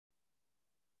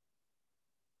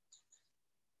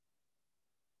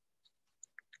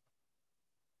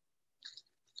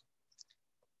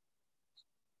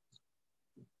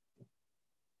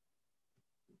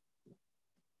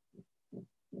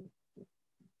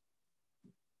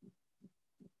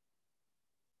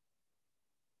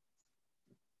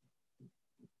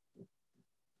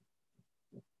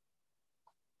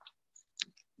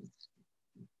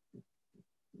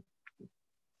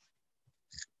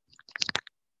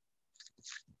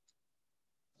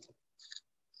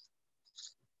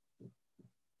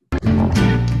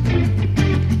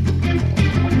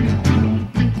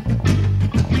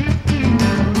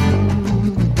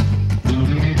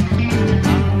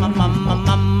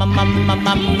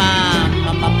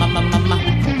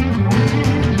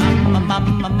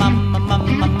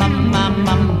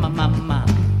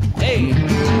Hey,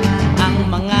 ang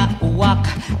mga uwak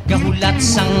gahulat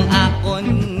sang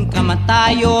akon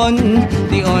kamatayon,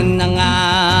 dion na nga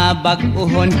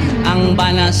bag-uhon ang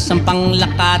banas sang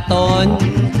panglakaton.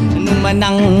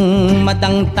 Numanang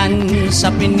madangtan sa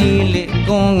pinili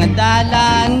ko nga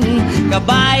dalan,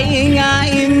 kabay nga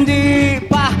hindi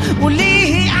pa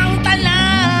ulihi ang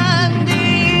tanan.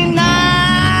 Di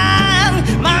nang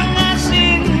mga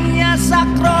sinya sa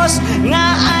cross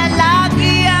nga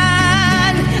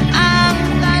alagyan, ang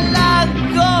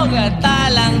talago nga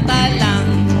talang-talang,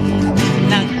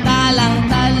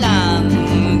 nagtalang-talang,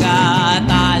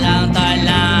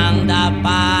 gatalang-talang,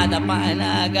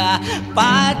 dapa-dapanaga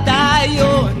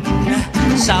padayon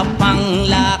sa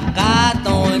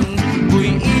panglakaton.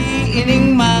 Uy,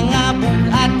 iining mga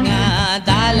bugat nga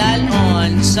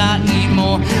dalalon sa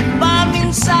imo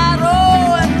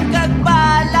paminsaron kag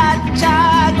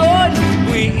balatyagon.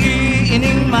 Uy,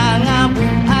 iining mga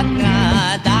bugat nga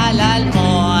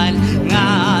dalalon,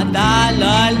 nga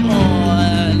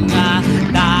dalalon, nga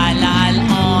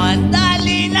dalalon.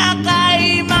 Dali na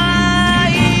kay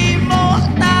maimo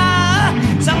ta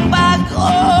sang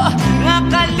bago nga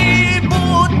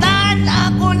kalibutan.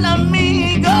 Ako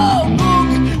namigo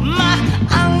ugma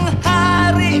ang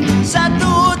hari sa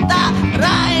duta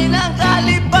ray ng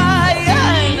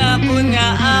kalibayan. Ako nga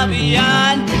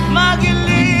abiyan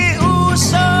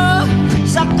magiliuso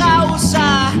sa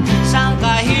kausa sang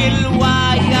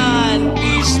kahilwayan.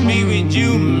 Peace be with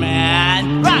you,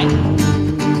 man. Right.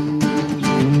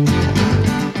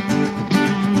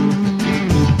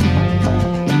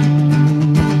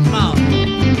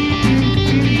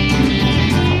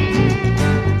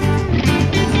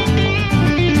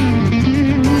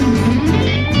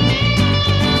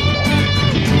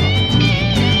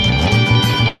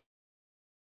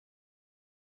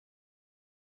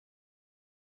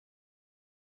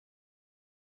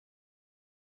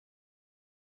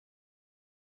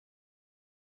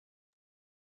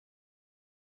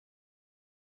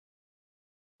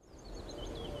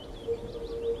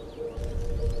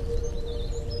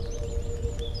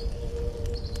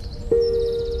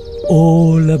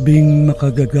 O labing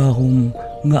makagagahom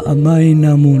nga amay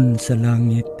namon sa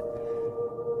langit,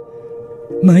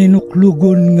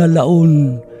 mahinuklugon nga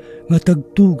laon nga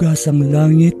tagtugas ang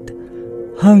langit,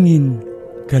 hangin,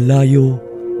 kalayo,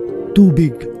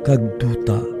 tubig kag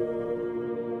duta.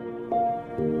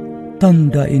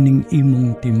 Tanda ining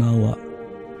imong timawa,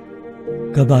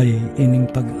 kabay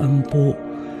ining pag-ampo,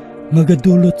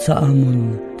 magadulot sa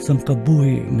amon sang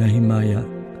kabuhi nga himaya.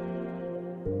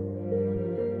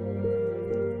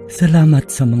 Salamat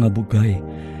sa mga bugay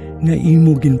nga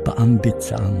imo ginpaambit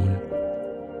sa amon.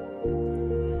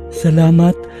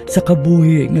 Salamat sa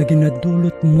kabuhi nga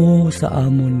ginadulot mo sa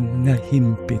amon nga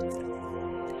himpit.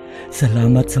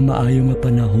 Salamat sa maayo nga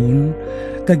panahon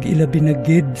kag ilabi na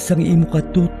gid sang imo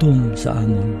katutom sa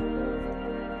amon.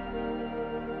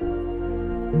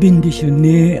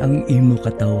 Bendisyone ang imo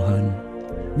katawhan.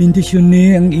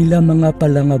 Bendisyone ang ila mga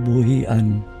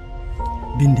palangabuhian.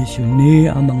 Bendisyone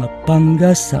ang mga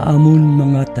panggas sa amon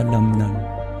mga talamnan.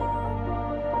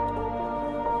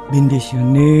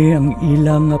 Bendisyone ang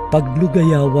ilang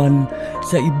paglugayawan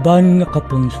sa iban nga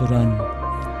kapungsuran.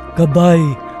 Kabay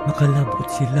makalabot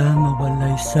sila nga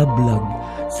walay sablag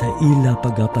sa ila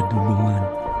pagapadulungan.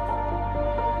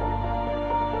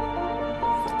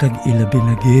 Kag ilabi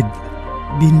na gid,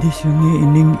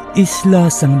 bendisyone ining isla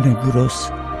sang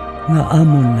Negros nga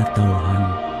amon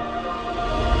natawhan.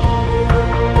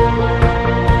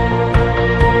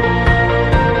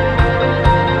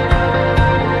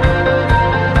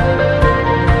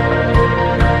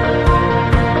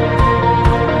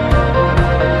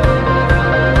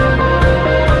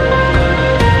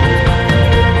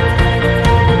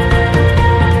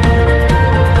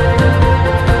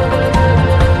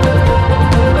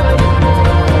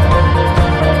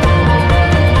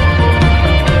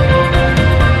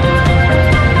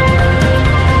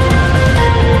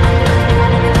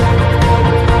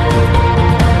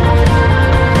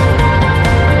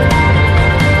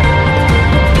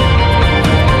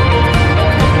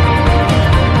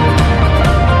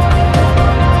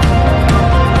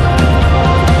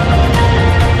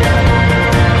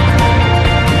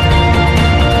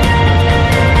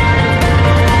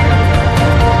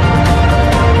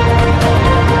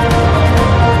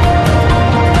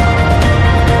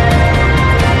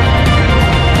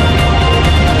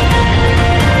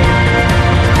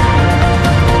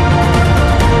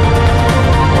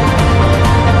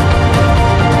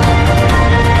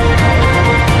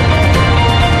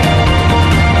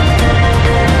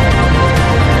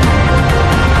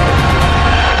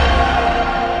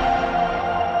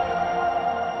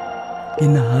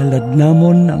 ginahalad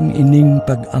namon ang ining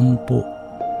pag-ampo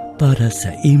para sa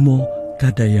imo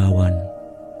kadayawan.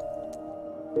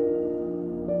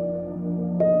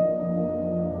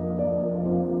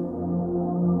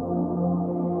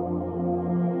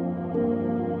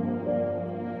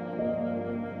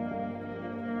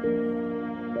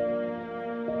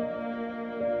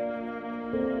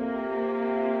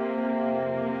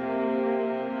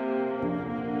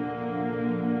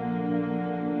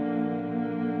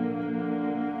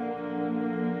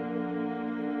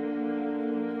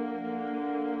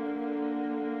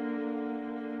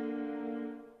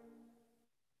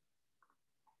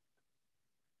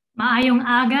 Maayong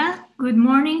aga, good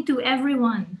morning to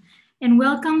everyone, and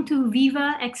welcome to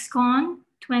Viva XCon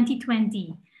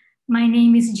 2020. My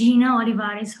name is Gina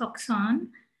Olivares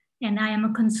Hoxon, and I am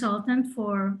a consultant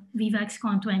for Viva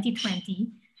XCon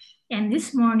 2020. And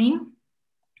this morning,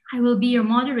 I will be your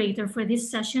moderator for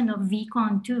this session of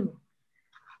VCon 2.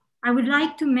 I would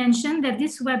like to mention that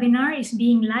this webinar is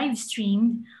being live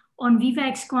streamed on Viva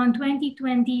XCon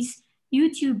 2020's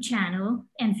YouTube channel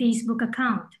and Facebook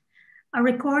account. A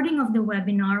recording of the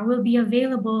webinar will be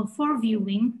available for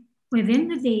viewing within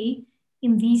the day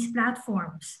in these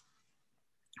platforms.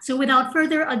 So without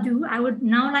further ado, I would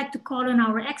now like to call on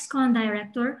our XCon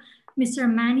Director, Mr.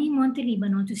 Manny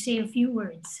Montelibano, to say a few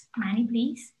words. Manny,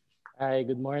 please. Hi,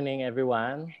 good morning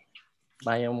everyone.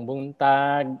 Mayong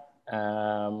buntag,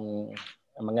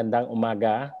 magandang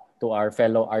umaga to our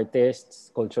fellow artists,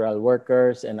 cultural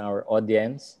workers, and our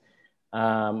audience.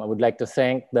 I would like to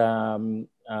thank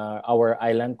our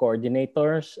island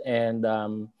coordinators and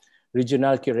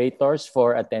regional curators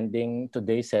for attending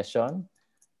today's session.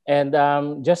 And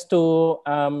just to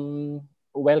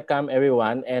welcome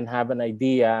everyone and have an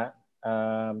idea,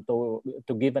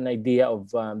 to give an idea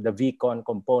of the VCon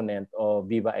component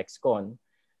of Viva XCon.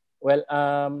 Well,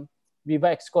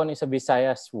 Viva XCon is a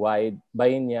Visayas-wide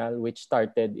biennial which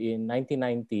started in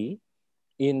 1990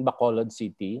 in Bacolod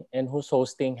City, and whose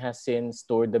hosting has since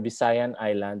toured the Visayan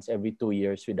Islands every 2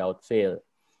 years without fail.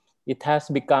 It has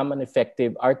become an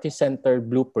effective artist-centered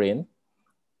blueprint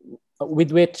with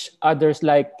which other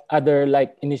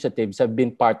initiatives have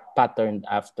been patterned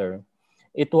after.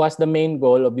 It was the main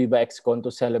goal of Viva XCon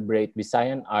to celebrate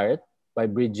Visayan art by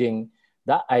bridging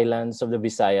the islands of the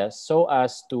Visayas so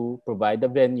as to provide a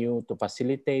venue to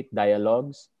facilitate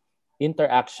dialogues,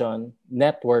 interaction,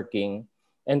 networking,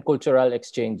 and cultural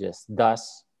exchanges,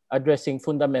 thus addressing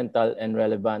fundamental and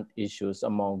relevant issues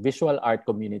among visual art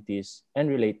communities and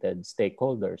related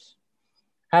stakeholders.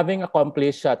 Having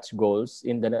accomplished such goals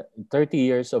in the 30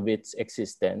 years of its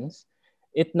existence,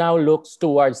 it now looks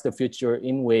towards the future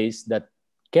in ways that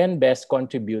can best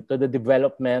contribute to the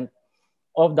development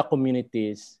of the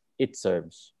communities it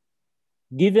serves.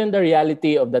 Given the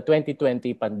reality of the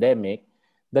 2020 pandemic,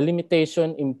 the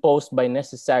limitation imposed by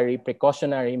necessary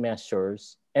precautionary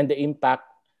measures, and the impact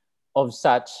of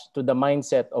such to the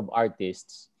mindset of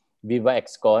artists, Viva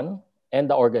XCon and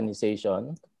the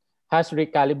organization has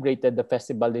recalibrated the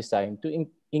festival design to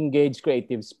engage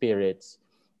creative spirits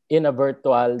in a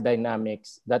virtual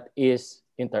dynamics that is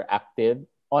interactive,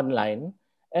 online,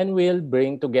 and will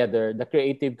bring together the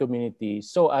creative community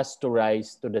so as to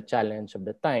rise to the challenge of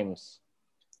the times.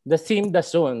 The theme, the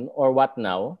soon or what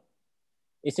now,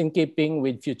 is in keeping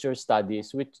with future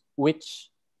studies which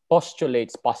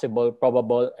postulates possible,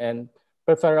 probable, and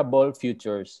preferable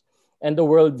futures and the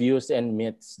worldviews and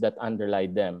myths that underlie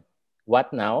them.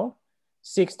 What now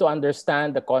seeks to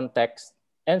understand the context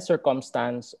and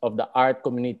circumstance of the art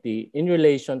community in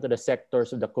relation to the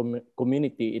sectors of the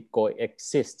community it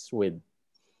coexists with.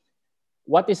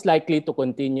 What is likely to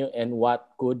continue and what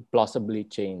could plausibly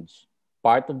change?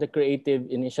 Part of the creative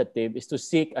initiative is to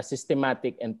seek a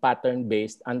systematic and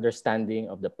pattern-based understanding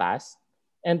of the past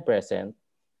and present,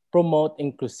 promote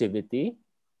inclusivity,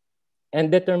 and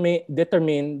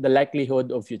determine the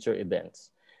likelihood of future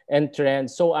events and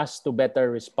trends so as to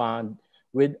better respond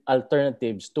with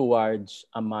alternatives towards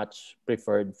a much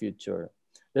preferred future.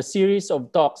 The series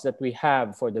of talks that we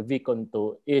have for the VCon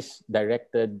 2 is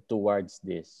directed towards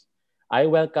this. I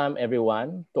welcome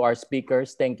everyone. To our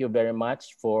speakers, thank you very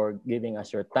much for giving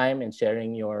us your time and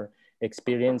sharing your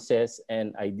experiences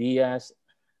and ideas.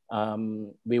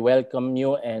 We welcome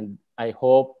you, and I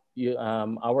hope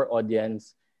our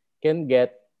audience can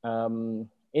get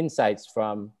insights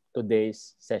from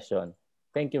today's session.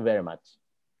 Thank you very much,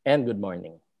 and good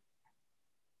morning.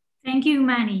 Thank you,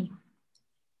 Manny.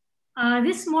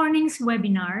 This morning's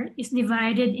webinar is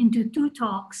divided into two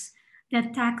talks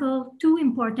that tackle two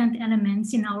important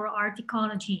elements in our art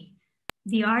ecology,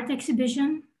 the art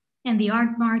exhibition and the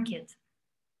art market.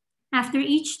 After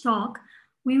each talk,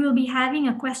 we will be having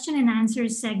a question and answer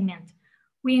segment.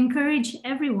 We encourage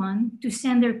everyone to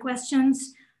send their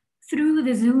questions through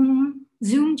the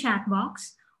Zoom chat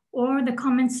box or the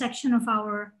comment section of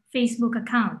our Facebook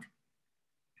account,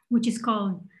 which is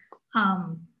called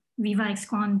Viva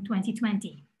XCon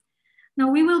 2020. Now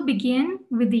we will begin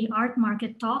with the Art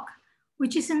Market Talk,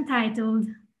 which is entitled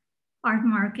Art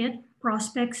Market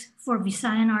Prospects for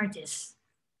Visayan Artists.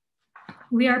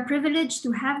 We are privileged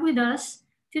to have with us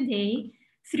today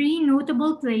 3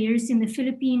 notable players in the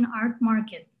Philippine art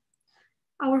market.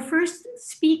 Our first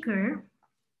speaker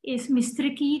is Ms.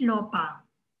 Tricky Lopa.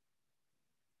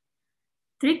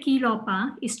 Tricky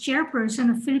Lopa is chairperson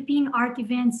of Philippine Art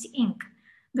Events, Inc.,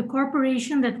 the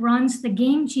corporation that runs the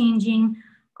game-changing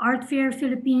Art Fair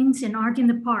Philippines and Art in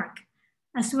the Park,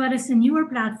 as well as the newer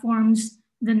platforms,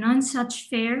 the None Such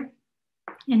Fair,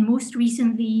 and most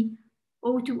recently,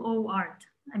 O2O Art.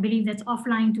 I believe that's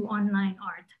offline to online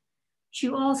art. She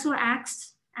also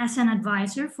acts as an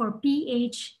advisor for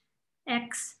PHX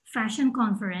Fashion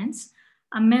Conference,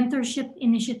 a mentorship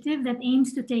initiative that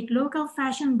aims to take local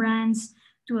fashion brands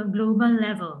to a global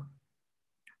level.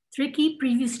 Tricky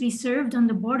previously served on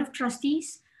the Board of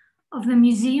Trustees of the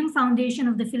Museum Foundation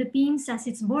of the Philippines as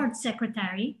its board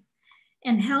secretary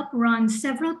and helped run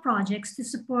several projects to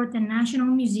support the National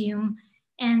Museum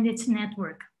and its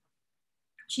network.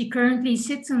 She currently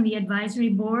sits on the advisory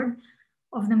board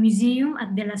of the museum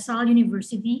at De La Salle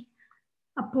University,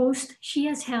 a post she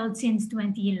has held since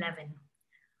 2011.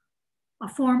 A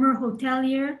former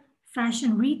hotelier,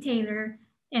 fashion retailer,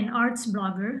 and arts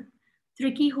blogger,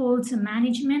 Tricky holds a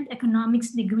management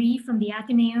economics degree from the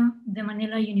Ateneo de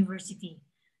Manila University.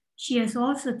 She has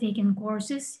also taken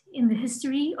courses in the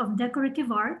history of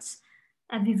decorative arts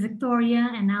at the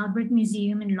Victoria and Albert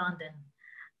Museum in London.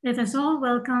 Let us all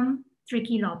welcome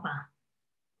Tricky Lopa.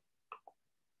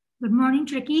 Good morning,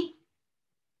 Tricky.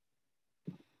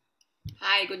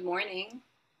 Hi, good morning.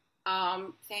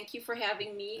 Thank you for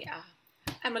having me.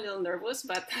 I'm a little nervous,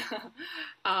 but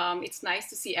it's nice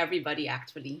to see everybody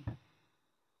actually.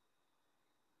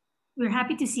 We're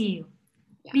happy to see you.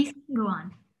 Yeah. Please go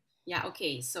on. Yeah,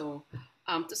 okay. So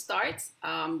to start,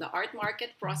 the art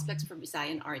market prospects for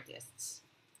Visayan artists.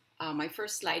 My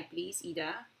first slide, please,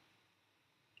 Ida.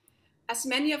 As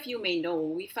many of you may know,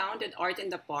 we founded Art in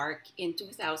the Park in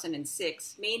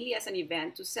 2006, mainly as an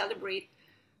event to celebrate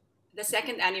the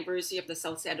 2nd anniversary of the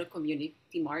Salcedo Community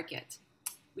Market.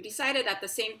 We decided at the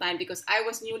same time, because I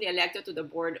was newly elected to the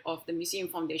board of the Museum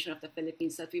Foundation of the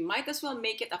Philippines, that we might as well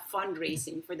make it a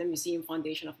fundraising for the Museum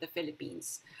Foundation of the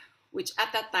Philippines, which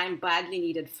at that time badly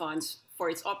needed funds for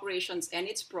its operations and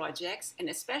its projects, and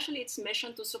especially its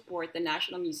mission to support the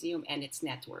National Museum and its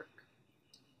network.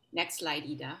 Next slide,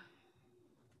 Ida.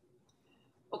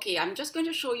 Okay, I'm just going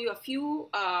to show you a few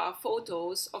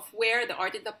photos of where the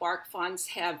Art in the Park funds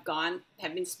have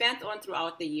been spent on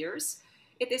throughout the years.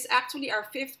 It is actually our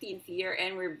 15th year,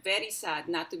 and we're very sad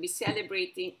not to be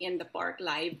celebrating in the park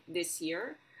live this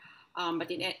year.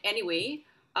 But anyway,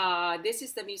 this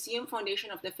is the Museum Foundation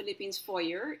of the Philippines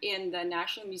foyer in the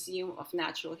National Museum of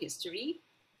Natural History.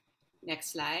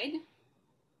 Next slide.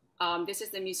 This is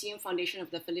the Museum Foundation of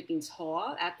the Philippines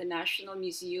Hall at the National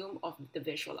Museum of the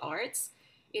Visual Arts.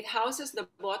 It houses the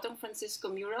Botong Francisco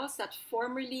murals that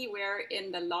formerly were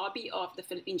in the lobby of the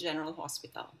Philippine General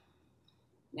Hospital.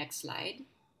 Next slide.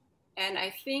 And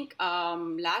I think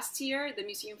last year, the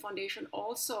Museum Foundation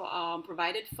also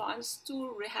provided funds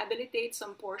to rehabilitate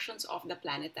some portions of the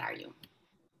planetarium.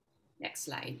 Next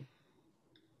slide.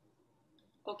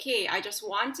 Okay, I just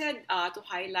wanted to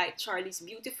highlight Charlie's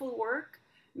beautiful work,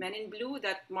 Men in Blue,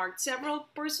 that marked several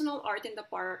personal Art in the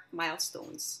Park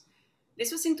milestones.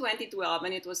 This was in 2012,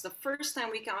 and it was the first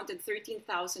time we counted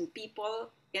 13,000 people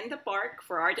in the park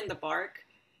for Art in the Park.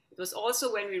 It was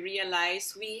also when we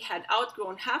realized we had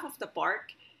outgrown half of the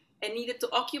park and needed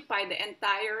to occupy the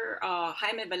entire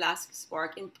Jaime Velasquez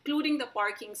Park, including the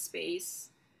parking space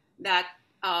that's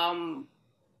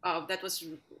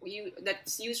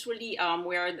usually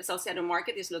where the Salcedo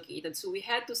Market is located. So we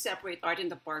had to separate Art in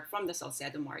the Park from the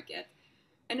Salcedo Market.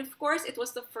 And of course, it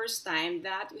was the first time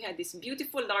that we had this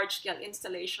beautiful large-scale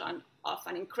installation of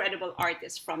an incredible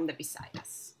artist from the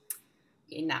Visayas.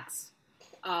 Okay, next.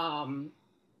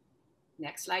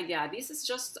 Next slide. Yeah, this is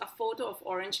just a photo of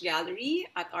Orange Gallery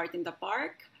at Art in the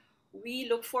Park. We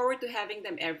look forward to having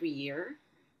them every year.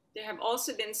 There have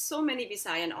also been so many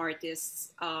Visayan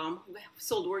artists who have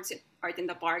sold works at Art in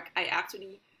the Park. I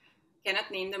actually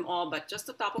cannot name them all, but just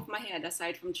the top of my head,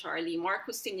 aside from Charlie, Mark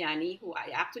Justiniani, who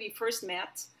I actually first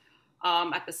met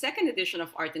at the 2nd edition of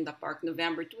Art in the Park,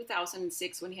 November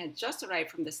 2006, when he had just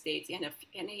arrived from the States,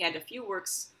 and he had a few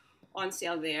works on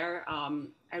sale there.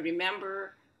 I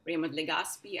remember Raymond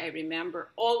Legaspi. I remember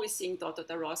always seeing Toto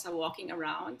Tarosa walking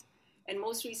around. And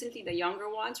most recently, the younger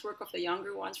ones, work of the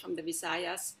younger ones from the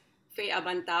Visayas, Faye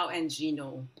Abantao and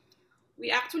Gino.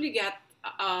 We actually get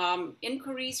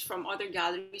inquiries from other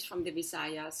galleries from the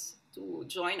Visayas to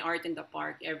join Art in the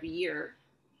Park every year.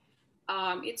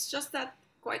 It's just that,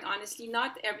 quite honestly,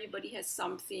 not everybody has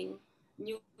something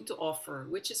new to offer,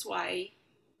 which is why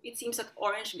it seems that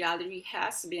Orange Gallery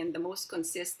has been the most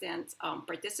consistent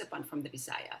participant from the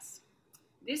Visayas.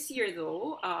 This year,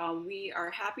 though, we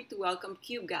are happy to welcome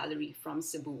Cube Gallery from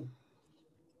Cebu.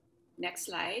 Next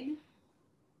slide.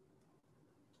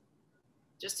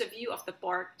 Just a view of the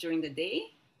park during the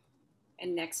day.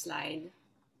 And next slide,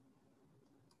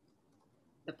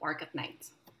 the park at night.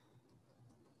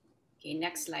 Okay,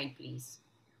 next slide, please.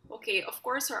 Okay, of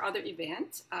course, our other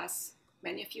event, as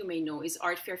many of you may know, is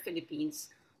Art Fair Philippines,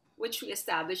 which we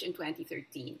established in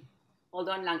 2013. Hold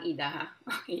on lang, Ida, ha?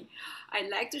 Okay. I'd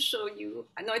like to show you,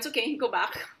 no, it's okay, go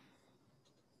back.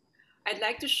 I'd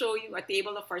like to show you a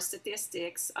table of our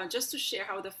statistics just to share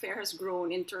how the fair has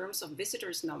grown in terms of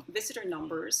visitor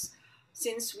numbers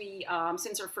since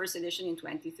our first edition in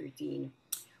 2013.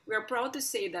 We are proud to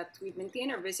say that we've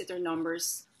maintained our visitor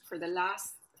numbers for the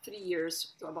last 3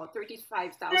 years to about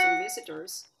 35,000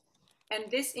 visitors. And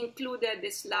this included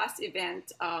this last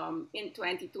event in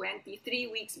 2020, 3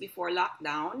 weeks before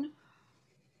lockdown,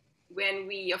 when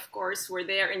we, of course, were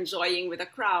there enjoying with the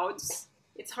crowds.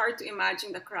 It's hard to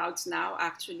imagine the crowds now,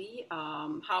 actually,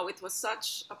 how it was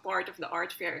such a part of the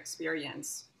art fair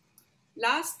experience.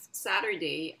 Last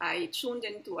Saturday, I tuned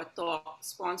into a talk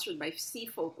sponsored by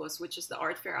C-Focus, which is the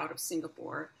art fair out of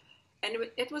Singapore. And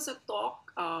it was a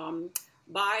talk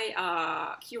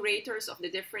by curators of the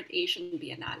different Asian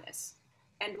biennales.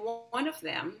 And one of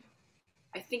them,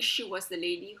 I think she was the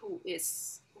lady who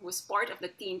was part of the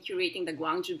team curating the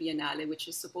Gwangju Biennale, which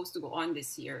is supposed to go on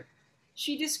this year.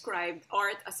 She described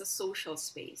art as a social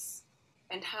space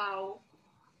and how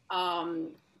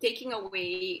taking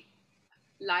away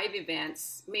live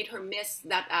events made her miss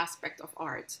that aspect of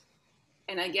art.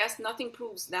 And I guess nothing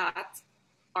proves that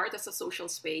art as a social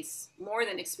space more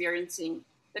than experiencing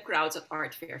the crowds at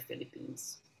Art Fair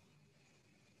Philippines.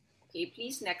 Okay,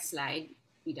 please, next slide,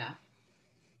 Ida.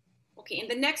 Okay, in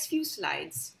the next few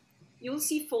slides, you'll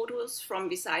see photos from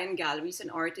Visayan galleries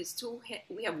and artists who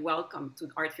we have welcomed to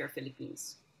Art Fair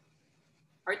Philippines.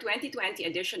 Our 2020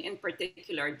 edition in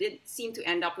particular did seem to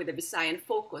end up with a Visayan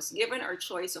focus given our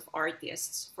choice of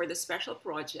artists for the special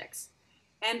projects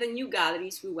and the new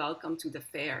galleries we welcome to the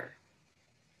fair.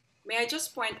 May I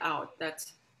just point out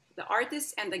that the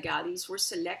artists and the galleries were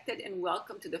selected and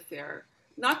welcomed to the fair,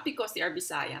 not because they are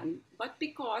Visayan, but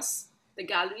because the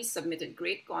galleries submitted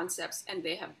great concepts and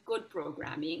they have good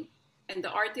programming, and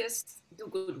the artists do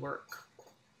good work.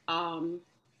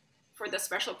 For the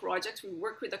special projects, we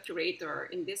worked with a curator.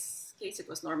 In this case, it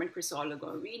was Norman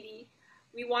Crisologo. Really,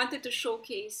 we wanted to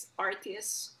showcase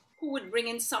artists who would bring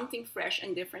in something fresh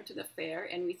and different to the fair.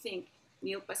 And we think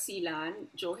Neil Pasilan,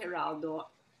 Joe Geraldo,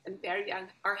 and Perry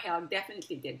Argel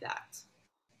definitely did that.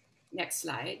 Next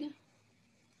slide.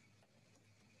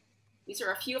 These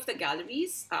are a few of the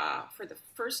galleries. For the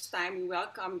first time, we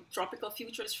welcomed Tropical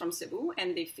Futures from Cebu,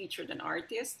 and they featured an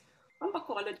artist from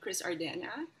Bacolod, Chris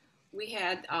Ardena. We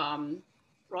had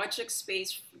Project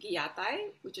Space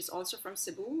Giatay, which is also from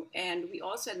Cebu, and we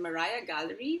also had Mariah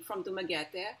Gallery from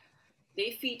Dumaguete.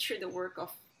 They featured the work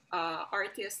of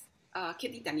artist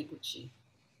Kitty Taniguchi.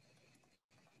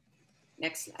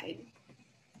 Next slide.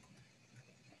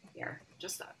 Here,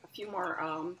 just a few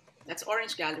more. That's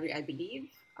Orange Gallery, I believe.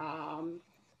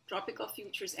 Tropical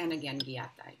Futures, and again,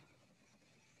 Giatay.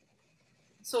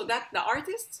 So that the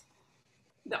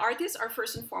artists are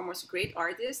first and foremost great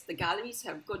artists. The galleries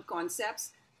have good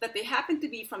concepts. That they happen to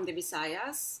be from the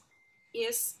Visayas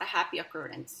is a happy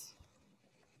occurrence.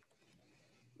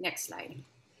 Next slide.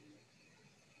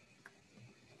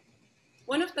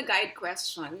 One of the guide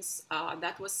questions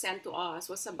that was sent to us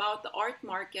was about the art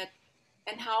market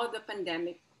and how the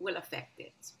pandemic will affect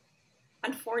it.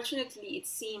 Unfortunately, it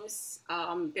seems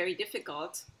very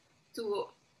difficult to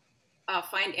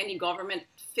find any government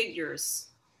figures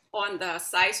on the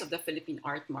size of the Philippine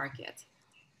art market.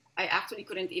 I actually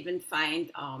couldn't even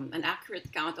find an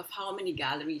accurate count of how many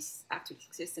galleries actually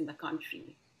exist in the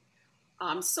country.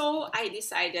 So I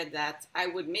decided that I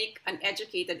would make an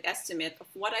educated estimate of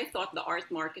what I thought the art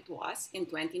market was in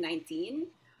 2019.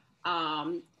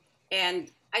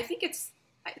 And I think it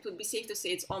would be safe to say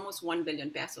it's almost 1 billion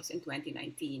pesos in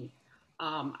 2019.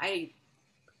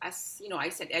 As you know, I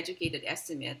said educated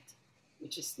estimate,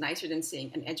 which is nicer than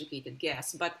saying an educated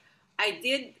guess, but I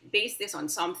did base this on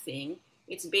something.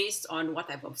 It's based on what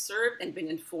I've observed and been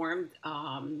informed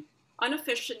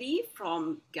unofficially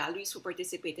from galleries who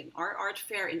participate in our art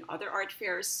fair, in other art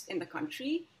fairs in the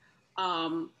country.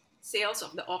 Sales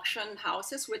of the auction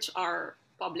houses, which are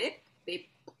public,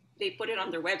 they put it on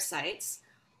their websites,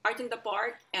 Art in the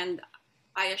Park, and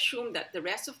I assume that the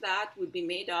rest of that would be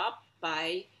made up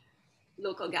by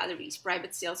local galleries,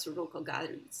 private sales to local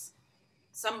galleries.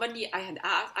 Somebody I had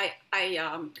asked, I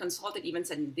consulted even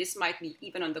said this might be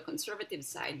even on the conservative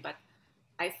side, but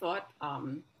I thought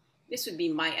this would be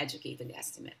my educated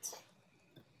estimate.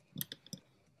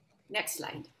 Next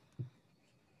slide.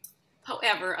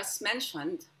 However, as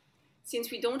mentioned,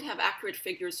 since we don't have accurate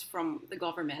figures from the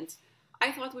government,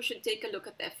 I thought we should take a look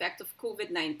at the effect of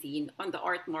COVID-19 on the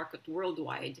art market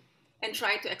worldwide and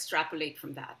try to extrapolate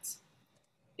from that.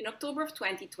 In October of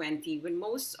 2020, when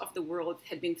most of the world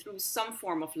had been through some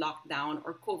form of lockdown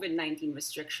or COVID-19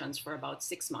 restrictions for about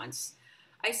 6 months,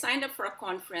 I signed up for a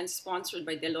conference sponsored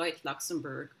by Deloitte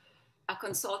Luxembourg, a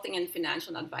consulting and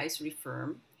financial advisory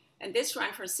firm. And this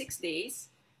ran for 6 days.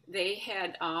 They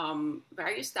had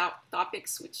various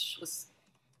topics, which was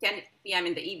 10 p.m.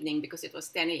 in the evening because it was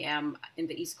 10 a.m. in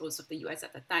the East Coast of the US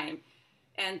at the time.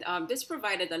 And this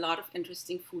provided a lot of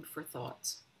interesting food for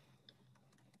thought.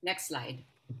 Next slide.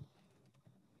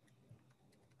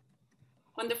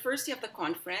 On the first day of the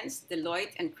conference,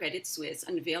 Deloitte and Credit Suisse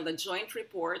unveiled a joint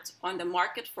report on the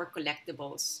market for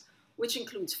collectibles, which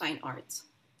includes fine art.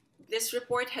 This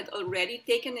report had already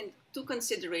taken into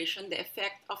consideration the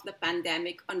effect of the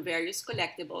pandemic on various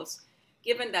collectibles,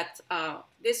 given that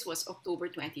this was October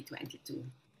 2022.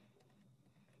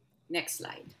 Next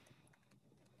slide.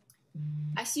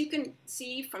 As you can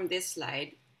see from this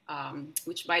slide,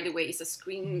 which by the way is a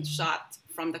screenshot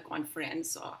from the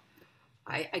conference,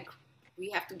 we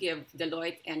have to give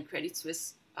Deloitte and Credit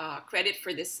Suisse credit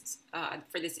for this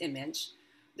image.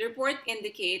 The report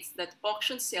indicates that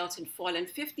auction sales had fallen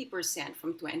 50%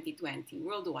 from 2020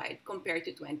 worldwide compared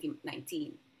to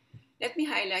 2019. Let me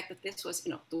highlight that this was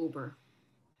in October.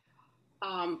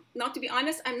 Now, to be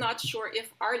honest, I'm not sure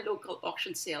if our local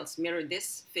auction sales mirror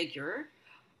this figure.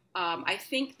 I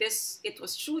think it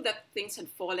was true that things had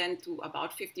fallen to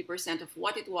about 50% of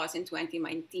what it was in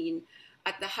 2019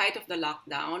 at the height of the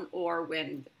lockdown or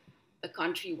when the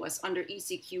country was under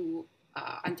ECQ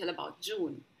until about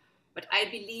June. But I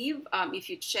believe if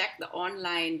you check the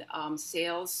online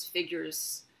sales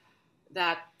figures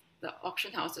that the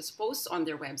auction houses post on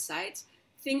their websites,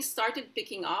 things started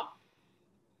picking up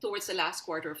towards the last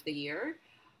quarter of the year.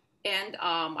 And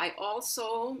I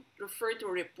also referred to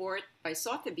a report by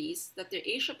Sotheby's that their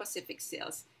Asia Pacific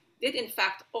sales did in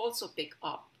fact also pick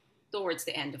up towards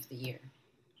the end of the year.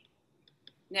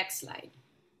 Next slide.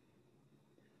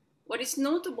 What is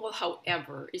notable,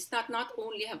 however, is that not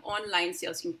only have online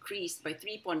sales increased by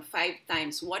 3.5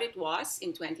 times what it was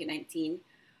in 2019,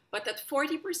 but that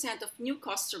 40% of new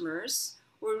customers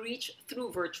were reached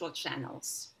through virtual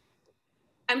channels.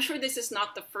 I'm sure this is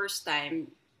not the first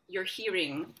time you're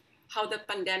hearing how the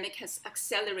pandemic has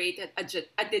accelerated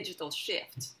a digital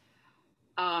shift.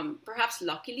 Perhaps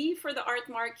luckily for the art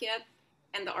market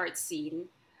and the art scene,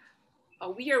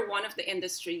 we are one of the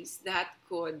industries that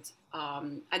could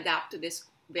adapt to this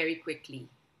very quickly.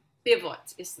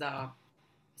 Pivot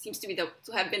seems to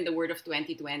have been the word of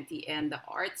 2020, and the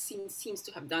art scene seems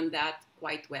to have done that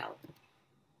quite well.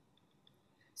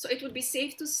 So it would be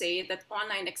safe to say that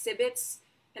online exhibits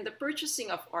and the purchasing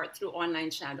of art through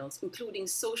online channels, including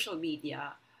social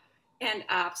media and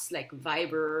apps like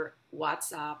Viber,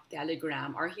 WhatsApp,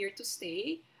 Telegram, are here to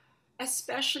stay,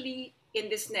 especially in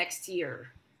this next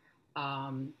year.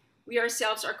 We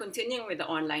ourselves are continuing with the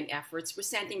online efforts,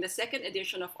 presenting the second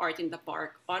edition of Art in the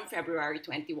Park on February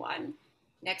 21.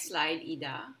 Next slide,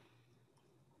 Ida.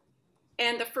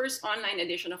 And the first online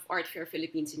edition of Art Fair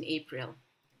Philippines in April.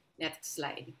 Next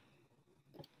slide.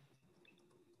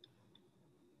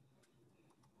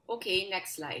 Okay,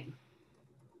 next slide.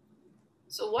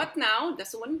 So what now?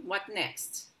 That's the one. What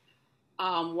next?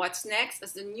 What's next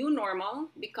as the new normal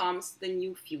becomes the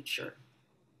new future?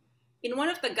 In one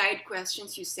of the guide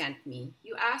questions you sent me,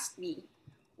 you asked me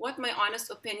what my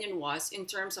honest opinion was in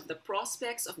terms of the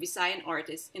prospects of Visayan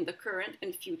artists in the current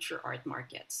and future art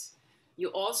markets. You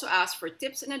also asked for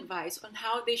tips and advice on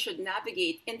how they should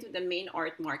navigate into the main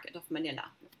art market of Manila.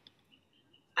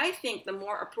 I think the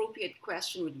more appropriate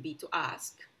question would be to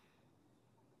ask,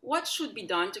 what should be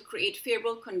done to create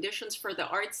favorable conditions for the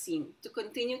art scene to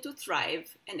continue to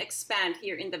thrive and expand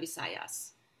here in the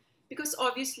Visayas? Because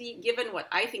obviously, given what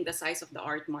I think the size of the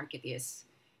art market is,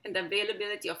 and the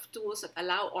availability of tools that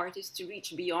allow artists to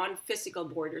reach beyond physical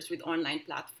borders with online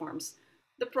platforms,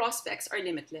 the prospects are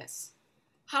limitless.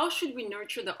 How should we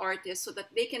nurture the artists so that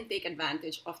they can take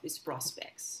advantage of these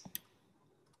prospects?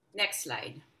 Next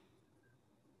slide.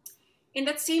 In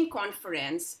that same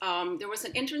conference, there was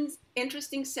an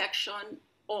interesting section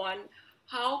on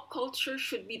how culture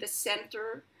should be the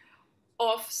center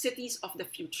of cities of the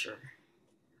future.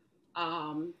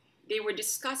 They were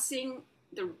discussing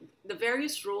the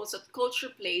various roles that culture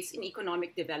plays in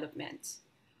economic development.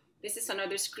 This is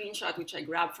another screenshot which I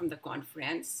grabbed from the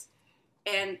conference.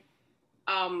 And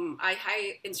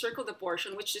I encircled the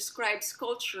portion which describes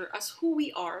culture as who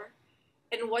we are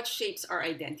and what shapes our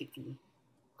identity.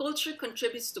 Culture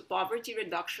contributes to poverty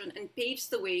reduction and paves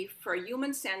the way for a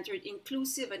human-centered,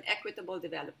 inclusive, and equitable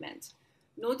development.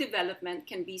 No development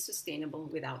can be sustainable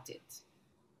without it.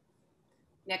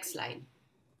 Next slide.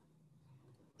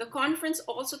 The conference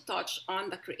also touched on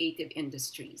the creative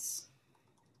industries.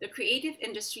 The creative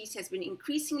industries has been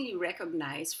increasingly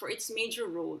recognized for its major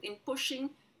role in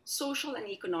pushing social and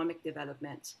economic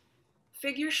development.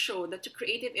 Figures show that the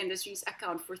creative industries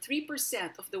account for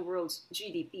 3% of the world's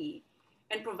GDP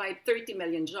and provide 30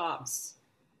 million jobs.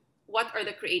 What are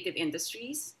the creative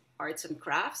industries? Arts and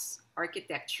crafts,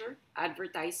 architecture,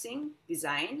 advertising,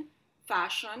 design,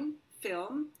 fashion,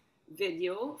 film,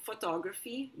 video,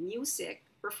 photography, music,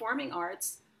 performing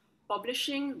arts,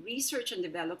 publishing, research and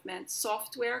development,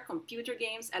 software, computer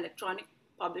games, electronic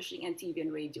publishing, and TV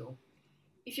and radio.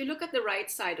 If you look at the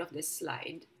right side of this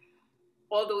slide,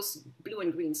 all those blue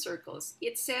and green circles,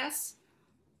 it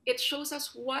shows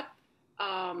us what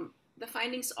the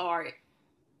findings are,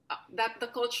 that the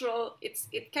cultural,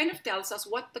 it kind of tells us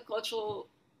what the cultural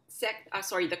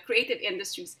the creative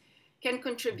industries can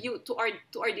contribute to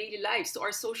our daily lives, to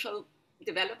our social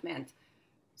development,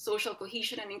 social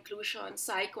cohesion and inclusion,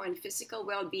 psycho and physical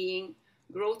well-being,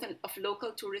 growth of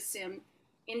local tourism,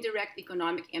 indirect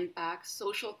economic impact,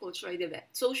 social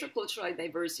cultural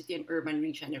diversity, and urban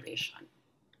regeneration.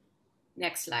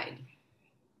 Next slide.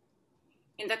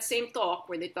 In that same talk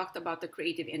where they talked about the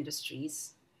creative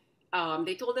industries,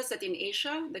 they told us that in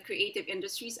Asia, the creative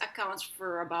industries accounts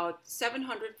for about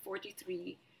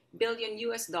 743 billion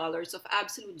US dollars of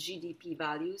absolute GDP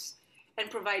values and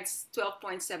provides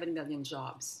 12.7 million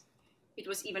jobs. It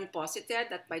was even posited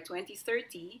that by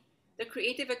 2030, the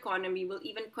creative economy will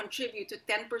even contribute to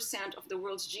 10% of the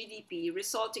world's GDP,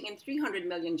 resulting in 300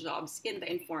 million jobs in the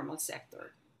informal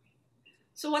sector.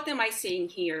 So what am I saying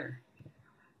here?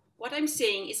 What I'm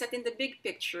saying is that in the big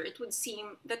picture, it would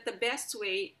seem that the best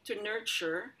way to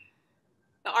nurture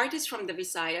the artists from the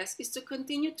Visayas is to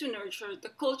continue to nurture the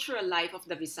cultural life of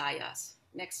the Visayas.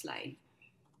 Next slide.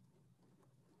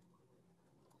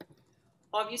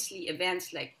 Obviously,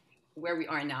 events like where we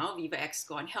are now, Viva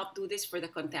XCon, help do this for the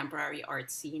contemporary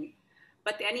art scene.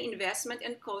 But any investment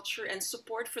in culture and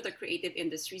support for the creative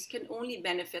industries can only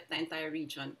benefit the entire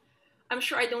region. I'm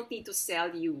sure I don't need to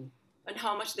sell you on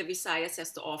how much the Visayas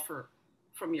has to offer,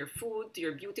 from your food to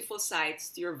your beautiful sites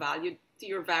to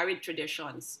your varied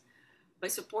traditions. By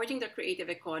supporting the creative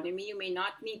economy, you may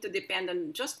not need to depend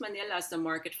on just Manila as the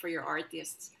market for your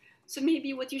artists. So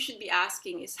maybe what you should be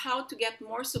asking is how to get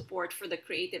more support for the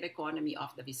creative economy of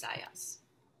the Visayas.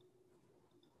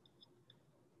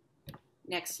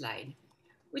 Next slide.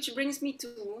 Which brings me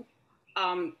to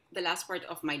the last part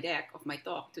of my deck, of my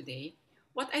talk today,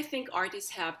 what I think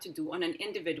artists have to do on an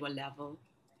individual level.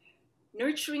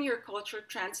 Nurturing your culture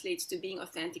translates to being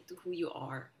authentic to who you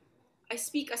are. I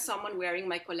speak as someone wearing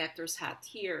my collector's hat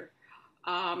here.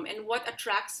 And what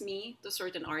attracts me to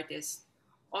certain artists,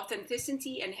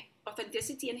 authenticity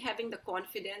and having the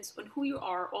confidence on who you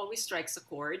are always strikes a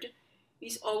chord.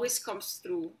 This always comes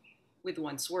through with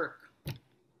one's work.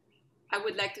 I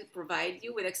would like to provide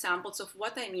you with examples of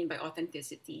what I mean by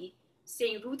authenticity,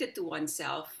 staying rooted to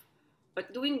oneself,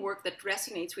 but doing work that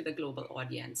resonates with a global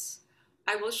audience.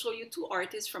 I will show you two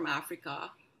artists from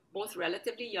Africa, both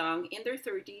relatively young, in their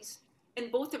 30s, and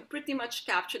both have pretty much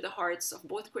captured the hearts of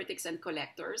both critics and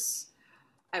collectors.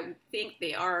 I think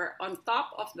they are on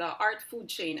top of the art food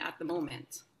chain at the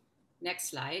moment. Next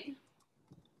slide.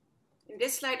 In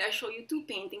this slide, I show you two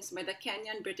paintings by the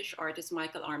Kenyan-British artist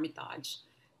Michael Armitage.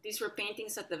 These were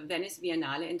paintings at the Venice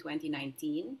Biennale in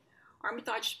 2019.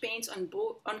 Armitage paints on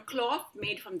cloth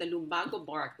made from the lumbago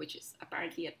bark, which is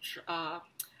apparently a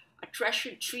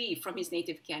treasured tree from his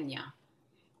native Kenya.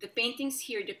 The paintings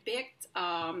here depict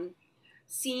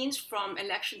scenes from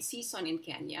election season in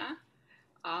Kenya.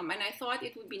 And I thought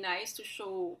it would be nice to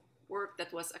show work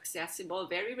that was accessible,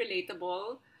 very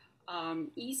relatable,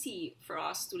 easy for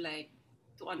us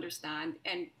to understand.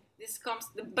 And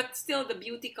but still the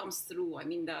beauty comes through. I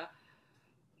mean,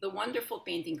 the wonderful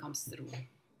painting comes through.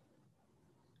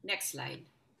 Next slide.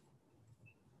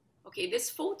 Okay, this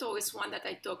photo is one that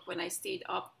I took when I stayed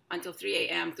up until 3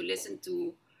 a.m. to listen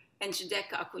to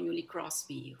Njideka Akunyuli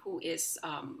Crosby, who is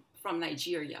from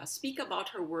Nigeria, speak about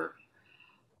her work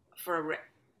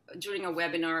during a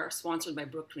webinar sponsored by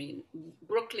Brooklyn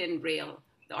Rail,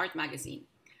 the art magazine.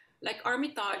 Like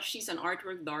Armitage, she's an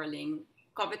artwork darling,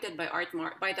 coveted by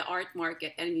the art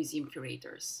market and museum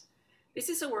curators. This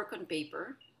is a work on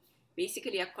paper,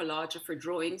 basically a collage of her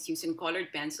drawings using colored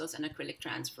pencils and acrylic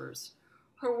transfers.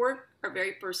 Her work are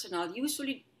very personal,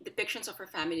 usually depictions of her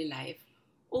family life,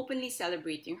 openly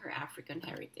celebrating her African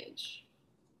heritage.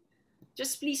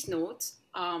 Just please note,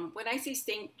 when I say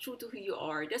staying true to who you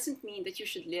are, doesn't mean that you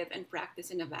should live and practice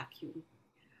in a vacuum.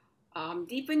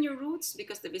 Deepen your roots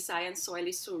because the Visayan soil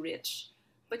is so rich,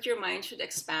 but your mind should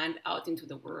expand out into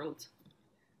the world.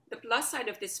 The plus side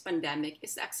of this pandemic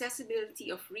is the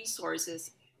accessibility of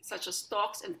resources such as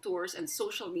talks and tours and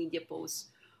social media posts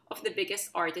of the biggest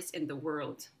artists in the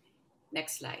world.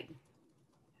 Next slide.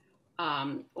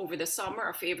 Over the summer,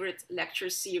 a favorite lecture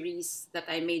series that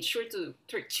I made sure to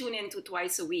tune into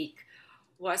twice a week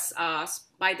was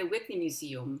by the Whitney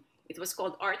Museum. It was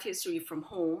called Art History from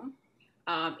Home,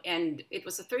 and it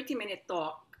was a 30-minute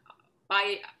talk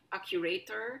by a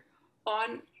curator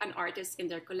on an artist in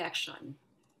their collection.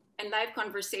 And live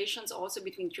conversations also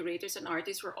between curators and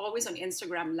artists were always on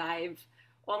Instagram Live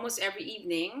almost every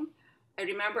evening. I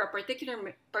remember a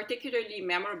particularly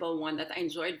memorable one that I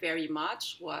enjoyed very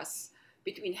much was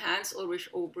between Hans Ulrich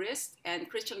Obrist and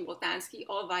Christian Boltanski,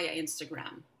 all via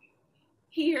Instagram.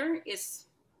 Here is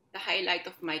the highlight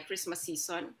of my Christmas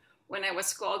season when I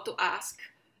was called to ask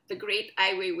the great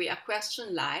Ai Weiwei a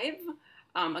question live.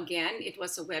 Again, it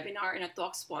was a webinar and a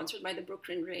talk sponsored by the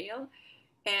Brooklyn Rail.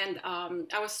 And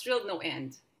I was thrilled no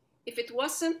end. If it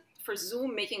wasn't for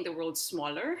Zoom making the world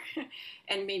smaller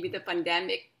and maybe the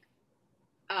pandemic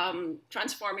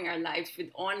transforming our lives with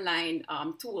online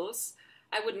tools,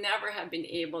 I would never have been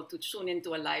able to tune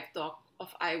into a live talk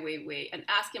of Ai Weiwei and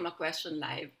ask him a question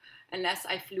live unless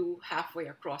I flew halfway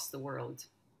across the world.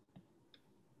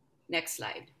 Next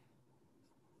slide.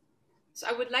 So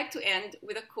I would like to end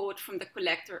with a quote from the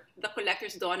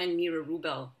collectors Dawn and Mira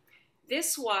Rubel.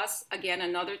 This was, again,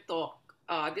 another talk.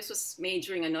 This was made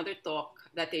during another talk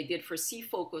that they did for C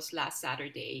Focus last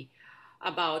Saturday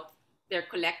about their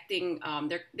collecting.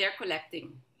 Their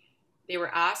collecting. They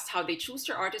were asked how they choose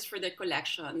their artists for their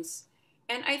collections,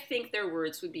 and I think their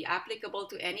words would be applicable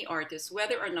to any artist,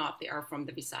 whether or not they are from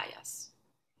the Visayas.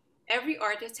 Every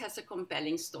artist has a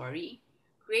compelling story.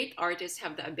 Great artists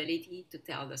have the ability to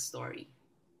tell the story.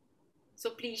 So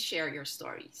please share your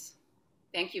stories.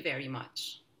 Thank you very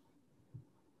much.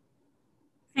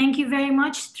 Thank you very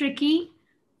much, Tricky,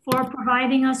 for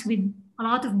providing us with a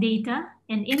lot of data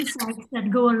and insights that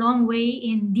go a long way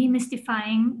in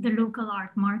demystifying the local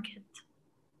art market.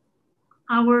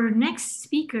 Our next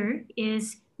speaker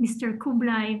is Mr.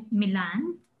 Kublai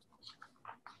Milan.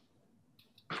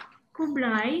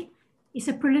 Kublai is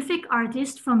a prolific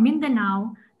artist from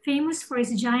Mindanao, famous for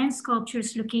his giant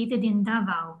sculptures located in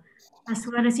Davao, as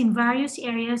well as in various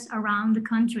areas around the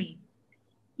country.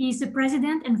 He is the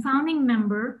president and founding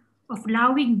member of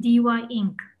Lawig Diwa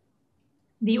Inc.,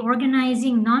 the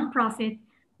organizing nonprofit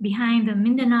behind the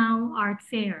Mindanao Art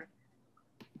Fair.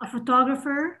 A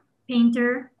photographer,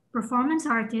 painter, performance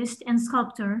artist, and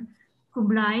sculptor,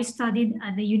 Kublai studied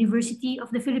at the University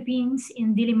of the Philippines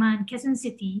in Diliman, Quezon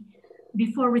City,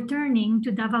 before returning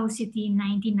to Davao City in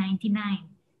 1999.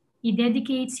 He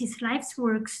dedicates his life's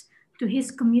works to his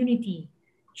community,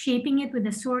 shaping it with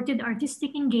assorted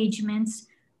artistic engagements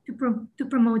to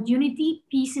promote unity,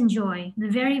 peace, and joy, the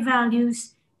very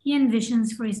values he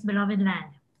envisions for his beloved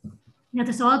land. Let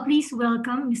us all please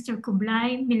welcome Mr.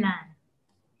 Kublai Milan.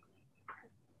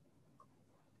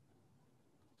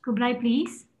 Kublai,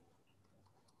 please.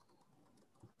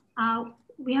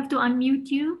 We have to unmute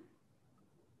you.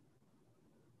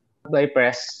 Do I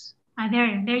press?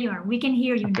 There you are. We can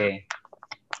hear you okay.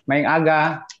 Now. Mayang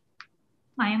aga.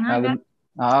 Mayang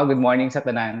aga. Good morning sa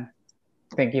tanan.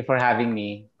 Thank you for having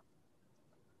me.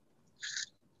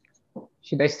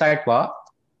 Should I start po?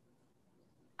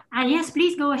 Yes,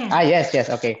 please go ahead. Yes,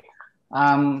 okay.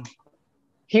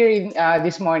 Here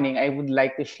this morning, I would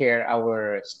like to share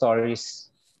our stories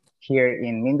here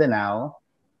in Mindanao.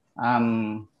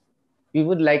 We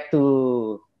would like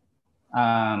to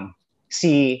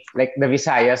see like the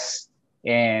Visayas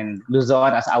and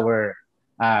Luzon as our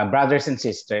brothers and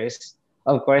sisters.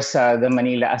 Of course, the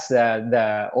Manila as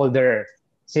the older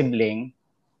sibling.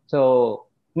 So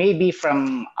maybe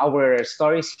from our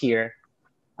stories here,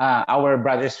 our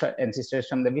brothers and sisters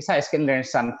from the Visayas can learn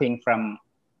something from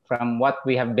what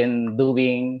we have been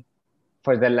doing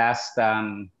for the last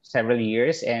several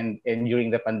years and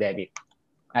during the pandemic.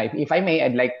 If I may,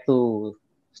 I'd like to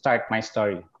start my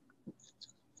story.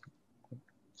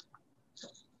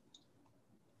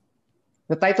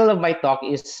 The title of my talk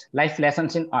is Life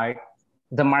Lessons in Art,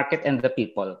 the Market and the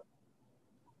People.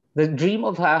 The dream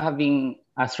of having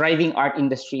a thriving art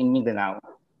industry in Mindanao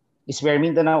is where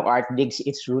Mindanao art digs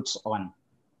its roots on.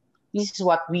 This is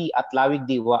what we at Lawig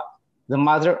Diwa, the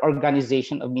mother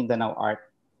organization of Mindanao Art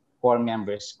core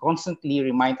members, constantly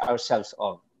remind ourselves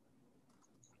of.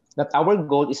 That our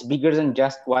goal is bigger than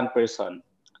just one person,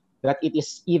 that it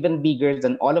is even bigger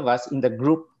than all of us in the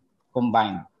group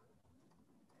combined.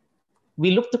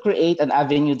 We look to create an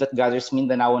avenue that gathers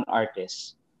Mindanaoan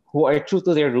artists who are true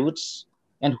to their roots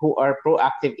and who are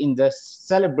proactive in the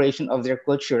celebration of their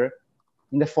culture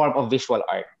in the form of visual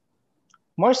art.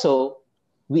 More so,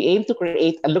 we aim to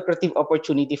create a lucrative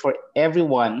opportunity for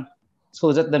everyone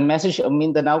so that the message of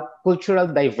Mindanao cultural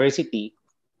diversity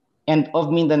and of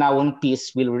Mindanaoan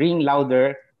peace will ring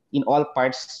louder in all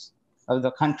parts of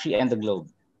the country and the globe.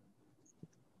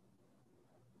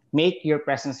 Make your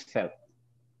presence felt.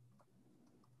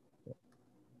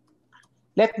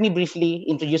 Let me briefly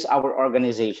introduce our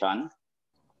organization.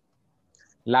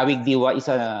 Lawig Diwa is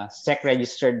a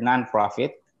SEC-registered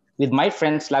nonprofit. With my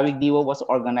friends, Lawig Diwa was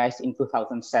organized in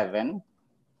 2007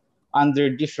 under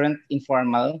different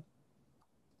informal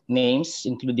names,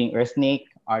 including Earthnik,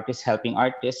 Artists Helping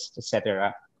Artists,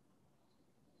 etc.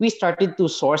 We started to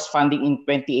source funding in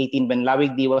 2018 when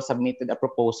Lawig Diwa submitted a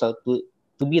proposal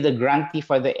to be the grantee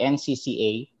for the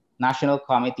NCCA, National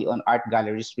Committee on Art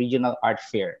Galleries Regional Art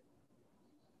Fair.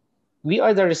 We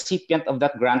are the recipient of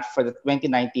that grant for the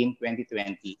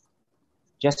 2019-2020.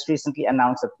 Just recently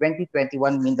announced the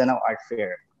 2021 Mindanao Art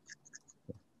Fair.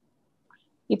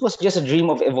 It was just a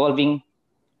dream of evolving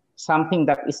something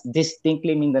that is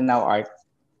distinctly Mindanao art.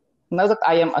 Now that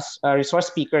I am a resource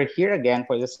speaker here again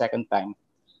for the second time,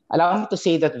 allow me to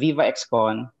say that Viva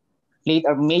XCon played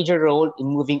a major role in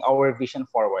moving our vision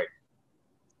forward.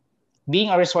 Being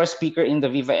a resource speaker in the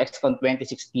Viva XCon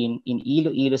 2016 in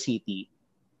Iloilo City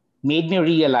made me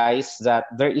realize that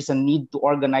there is a need to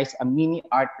organize a mini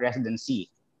art residency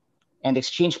and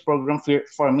exchange program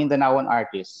for Mindanaoan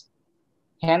artists.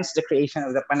 Hence the creation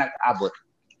of the Panag-abot.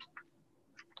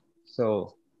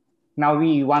 So now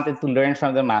we wanted to learn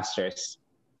from the masters.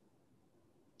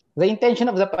 The intention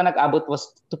of the Panag-abot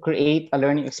was to create a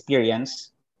learning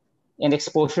experience and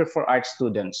exposure for art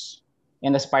students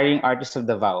and aspiring artists of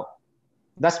Davao.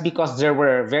 That's because there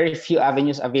were very few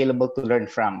avenues available to learn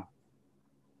from.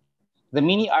 The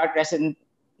mini art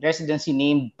residency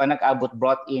named Panag-abot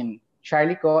brought in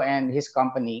Charlie Co and his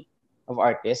company of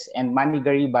artists and Manny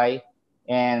Garibay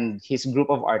and his group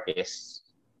of artists.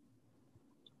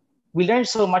 We learned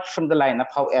so much from the lineup,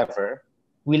 however,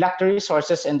 we lacked the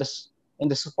resources and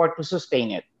the support to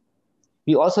sustain it.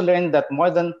 We also learned that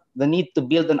more than the need to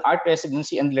build an art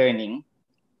residency and learning,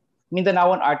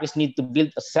 Mindanaoan artists need to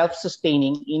build a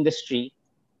self-sustaining industry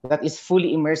that is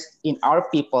fully immersed in our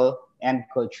people and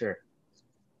culture.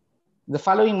 The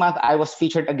following month, I was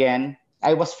featured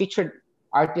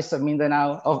artist of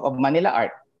Mindanao, of Manila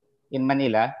Art in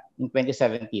Manila in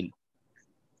 2017.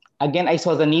 Again, I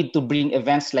saw the need to bring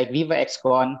events like Viva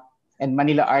XCon and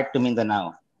Manila Art to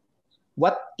Mindanao.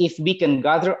 What if we can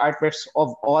gather artworks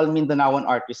of all Mindanaoan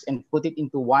artists and put it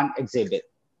into one exhibit?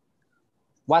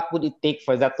 What would it take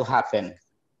for that to happen?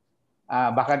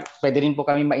 Baka pwede rin po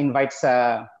kami ma-invite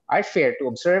sa art fair to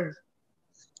observe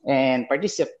and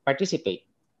participate.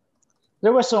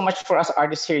 There was so much for us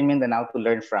artists here in Mindanao to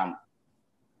learn from.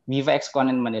 Viva XCon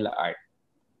and Manila Art.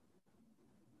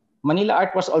 Manila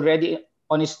Art was already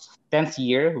on its 10th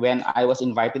year when I was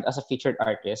invited as a featured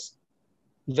artist.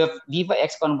 Viva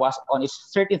XCon was on its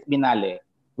 30th Biennale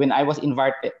when I was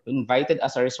invited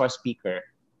as a resource speaker.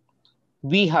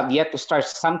 We have yet to start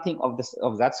something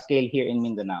of that scale here in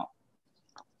Mindanao.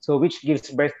 So which gives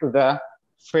birth to the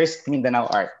first Mindanao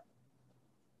Art.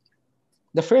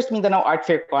 The first Mindanao Art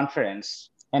Fair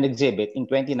conference and exhibit in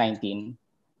 2019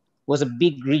 was a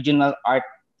big regional art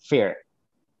fair.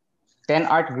 10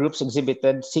 art groups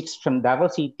exhibited, 6 from Davao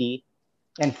City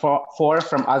and 4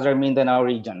 from other Mindanao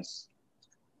regions.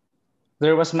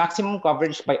 There was maximum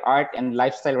coverage by art and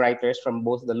lifestyle writers from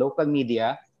both the local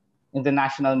media and the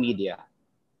national media.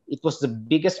 It was the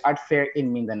biggest art fair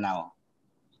in Mindanao.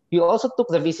 We also took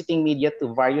the visiting media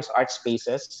to various art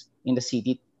spaces in the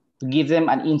city to give them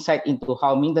an insight into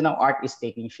how Mindanao art is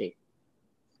taking shape.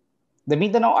 The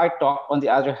Mindanao Art Talk, on the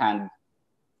other hand,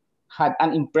 had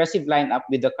an impressive lineup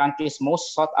with the country's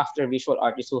most sought-after visual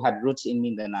artists who had roots in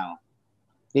Mindanao.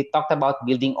 They talked about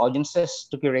building audiences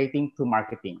to curating to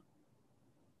marketing.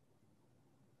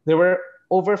 There were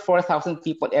over 4,000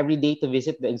 people every day to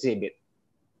visit the exhibit.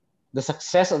 The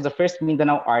success of the first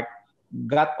Mindanao Art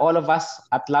got all of us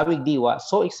at Lawig Diwa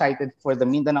so excited for the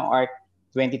Mindanao Art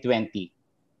 2020.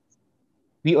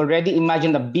 We already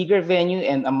imagined a bigger venue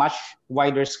and a much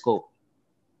wider scope,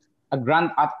 a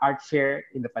grand art fair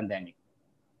in the pandemic.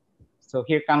 So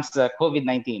here comes the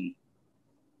COVID-19.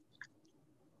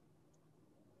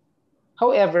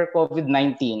 However,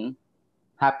 COVID-19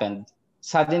 happened.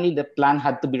 Suddenly, the plan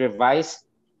had to be revised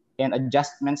and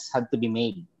adjustments had to be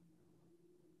made.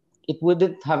 It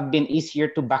wouldn't have been easier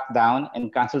to back down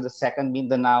and cancel the second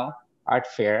Mindanao Art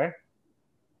Fair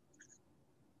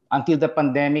until the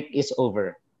pandemic is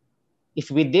over.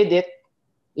 If we did it,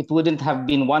 it wouldn't have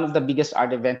been one of the biggest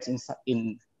art events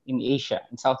in Asia,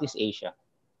 in Southeast Asia.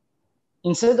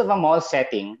 Instead of a mall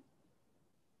setting,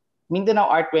 Mindanao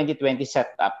Art 2020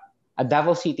 set up a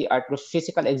Davao City Art Group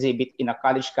physical exhibit in a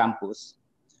college campus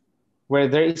where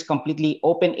there is completely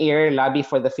open air lobby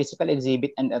for the physical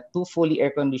exhibit and 2 fully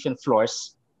air-conditioned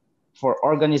floors for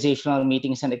organizational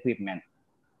meetings and equipment.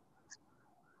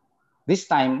 This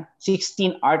time,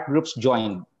 16 art groups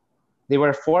joined. There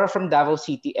were 4 from Davao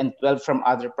City and 12 from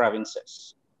other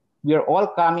provinces. We are all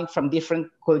coming from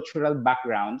different cultural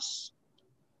backgrounds,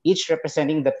 each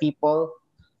representing the people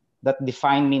that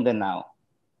define Mindanao,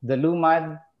 the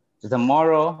Lumad, the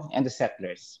Moro, and the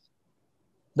settlers.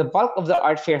 The bulk of the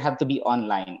art fair had to be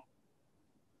online.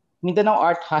 Mindanao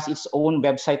Art has its own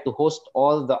website to host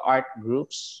all the art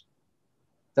groups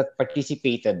that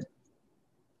participated.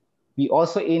 We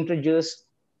also introduced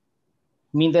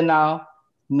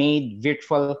Mindanao-made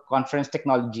virtual conference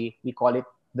technology, we call it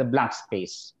the Blank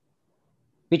Space,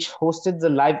 which hosted the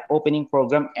live opening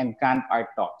program and canned art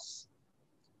talks.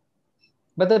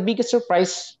 But the biggest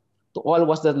surprise to all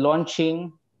was the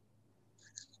launching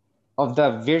of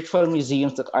the virtual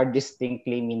museums that are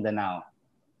distinctly Mindanao.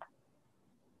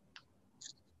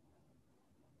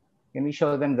 Can we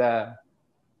show them the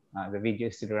video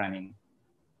is still running?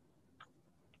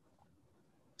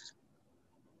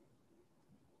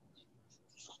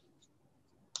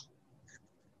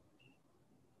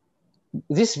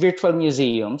 These virtual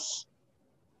museums,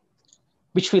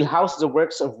 which will house the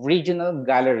works of regional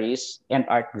galleries and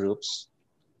art groups,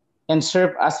 and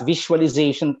serve as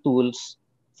visualization tools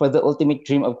for the ultimate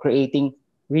dream of creating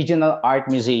regional art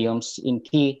museums in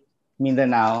key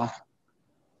Mindanao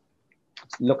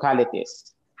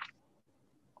localities.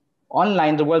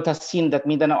 Online, the world has seen that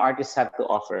Mindanao artists have to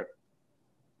offer.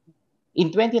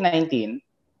 In 2019,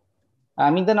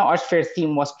 Mindanao Arts Fair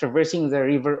theme was traversing the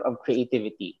river of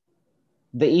creativity.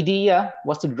 The idea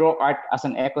was to draw art as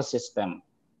an ecosystem.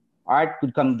 Art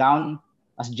could come down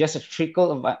as just a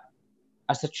trickle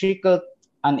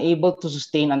unable to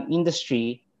sustain an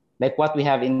industry like what we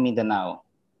have in Mindanao.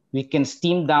 We can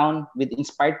steam down with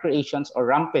inspired creations or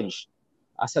rampage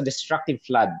as a destructive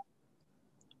flood.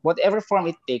 Whatever form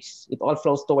it takes, it all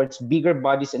flows towards bigger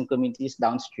bodies and communities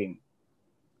downstream.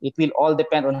 It will all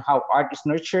depend on how art is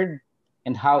nurtured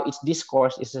and how its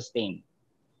discourse is sustained.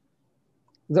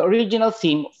 The original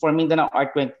theme for Mindanao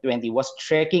Art 2020 was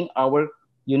trekking our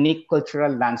unique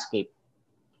cultural landscape.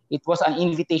 It was an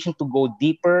invitation to go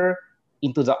deeper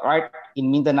into the art in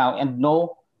Mindanao and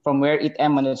know from where it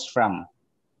emanates from.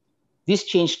 This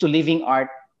changed to living art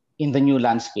in the new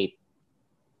landscape.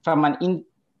 From an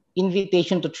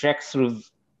invitation to trek through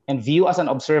and view as an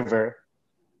observer,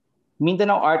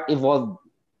 Mindanao Art evolved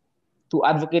to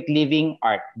advocate living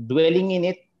art, dwelling in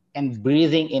it and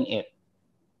breathing in it.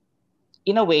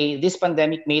 In a way, this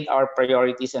pandemic made our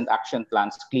priorities and action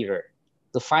plans clearer,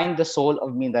 to find the soul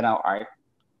of Mindanao art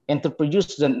and to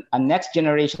produce a next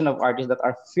generation of artists that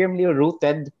are firmly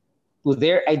rooted to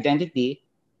their identity,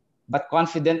 but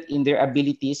confident in their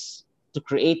abilities to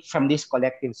create from this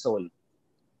collective soul.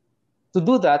 To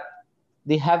do that,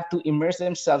 they have to immerse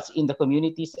themselves in the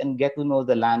communities and get to know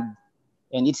the land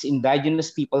and its indigenous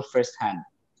people firsthand.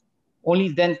 Only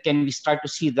then can we start to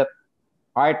see that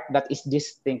art that is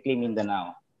distinctly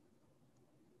Mindanao.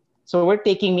 So we're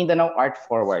taking Mindanao art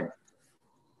forward.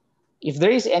 If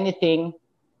there is anything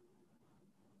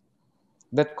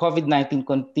that COVID-19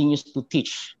 continues to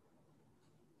teach,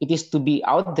 it is to be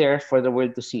out there for the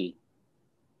world to see.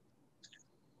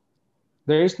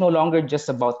 There is no longer just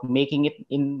about making it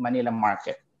in Manila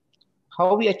market.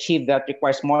 How we achieve that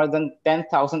requires more than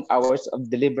 10,000 hours of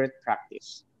deliberate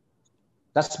practice.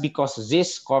 That's because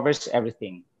this covers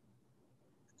everything.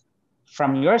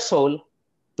 From your soul,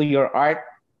 to your art,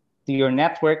 to your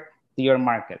network, to your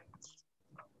market.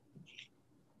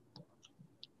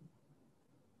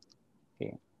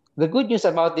 Okay. The good news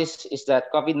about this is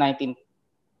that COVID-19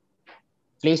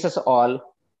 places us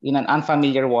all in an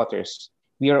unfamiliar waters.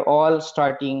 We are all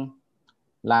starting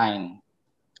line.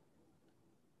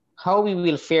 How we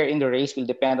will fare in the race will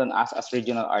depend on us as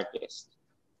regional artists.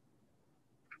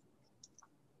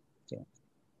 Okay.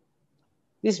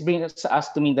 This brings us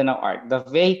to Mindanao art, the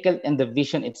vehicle and the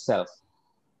vision itself.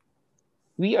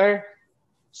 We are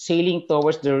sailing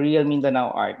towards the real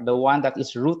Mindanao art, the one that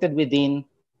is rooted within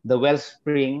the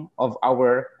wellspring of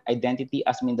our identity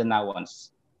as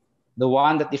Mindanaoans, the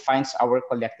one that defines our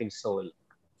collective soul.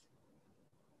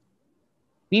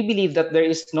 We believe that there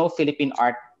is no Philippine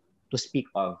art to speak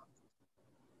of,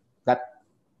 that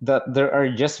there are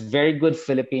just very good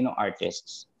Filipino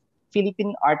artists.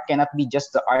 Philippine art cannot be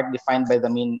just the art defined by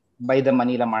the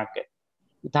Manila market.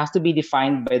 It has to be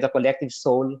defined by the collective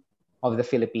soul of the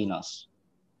Filipinos.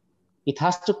 It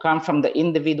has to come from the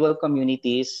individual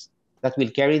communities that will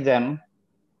carry them,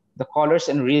 the colors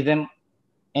and rhythm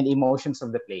and emotions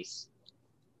of the place.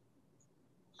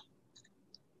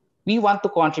 We want to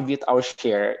contribute our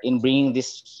share in bringing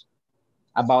this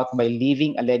about by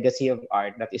leaving a legacy of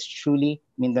art that is truly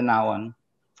Mindanaoan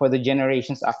for the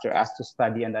generations after us to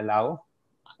study and allow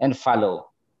and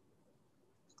follow.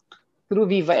 Through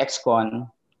Viva XCon,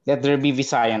 let there be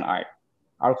Visayan art.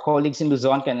 Our colleagues in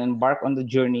Luzon can embark on the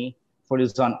journey for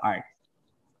Luzon art.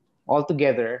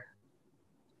 Altogether,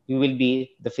 we will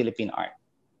be the Philippine art.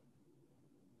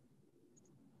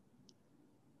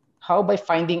 How? By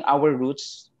finding our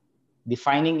roots,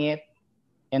 defining it,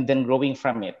 and then growing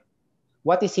from it.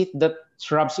 What is it that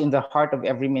throbs in the heart of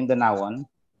every Mindanaoan?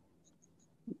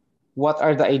 What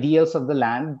are the ideals of the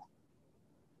land?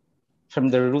 From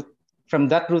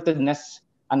that rootedness,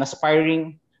 an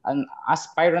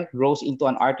aspirant grows into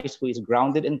an artist who is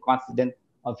grounded and confident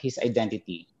of his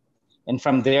identity. And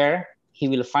from there, he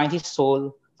will find his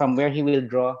soul, from where he will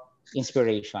draw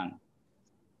inspiration.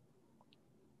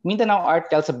 Mindanao art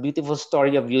tells a beautiful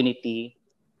story of unity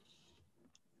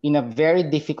in a very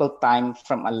difficult time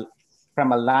from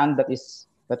a land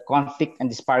that conflict and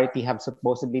disparity have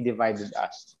supposedly divided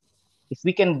us. If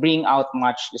we can bring out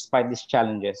much despite these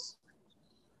challenges,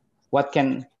 what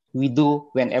can we do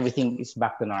when everything is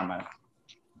back to normal?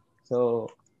 So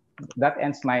that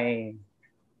ends my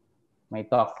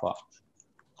talk po.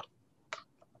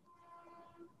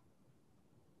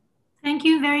 Thank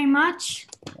you very much.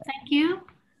 Thank you,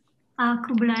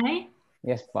 Kublai.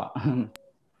 Yes po.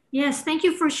 Yes, thank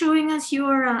you for showing us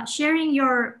your, sharing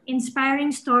your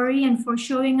inspiring story and for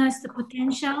showing us the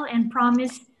potential and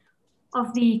promise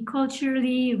of the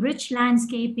culturally rich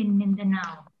landscape in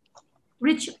Mindanao,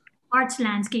 rich arts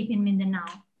landscape in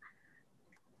Mindanao.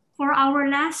 For our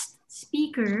last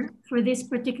speaker for this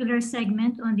particular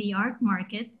segment on the art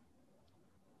market,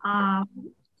 I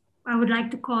would like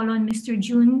to call on Mr.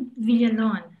 June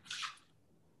Villalon.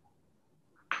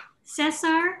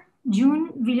 Cesar June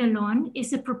Villalon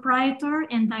is the proprietor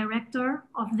and director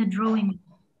of the Drawing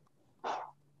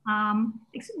Room.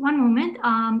 One moment,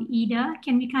 Ida,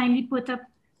 can we kindly put up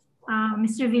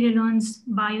Mr. Villalon's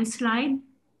bio slide?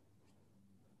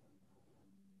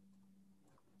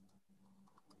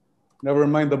 Never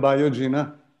mind the bio,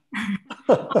 Gina.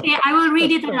 Okay, I will read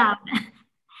it aloud.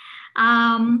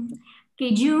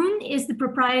 Okay, June is the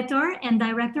proprietor and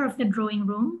director of the Drawing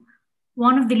Room,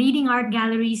 one of the leading art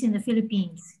galleries in the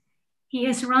Philippines. He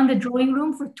has run the Drawing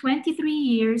Room for 23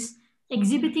 years,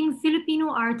 exhibiting Filipino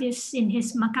artists in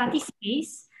his Makati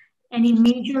space and in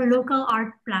major local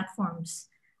art platforms,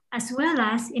 as well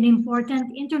as in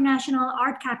important international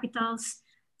art capitals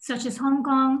such as Hong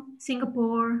Kong,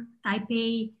 Singapore,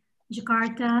 Taipei,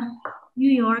 Jakarta,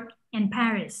 New York, and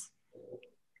Paris.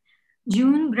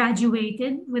 June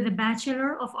graduated with a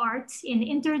Bachelor of Arts in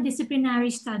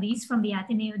Interdisciplinary Studies from the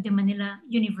Ateneo de Manila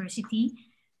University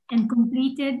and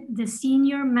completed the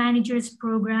Senior Managers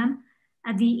Program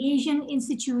at the Asian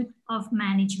Institute of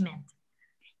Management.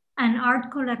 An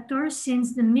art collector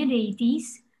since the mid-80s,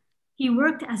 he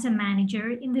worked as a manager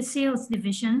in the sales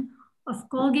division of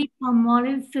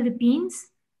Colgate-Palmolive Philippines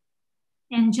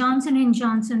and Johnson &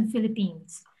 Johnson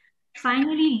Philippines,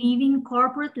 finally leaving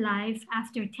corporate life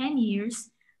after 10 years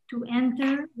to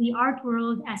enter the art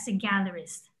world as a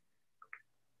gallerist.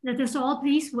 Let us all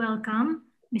please welcome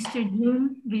Mr.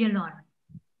 June Villalon.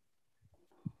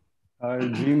 Hi,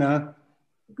 Gina.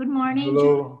 Good morning.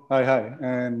 Hello. Hi.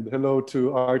 And hello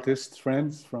to artist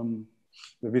friends from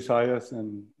the Visayas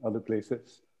and other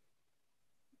places.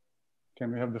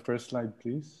 Can we have the first slide,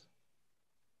 please?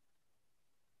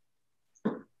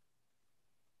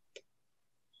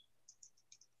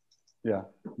 Yeah,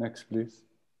 next, please.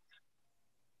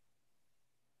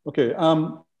 Okay,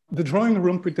 the Drawing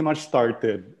Room pretty much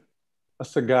started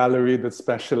as a gallery that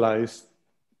specialized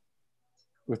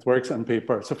with works on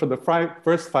paper. So for the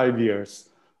first 5 years,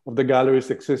 of the gallery's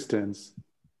existence,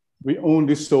 we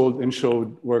only sold and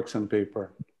showed works on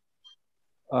paper.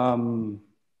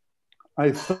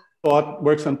 I thought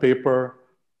works on paper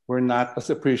were not as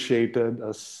appreciated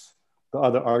as the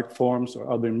other art forms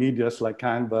or other medias like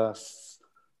canvas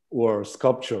or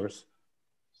sculptures.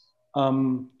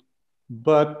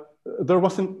 But there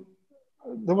wasn't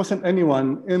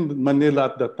anyone in Manila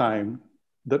at that time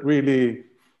that really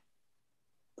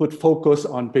put focus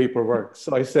on paperwork.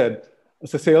 So I said,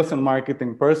 as a sales and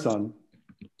marketing person,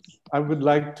 I would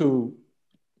like to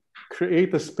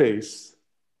create a space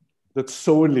that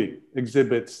solely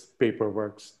exhibits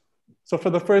paperworks. So for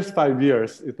the first 5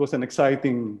 years, it was an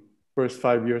exciting first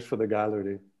 5 years for the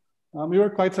gallery. We were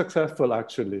quite successful,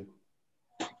 actually.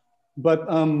 But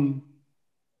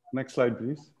next slide,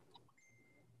 please.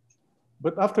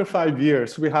 But after 5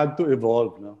 years, we had to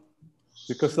evolve now,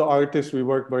 because the artists we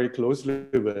work very closely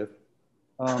with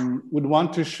would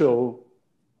want to show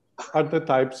other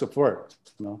types of works.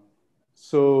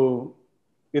 So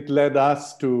it led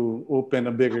us to open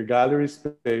a bigger gallery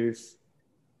space.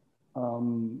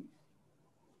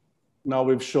 Now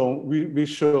we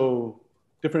show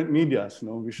different medias.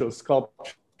 We show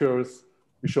sculptures,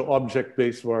 we show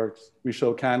object-based works, we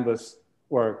show canvas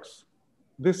works.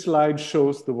 This slide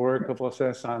shows the work of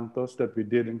Jose Santos that we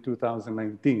did in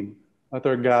 2019 at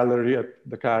our gallery at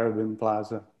the Caribbean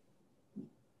Plaza.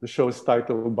 The show is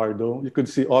titled Bardo. You could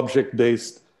see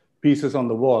object-based pieces on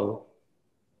the wall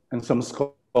and some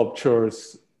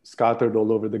sculptures scattered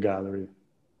all over the gallery.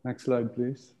 Next slide,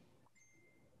 please.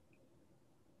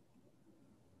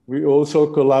 We also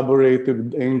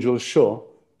collaborated with Angel Show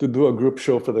to do a group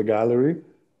show for the gallery.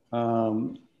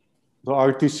 The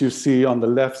artist you see on the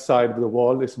left side of the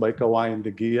wall is by Kawayan de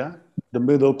Guia. The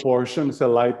middle portion is a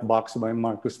light box by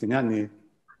Marcos Tignani,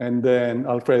 and then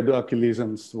Alfredo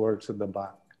Achillesen's works at the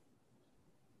back.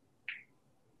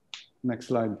 Next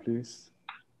slide, please.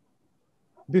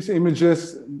 These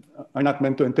images are not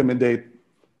meant to intimidate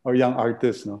our young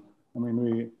artists. I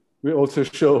mean, we also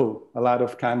show a lot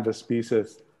of canvas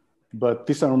pieces, but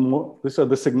these are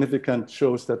the significant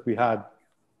shows that we had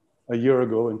a year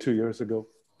ago and 2 years ago.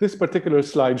 This particular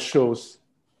slide shows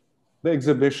the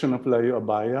exhibition of Layo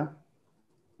Abaya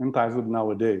entitled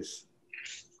Nowadays.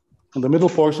 In the middle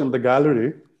portion of the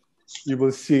gallery, you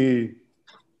will see,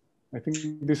 I think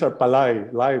these are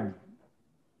live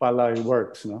palay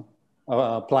works,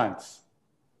 plants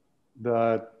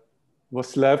that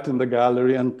was left in the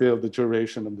gallery until the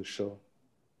duration of the show.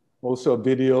 Also a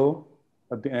video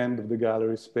at the end of the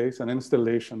gallery space, an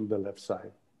installation on the left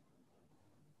side.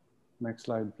 Next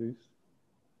slide, please.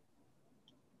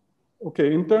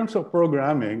 Okay, in terms of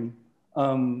programming,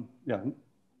 the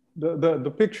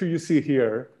picture you see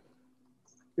here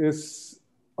is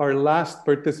our last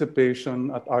participation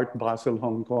at Art Basel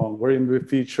Hong Kong, wherein we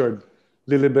featured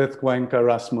Lilibeth Cuenca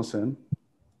Rasmussen,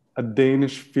 a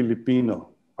Danish-Filipino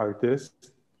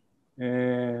artist.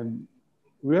 And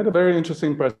we had a very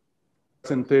interesting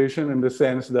presentation in the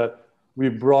sense that we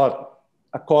brought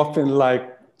a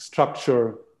coffin-like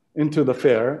structure into the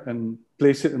fair and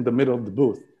placed it in the middle of the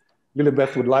booth.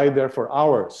 Lilibeth would lie there for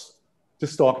hours,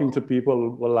 just talking to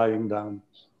people while lying down.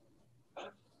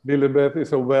 Lilibeth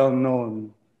is a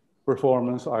well-known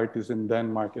performance artist in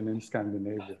Denmark and in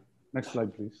Scandinavia. Next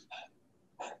slide, please.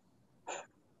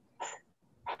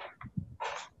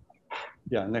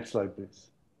 Yeah, next slide, please.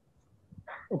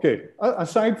 Okay,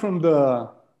 aside from the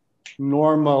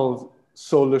normal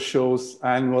solo shows,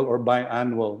 annual or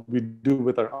biannual, we do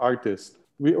with our artists,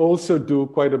 we also do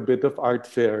quite a bit of art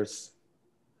fairs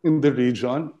in the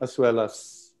region, as well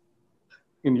as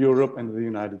in Europe and the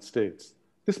United States.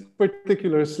 This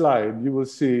particular slide, you will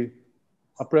see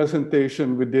a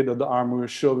presentation we did at the Armory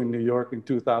Show in New York in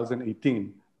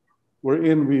 2018,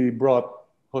 wherein we brought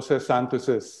Jose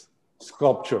Santos's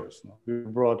sculptures. We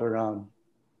brought around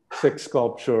 6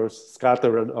 sculptures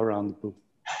scattered around the booth.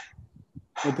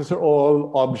 But these are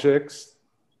all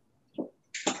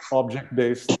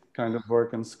object-based kind of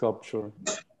work and sculpture.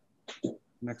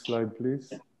 Next slide,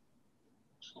 please.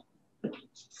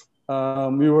 I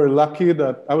was lucky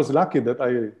that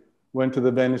I went to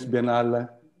the Venice Biennale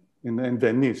in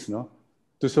Venice,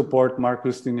 to support Mark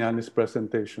Cristiani's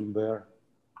presentation there.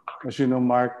 As you know,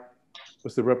 Mark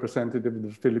was the representative of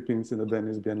the Philippines in the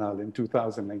Venice Biennale in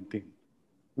 2019.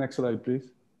 Next slide,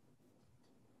 please.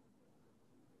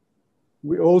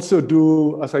 We also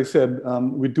do, as I said,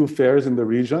 we do fairs in the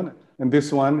region, and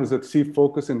this one is at Sea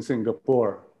Focus in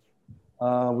Singapore.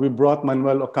 We brought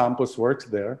Manuel Ocampo's works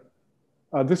there.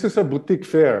 This is a boutique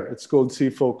fair. It's called Sea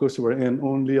Focus, wherein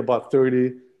only about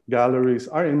 30 galleries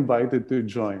are invited to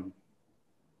join.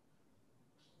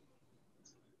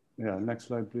 Yeah, next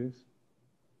slide, please.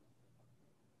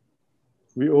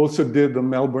 We also did the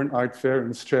Melbourne Art Fair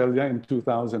in Australia in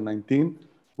 2019,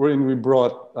 wherein we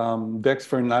brought Dex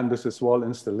Fernandez's wall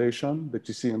installation that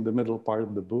you see in the middle part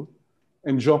of the booth,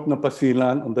 and Jokno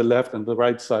Pasilan on the left and the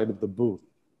right side of the booth.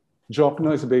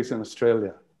 Jokno is based in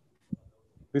Australia.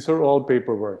 These are all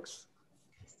paperworks.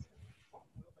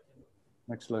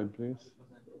 Next slide, please.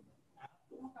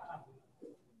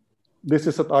 This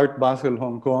is at Art Basel,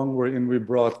 Hong Kong, wherein we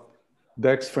brought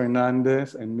Dex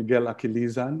Fernandez and Miguel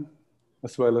Aquilizan,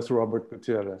 as well as Robert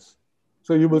Gutierrez.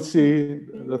 So you will see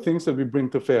the things that we bring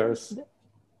to fairs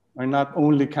are not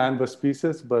only canvas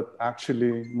pieces, but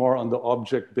actually more on the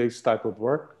object-based type of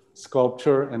work,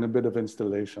 sculpture, and a bit of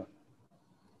installation.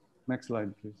 Next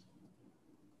slide, please.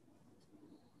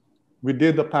 We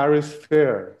did the Paris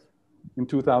Fair in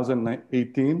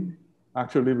 2018.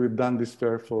 Actually, we've done this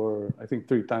fair for, I think,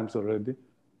 3 times already.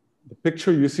 The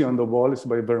picture you see on the wall is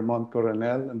by Vermont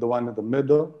Coronel, and the one in the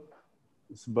middle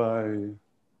is by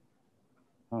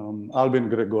Alvin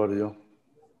Gregorio.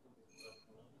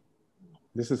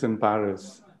 This is in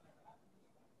Paris.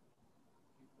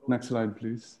 Next slide,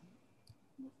 please.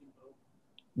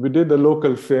 We did a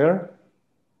local fair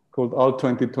called All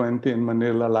 2020 in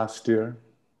Manila last year.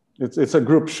 It's a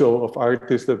group show of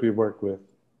artists that we work with.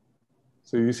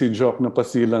 So you see Jokno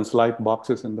Pasilan's light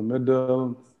boxes in the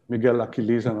middle, Miguel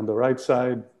Aquilizan on the right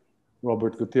side,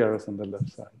 Robert Gutierrez on the left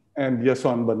side, and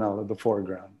Yason Banal at the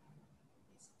foreground,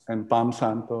 and Pam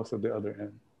Santos at the other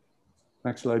end.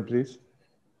 Next slide, please.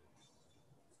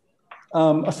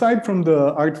 Aside from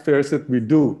the art fairs that we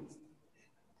do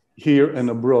here and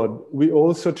abroad, we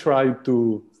also try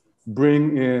to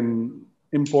bring in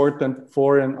important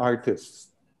foreign artists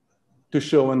to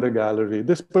show in the gallery.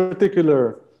 This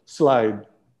particular slide,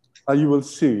 you will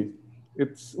see,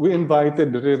 we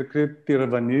invited Rirkrit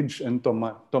Tiravanij and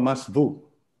Thomas Vu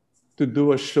to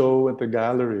do a show at the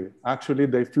gallery. Actually,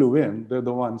 they flew in. They're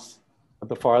the ones at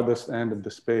the farthest end of the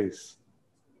space.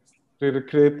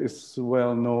 Rirkrit is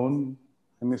well known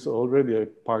and is already a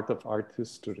part of art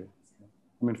history.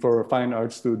 I mean, for fine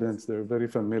art students, they're very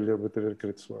familiar with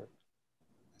Rirkrit's work.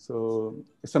 So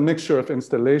it's a mixture of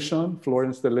installation, floor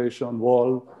installation,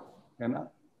 wall,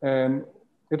 and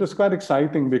it was quite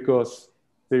exciting because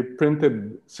they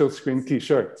printed silkscreen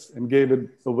t-shirts and gave it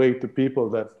away to people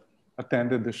that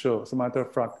attended the show. As a matter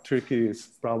of fact, Tricky is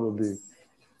probably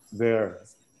there.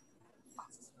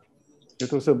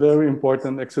 It was a very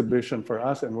important exhibition for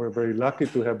us, and we're very lucky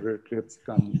to have Rirkrit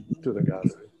come to the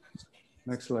gallery.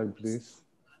 Next slide, please.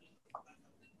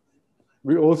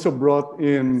 We also brought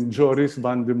in Joris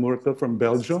van de Murtel from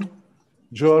Belgium.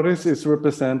 Joris is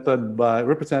represented by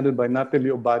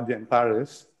Nathalie Obadia in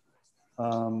Paris.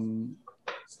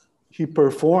 He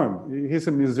performed. He's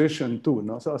a musician too.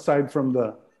 No? So aside from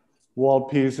the wall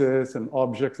pieces and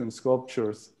objects and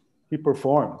sculptures, he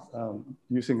performed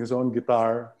using his own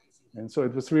guitar. And so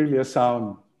it was really a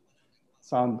sound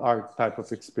art type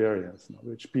of experience,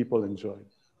 which people enjoyed.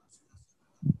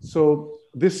 So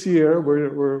this year,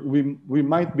 we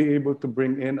might be able to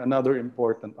bring in another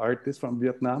important artist from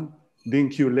Vietnam, Dinh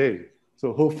Q Lê.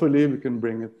 So hopefully we can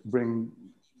bring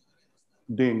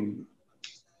Dinh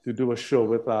to do a show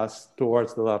with us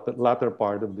towards the latter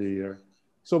part of the year.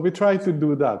 So we try to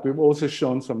do that. We've also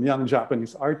shown some young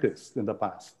Japanese artists in the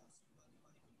past.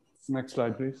 Next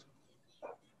slide, please.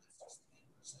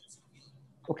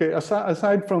 Okay,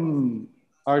 aside from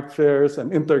art fairs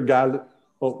and intergallery,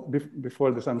 before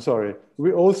this, I'm sorry.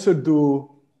 We also do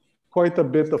quite a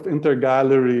bit of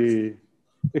intergallery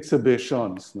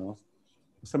exhibitions. No?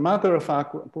 As a matter of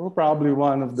fact, we're probably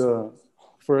one of the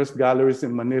first galleries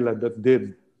in Manila that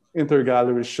did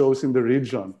intergallery shows in the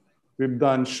region. We've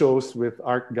done shows with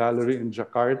Art Gallery in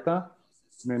Jakarta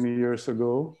many years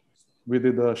ago. We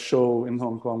did a show in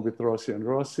Hong Kong with Rossi and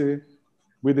Rossi.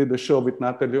 We did a show with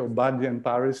Nathalie Obadia in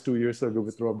Paris 2 years ago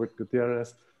with Robert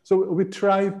Gutierrez. So we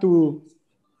try to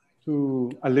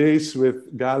allays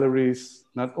with galleries,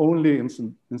 not only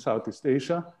in Southeast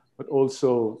Asia, but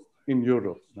also in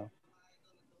Europe. No?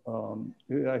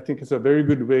 I think it's a very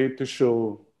good way to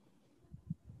show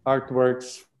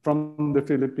artworks from the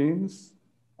Philippines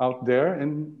out there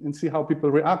and see how people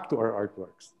react to our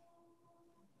artworks.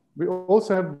 We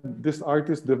also have this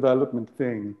artist development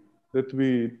thing that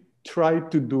we try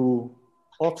to do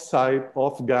off-site,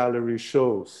 off-gallery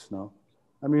shows. No?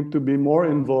 I mean, to be more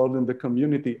involved in the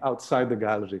community outside the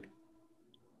gallery.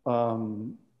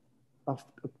 2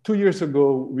 years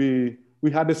ago, we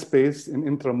had a space in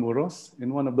Intramuros,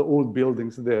 in one of the old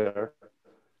buildings there.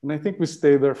 And I think we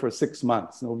stayed there for 6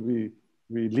 months. You know,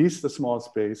 we leased a small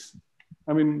space.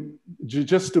 I mean,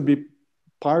 just to be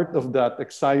part of that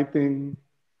exciting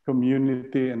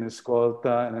community in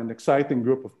Escolta and an exciting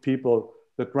group of people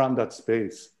that run that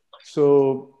space. So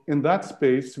in that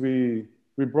space, we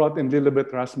brought in Lilibet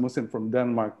Rasmussen from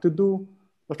Denmark to do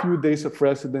a few days of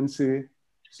residency.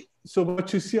 So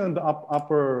what you see on the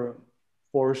upper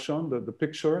portion, the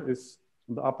picture is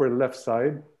on the upper left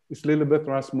side, is Lilibet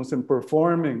Rasmussen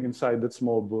performing inside that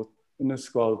small booth in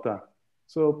Escolta.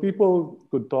 So people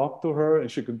could talk to her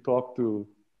and she could talk to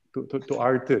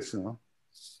artists. You know?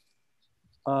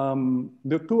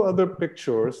 The two other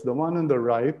pictures, the one on the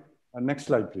right, next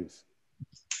slide, please.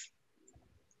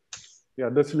 Yeah,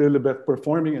 that's Lilibet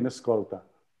performing in Escolta.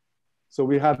 So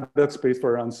we had that space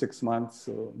for around 6 months.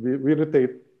 So we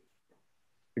rotate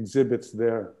exhibits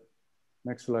there.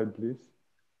 Next slide, please.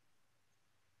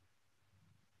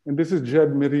 And this is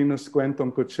Jed Merino's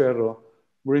Cuentong Cuchero,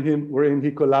 wherein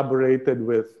he collaborated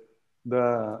with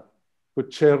the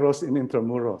Cucheros in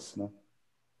Intramuros. No?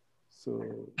 So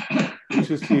what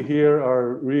you see here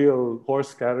are real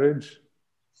horse carriage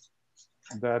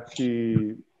that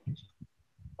he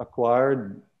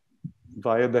acquired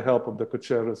via the help of the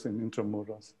Cucheros in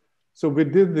Intramuros. So we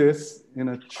did this in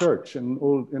a church, in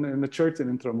a church in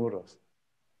Intramuros.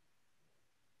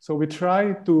 So we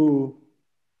try to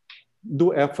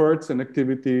do efforts and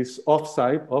activities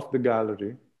off-site, off the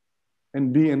gallery,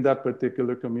 and be in that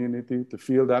particular community, to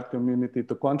feel that community,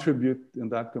 to contribute in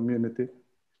that community,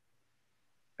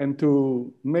 and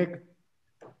to make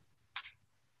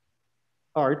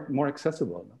art more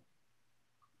accessible.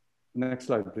 Next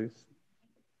slide, please.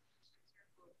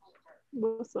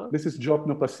 This is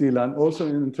Jokno Pasilan, also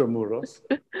in Intramuros.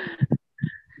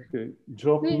 Okay,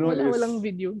 Jokno is... walang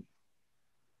video.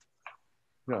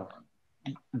 Yeah.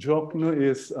 Jokno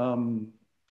is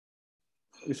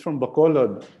from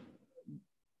Bacolod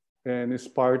and is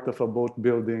part of a boat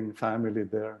building family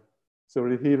there. So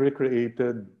he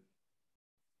recreated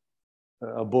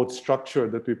a boat structure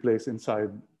that we place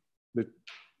inside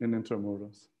in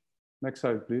Intramuros. Next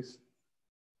slide, please.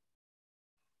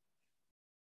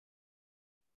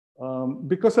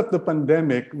 Because of the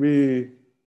pandemic, we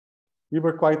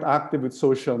were quite active with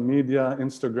social media,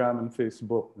 Instagram and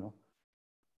Facebook. You know?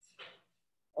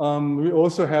 We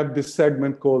also have this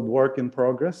segment called Work in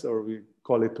Progress, or we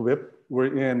call it WIP,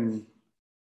 wherein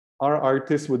our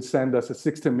artists would send us a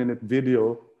 60-minute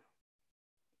video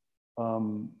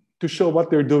to show what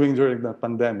they're doing during the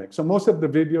pandemic. So most of the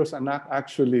videos are not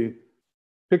actually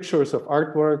pictures of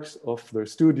artworks of their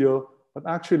studio, but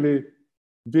actually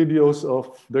videos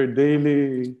of their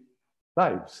daily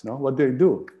lives, no? What they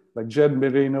do. Like Jed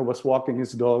Merino was walking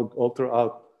his dog all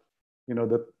throughout, you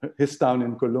know, his town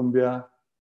in Colombia.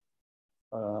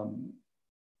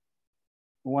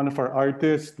 One of our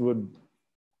artists would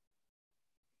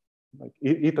like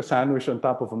eat a sandwich on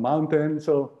top of a mountain.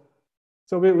 So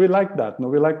we like that. No?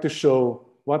 We like to show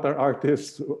what our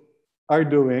artists are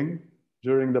doing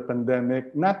during the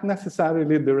pandemic, not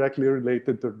necessarily directly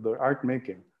related to their art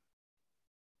making.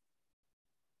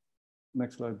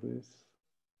 Next slide, please.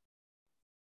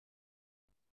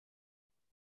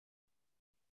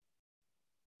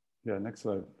 Yeah, next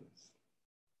slide, please.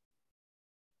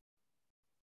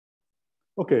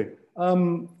 Okay,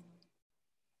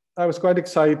 I was quite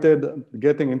excited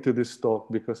getting into this talk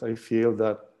because I feel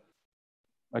that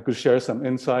I could share some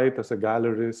insight as a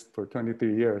gallerist for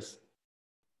 23 years,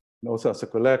 and also as a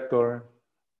collector.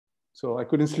 So I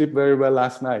couldn't sleep very well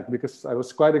last night because I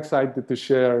was quite excited to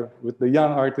share with the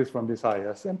young artists from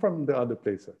Visayas and from the other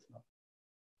places.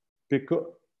 Because,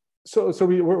 so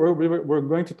we're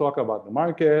going to talk about the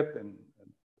market and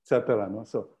etc. No?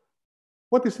 So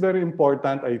what is very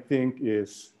important, I think,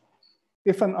 is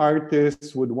if an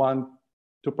artist would want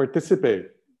to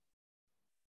participate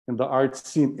in the art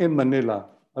scene in Manila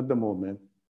at the moment,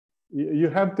 you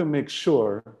have to make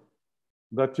sure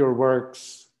that your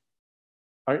works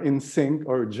are in sync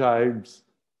or jibes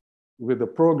with the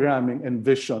programming and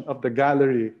vision of the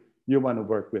gallery you want to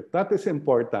work with. That is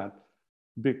important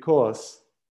because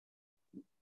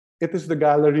it is the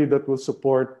gallery that will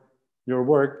support your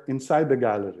work inside the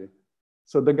gallery.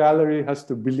 So the gallery has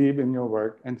to believe in your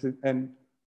work and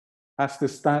has to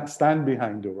stand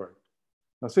behind your work.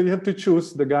 So you have to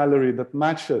choose the gallery that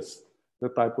matches the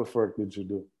type of work that you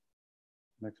do.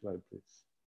 Next slide, please.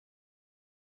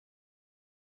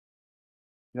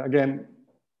 Yeah, again,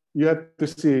 you have to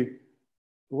see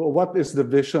what is the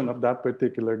vision of that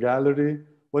particular gallery,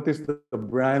 what is the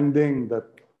branding that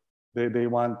they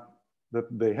want, that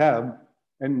they have,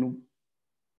 and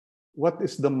what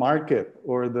is the market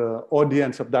or the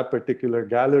audience of that particular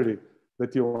gallery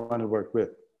that you want to work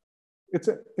with. It's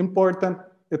important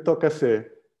ito kasi,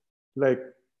 like,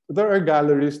 there are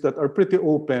galleries that are pretty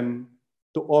open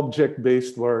to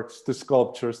object-based works, to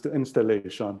sculptures, to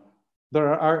installation.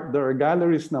 There are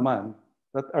galleries naman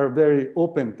that are very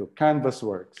open to canvas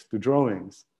works, to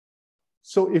drawings.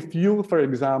 So if you, for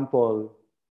example,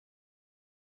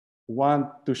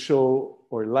 want to show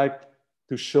or like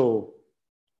to show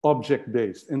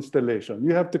object-based installation,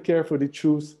 you have to carefully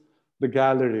choose the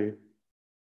gallery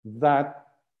that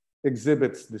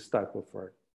exhibits this type of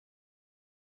work.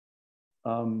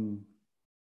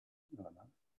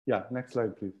 Yeah, next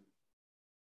slide, please.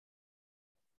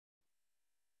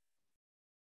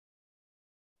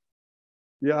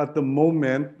 Yeah, at the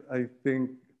moment, I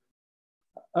think,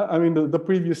 I mean, the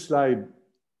previous slide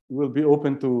will be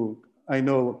open to, I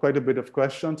know, quite a bit of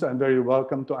questions. I'm very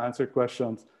welcome to answer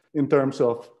questions in terms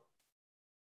of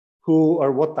who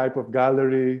or what type of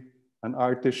gallery an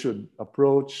artist should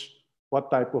approach, what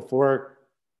type of work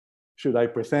should I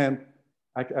present.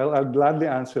 I'll gladly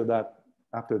answer that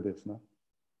after this. No?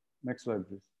 Next slide,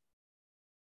 please.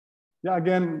 Yeah,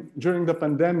 again, during the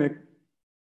pandemic,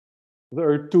 there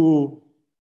are two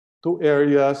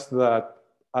areas that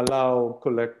allow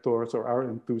collectors or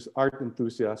art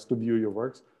enthusiasts to view your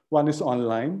works. One is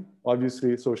online,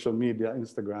 obviously social media,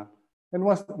 Instagram, and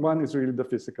one is really the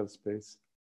physical space.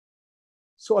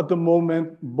 So at the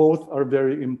moment, both are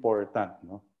very important,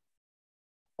 no?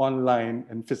 Online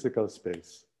and physical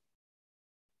space.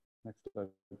 Next slide,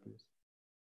 please.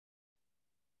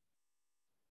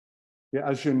 Yeah,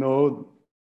 as you know,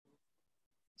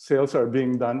 sales are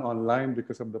being done online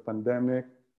because of the pandemic.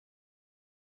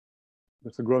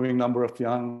 There's a growing number of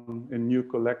young and new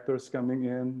collectors coming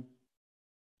in.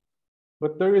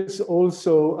 But there is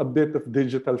also a bit of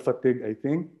digital fatigue, I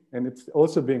think, and it's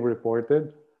also being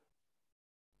reported.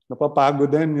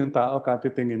 Napapagod din yung tao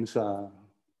katitingin sa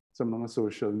mga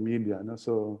social media. No?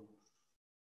 So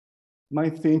my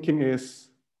thinking is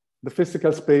the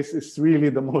physical space is really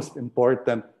the most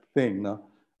important thing. No?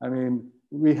 I mean,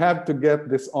 we have to get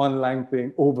this online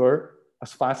thing over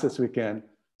as fast as we can.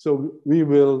 So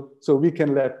we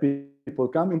can let people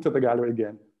come into the gallery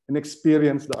again and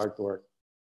experience the artwork.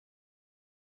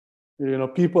 You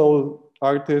know,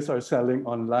 artists are selling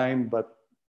online, but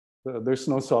there's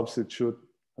no substitute.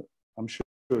 I'm sure,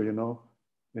 you know,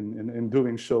 in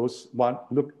doing shows,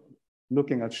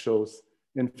 looking at shows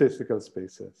in physical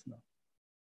spaces. No.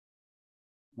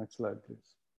 Next slide,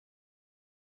 please.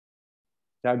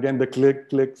 Yeah, again, the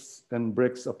clicks and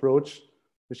bricks approach,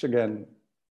 which again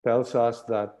tells us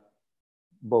that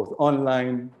both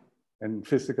online and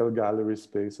physical gallery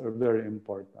space are very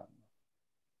important.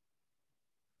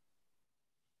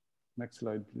 Next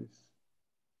slide, please.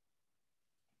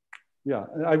 Yeah,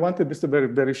 I wanted this to be very,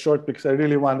 very short because I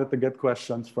really wanted to get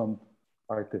questions from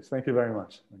artists. Thank you very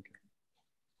much. Thank you.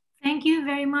 Thank you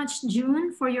very much,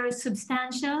 June, for your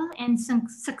substantial and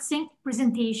succinct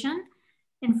presentation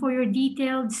and for your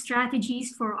detailed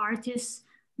strategies for artists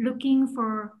looking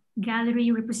for gallery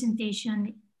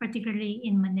representation, particularly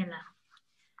in Manila.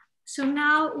 So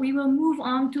now we will move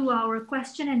on to our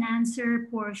question and answer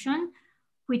portion,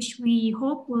 which we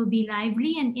hope will be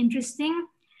lively and interesting.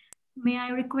 May I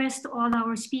request all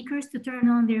our speakers to turn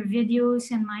on their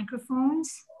videos and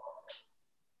microphones?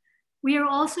 We are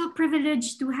also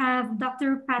privileged to have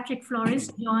Dr. Patrick Flores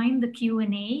join the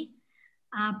Q&A.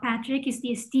 Patrick is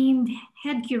the esteemed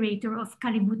head curator of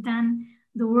Kalibutan,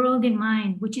 The World in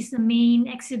Mind, which is the main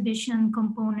exhibition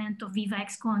component of Viva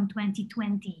XCon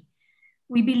 2020.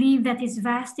 We believe that his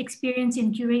vast experience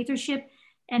in curatorship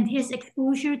and his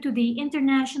exposure to the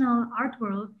international art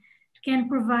world can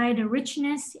provide a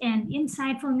richness and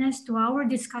insightfulness to our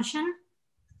discussion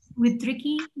with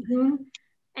Tricky, June,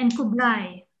 and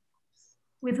Kublai,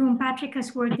 with whom Patrick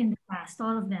has worked in the past,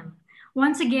 all of them.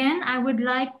 Once again, I would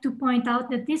like to point out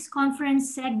that this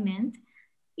conference segment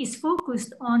is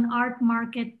focused on art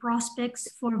market prospects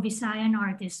for Visayan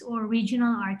artists or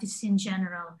regional artists in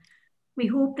general. We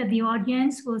hope that the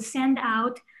audience will send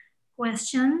out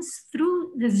questions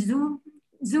through the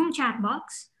Zoom chat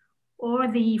box or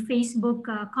the Facebook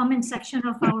comment section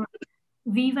of our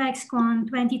Viva XCon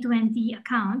 2020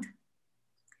 account.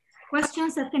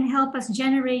 Questions that can help us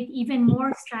generate even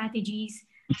more strategies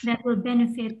that will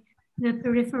benefit the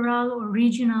peripheral or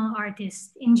regional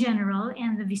artists in general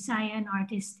and the Visayan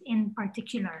artists in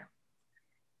particular.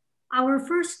 Our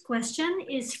first question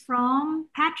is from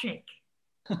Patrick.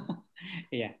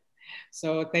 Yeah.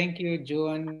 So thank you,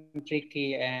 June,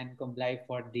 Tricky, and Kumblai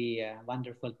for the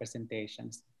wonderful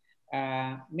presentations.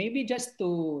 Maybe just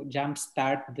to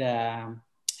jumpstart the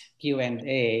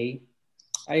Q&A,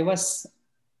 I was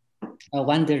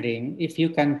wondering if you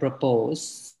can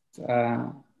propose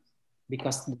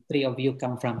because the three of you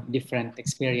come from different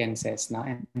experiences now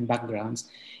and backgrounds.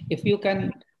 If you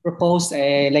can propose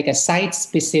like a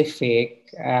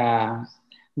site-specific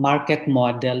market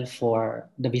model for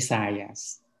the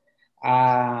Visayas.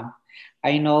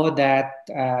 I know that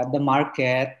the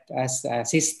market as a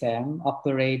system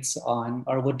operates on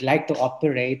or would like to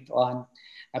operate on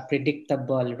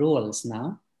predictable rules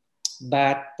now,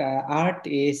 but art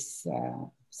is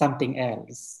something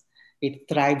else. It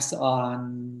thrives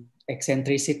on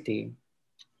eccentricity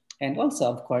and also,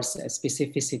 of course,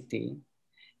 specificity.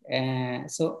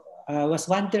 So I was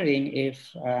wondering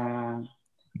if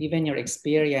even your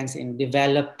experience in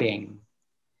developing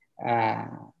uh,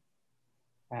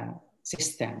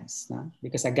 systems, no?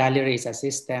 Because a gallery is a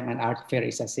system, an art fair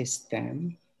is a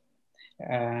system.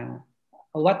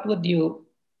 What would you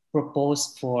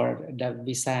propose for the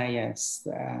Visayas,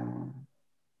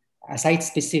 a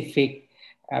site-specific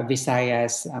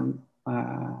Visayas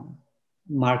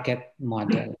market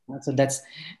model? So that's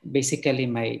basically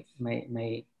my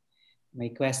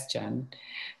question.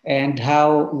 And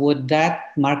how would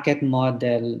that market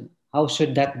model, how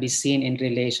should that be seen in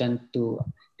relation to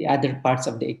the other parts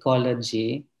of the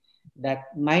ecology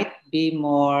that might be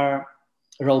more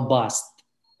robust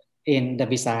in the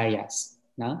Visayas?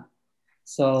 No?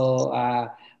 So,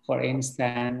 for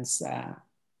instance,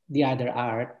 the other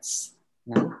arts,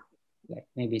 no? Like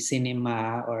maybe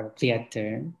cinema or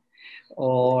theater,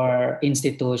 or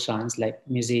institutions like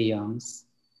museums,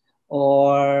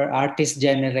 or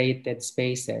artist-generated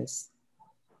spaces,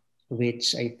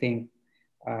 which I think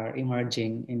are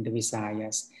emerging in the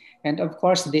Visayas. And of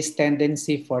course, this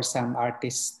tendency for some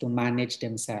artists to manage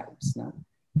themselves, no?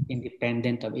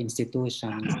 Independent of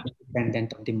institutions,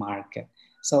 independent of the market.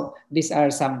 So these are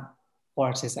some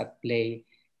forces at play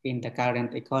in the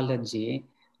current ecology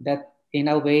that in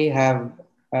a way have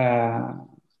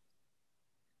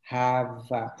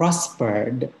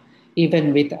prospered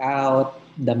even without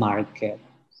the market.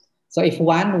 So if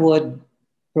one would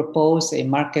propose a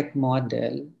market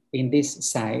model in this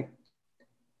site,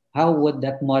 how would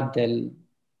that model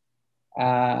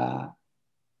uh,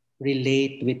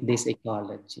 relate with this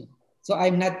ecology? So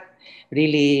I'm not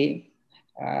really,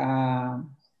 I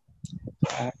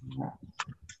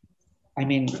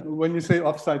mean, when you say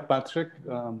offsite, Patrick,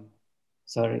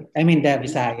 sorry, I mean the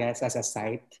Visayas as a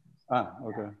site.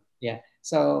 Okay. Yeah.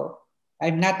 So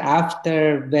I'm not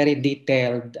after very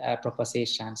detailed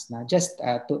propositions now, just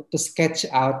to sketch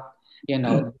out,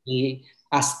 the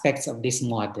aspects of this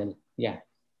model, yeah,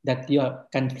 that you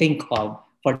can think of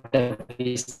for the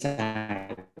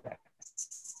Visayas.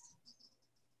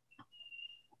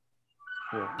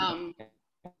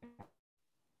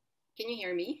 Can you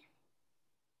hear me?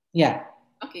 Yeah.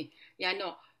 Okay. Yeah,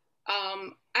 no.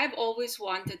 I've always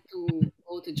wanted to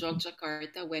go to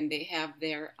Yogyakarta when they have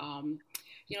their,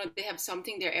 they have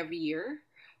something there every year.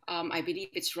 I believe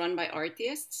it's run by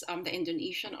artists. The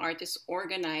Indonesian artists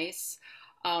organize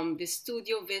this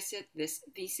studio visit,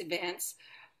 these events.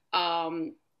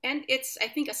 And I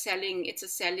think it's a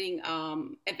selling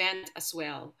event as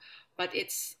well. But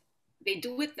they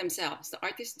do it themselves. The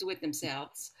artists do it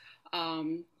themselves.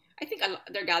 I think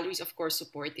their galleries, of course,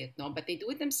 support it, no, but they do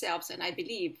it themselves, and I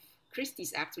believe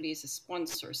Christie's actually is a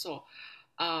sponsor. So,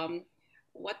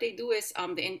 what they do is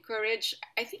they encourage.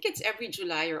 I think it's every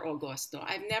July or August. No,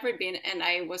 I've never been, and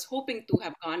I was hoping to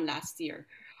have gone last year.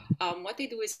 What they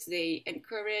do is they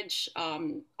encourage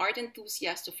art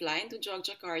enthusiasts to fly into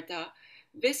Yogyakarta,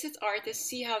 visit artists,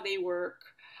 see how they work,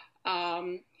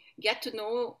 get to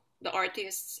know the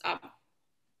artists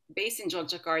based in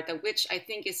Yogyakarta, which I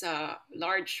think is a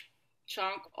large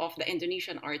chunk of the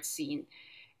Indonesian art scene.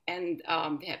 And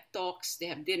they have talks, they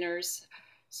have dinners.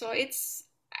 So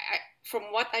from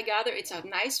what I gather, it's a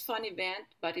nice, fun event,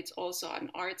 but it's also an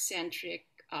art-centric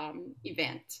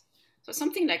event. So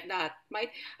something like that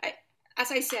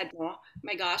as I said, no,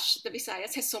 my gosh, the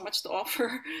Visayas has so much to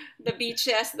offer. The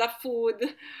beaches, the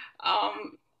food,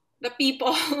 the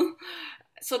people.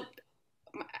 So,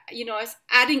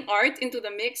 adding art into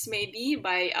the mix maybe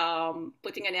by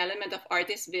putting an element of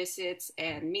artist visits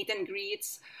and meet and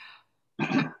greets.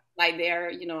 Lie there,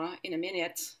 in a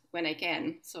minute when I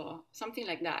can. So something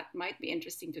like that might be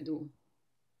interesting to do.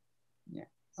 Yeah.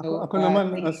 So, ako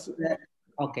naman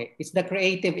okay, it's the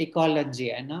creative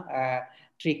ecology,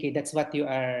 Tricky. That's what you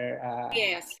are.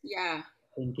 Yes. Yeah.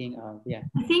 Thinking of, yeah.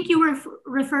 I think you were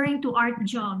referring to Art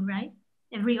Jog, right?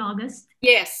 Every August.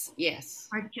 Yes.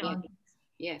 Art Jog.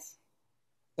 Yes.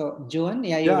 So June,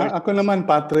 yeah, ako naman,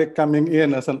 Patrick, coming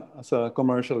in as a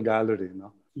commercial gallery,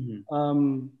 no.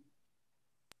 Mm-hmm.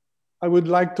 I would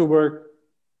like to work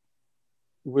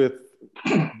with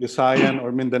Visayan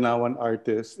or Mindanaoan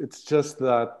artists. It's just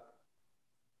that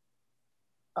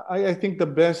I think the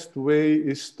best way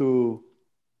is to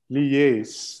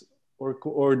liaise or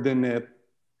coordinate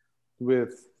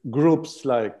with groups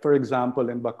like, for example,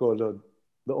 in Bacolod,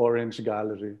 the Orange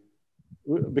Gallery,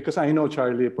 because I know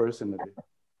Charlie personally.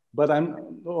 But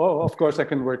of course, I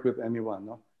can work with anyone.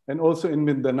 No? And also in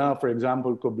Mindanao, for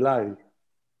example, Kublai.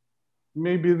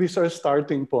 Maybe these are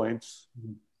starting points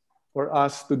for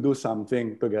us to do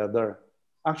something together.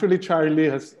 Actually, Charlie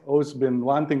has always been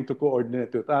wanting to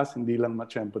coordinate with us, hindi lang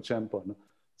machempo-chempo. No?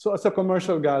 So as a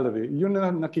commercial gallery, yun na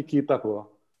nakikita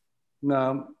ko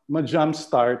na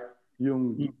ma-jumpstart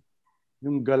yung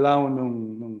galaw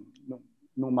nung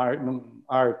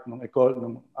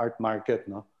art market.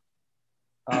 No?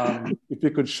 If we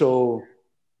could show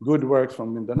good works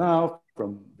from Mindanao,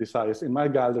 from Visayas in my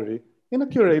gallery, in a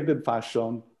curated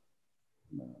fashion,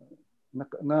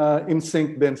 na in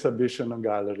sync din sa vision ng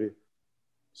gallery.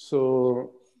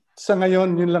 So, sa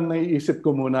ngayon, yun lang naiisip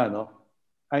ko muna, no?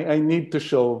 I need to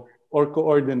show or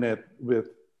coordinate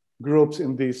with groups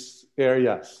in these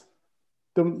areas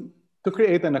to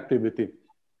create an activity.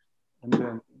 And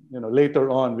then, later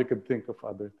on, we could think of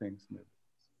other things.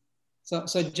 So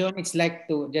John, it's like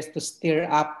to stir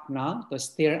up, no? To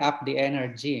stir up the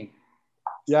energy.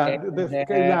 Yeah,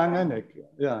 kailangan eh.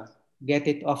 Yeah. Get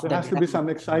it off. There has to be some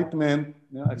excitement,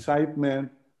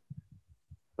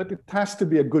 but it has to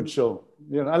be a good show.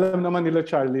 Alam naman nila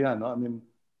Charlie yan, no? I mean,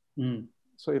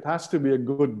 so it has to be a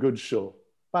good show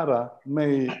para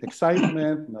may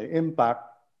excitement, may impact,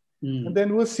 and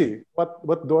then we'll see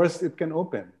what doors it can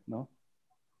open, no?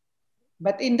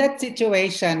 But in that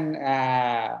situation,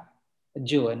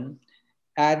 June,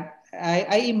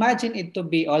 I imagine it to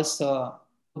be also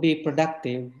be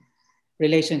productive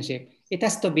relationship. It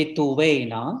has to be two-way,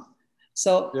 no?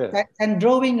 So yes. Can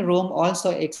drawing room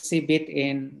also exhibit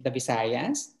in the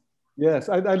Visayas? Yes,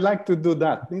 I'd like to do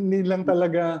that. Hindi lang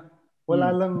talaga,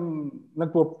 wala lang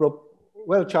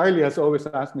well, Charlie has always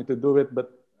asked me to do it,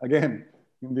 but again,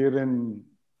 hindi rin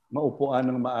maupuan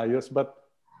ng maayos. But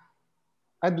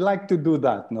I'd like to do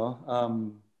that, no?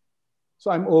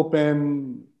 So I'm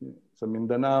open sa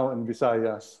Mindanao and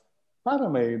Visayas para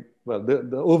may, well, the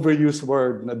overused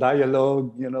word na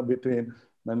dialogue, between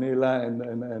Manila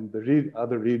and the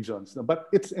other regions. But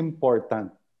it's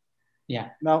important. Yeah.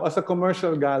 Now, as a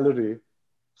commercial gallery,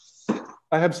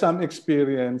 I have some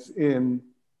experience in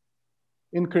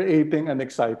creating an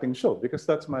exciting show because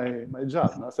that's my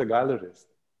job, no? As a gallerist.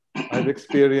 I have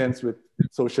experience with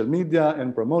social media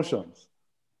and promotions.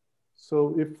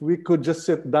 So if we could just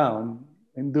sit down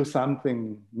and do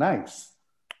something nice,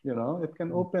 it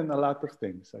can open a lot of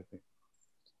things, I think.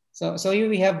 So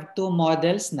we have two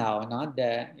models now, no?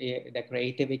 The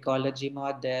creative ecology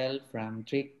model from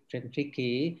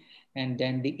Tricky, and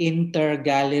then the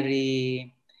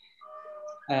inter-gallery,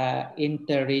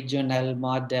 inter-regional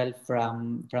model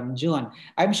from June.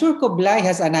 I'm sure Kublai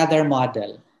has another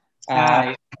model.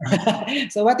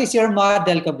 So what is your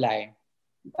model, Kublai?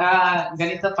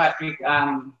 Ganito, Patrick,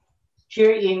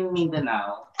 here in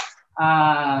Mindanao,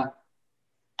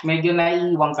 medyo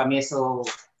naiiwan kami. So,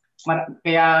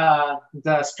 kaya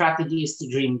the strategy is to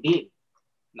dream big.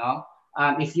 No?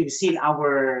 If you've seen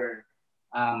our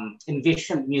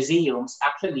envisioned museums,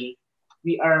 actually,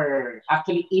 we are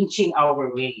actually inching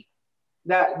our way.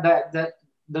 The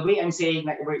way I'm saying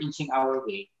that we're inching our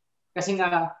way, kasi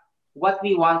nga, what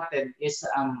we wanted is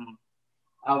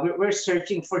we're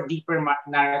searching for deeper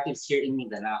narratives here in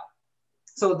Mindanao.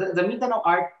 So the Mindanao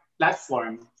Art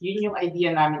Platform, yun yung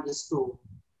idea namin is to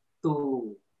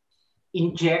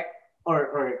inject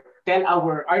or tell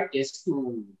our artists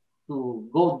to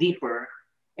go deeper,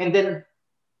 and then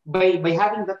by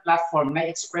having that platform,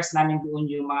 na-express namin doon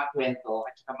yung mga kwento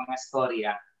at saka mga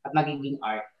storya at nagiging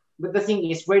art. But the thing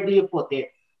is, where do you put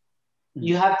it?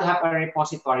 You have to have a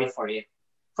repository for it.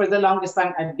 For the longest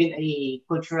time, I've been a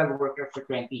cultural worker for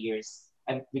 20 years.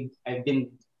 I've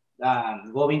been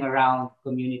going around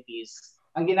communities.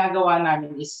 Ang ginagawa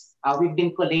namin is we've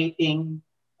been collating,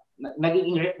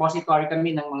 nagiging repository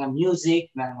kami ng mga music,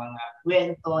 ng mga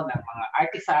kwento, ng mga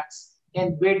artifacts,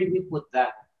 and where do we put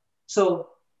that?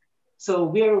 So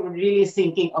we're really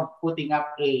thinking of putting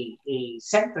up a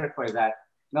center for that.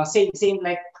 Now, same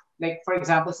like for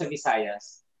example sa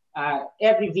Visayas,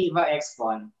 every Viva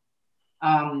Excon,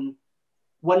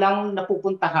 walang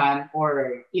napupuntahan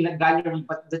or in a gallery,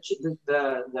 but the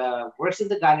works in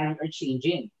the gallery are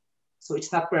changing. So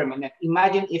it's not permanent.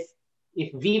 Imagine if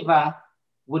Viva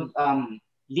would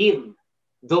leave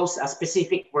those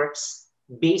specific works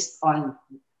based on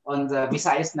the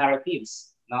Visayas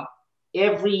narratives, no?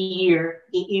 every year,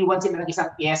 iiwan sila ng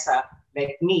isang pyesa.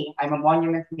 Like me, I'm a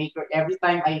monument maker. Every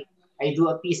time I do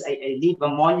a piece, I leave a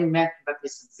monument that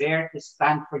is there to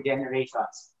stand for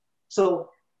generations. So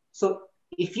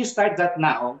if you start that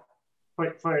now,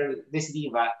 for this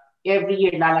Viva, every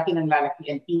year lalaki ng lalaki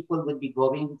and people would be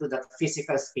going to that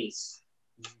physical space.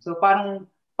 So parang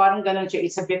ganun siya.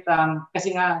 It's a bit,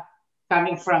 kasi nga,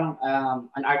 coming from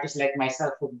an artist like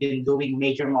myself who've been doing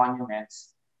major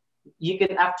monuments, you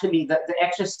can actually, the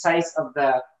exercise of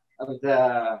the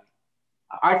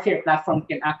art fair platform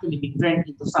can actually be turned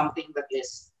into something that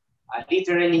is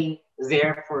literally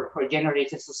there for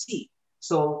generations to see.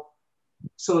 So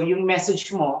yung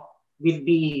message mo will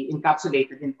be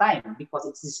encapsulated in time because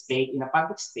it's displayed in a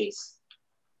public space.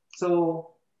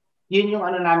 So yun yung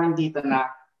ano namin dito na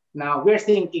we're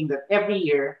thinking that every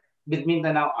year with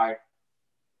Mindanao Art,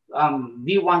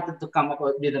 we wanted to come up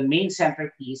with a main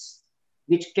centerpiece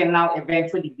which can now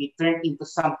eventually be turned into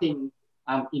something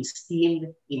in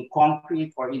steel, in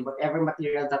concrete, or in whatever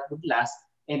material that would last,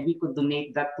 and we could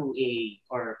donate that to a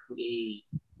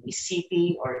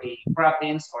city or a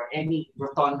province or any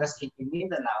rotondas in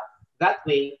Mindanao. That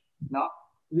way, no,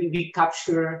 we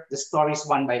capture the stories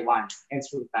one by one and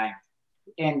through time,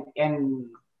 and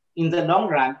in the long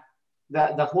run,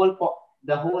 the whole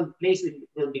place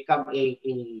will become a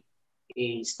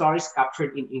stories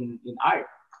captured in art.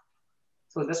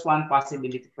 So that's one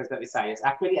possibility for the Visayas.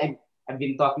 Actually, I've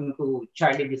been talking to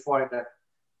Charlie before that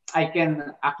I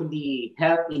can actually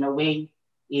help in a way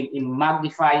in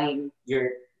magnifying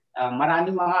your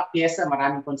maraming mga pyesa,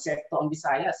 maraming konsepto ang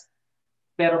Visayas.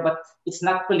 But it's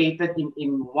not collated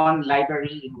in one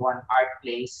library, in one art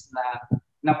place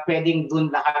na pwedeng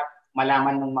dun lahat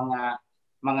malaman ng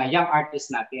mga young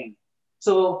artists natin.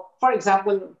 So, for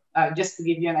example, just to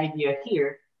give you an idea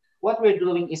here, what we're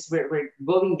doing is we're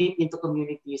going deep into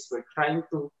communities. We're trying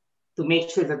to make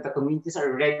sure that the communities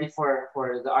are ready for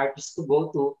the artists to go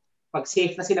to. Pag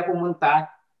safe na sila pumunta,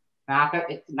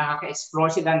 nakaka-explore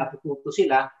sila, natututo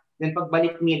sila, then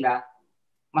pagbalik nila,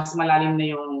 mas malalim na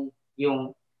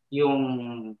yung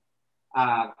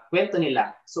kwento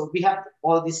nila. So we have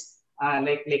all this,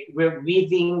 like we're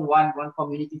weaving one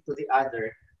community to the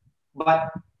other.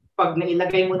 But pag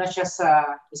nailagay mo na siya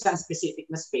sa isang specific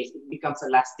na space, it becomes a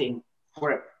lasting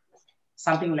work.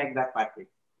 Something like that, Patrick.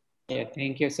 Yeah,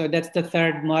 thank you. So that's the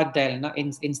third model, no?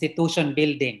 Institution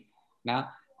building, no?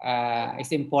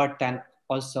 Is important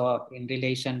also in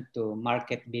relation to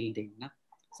market building, no?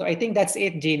 So I think that's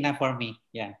it, Gina, for me.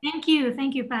 Yeah. Thank you,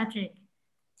 Patrick.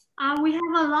 We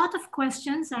have a lot of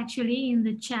questions actually in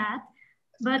the chat,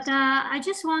 but I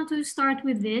just want to start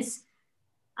with this.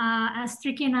 As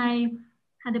Tricky and I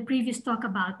had a previous talk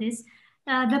about this,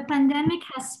 the pandemic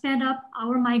has sped up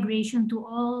our migration to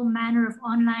all manner of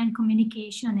online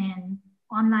communication and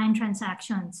online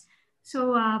transactions.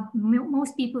 So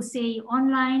most people say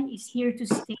online is here to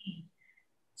stay.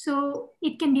 So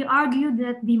it can be argued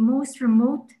that the most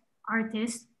remote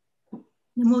artist,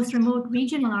 the most remote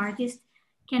regional artist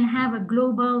can have a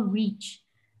global reach.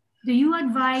 Do you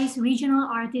advise regional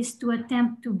artists to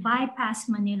attempt to bypass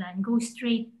Manila and go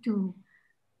straight to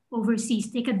overseas,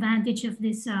 take advantage of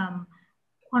this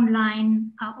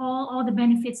online, all the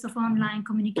benefits of online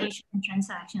communication and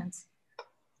transactions?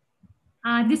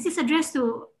 This is addressed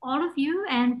to all of you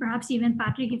and perhaps even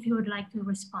Patrick, if you would like to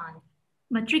respond.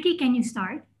 But Tricky, can you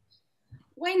start?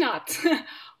 Why not?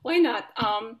 Why not?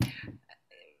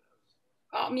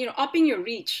 Upping your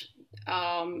reach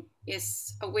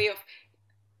is a way of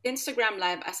Instagram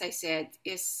Live, as I said,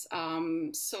 is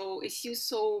used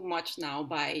so much now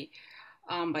by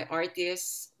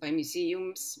artists, by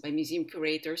museums, by museum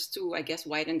curators to, I guess,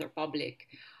 widen their public.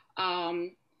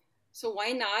 So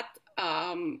why not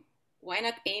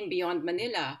aim beyond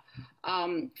Manila?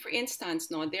 For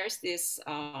instance, there's this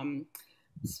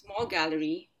small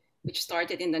gallery which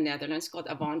started in the Netherlands called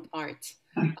Avant Art.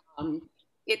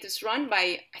 It is run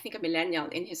by, I think, a millennial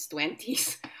in his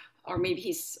 20s, or maybe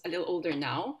he's a little older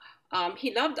now.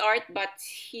 He loved art, but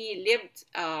he lived,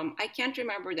 I can't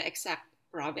remember the exact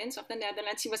province of the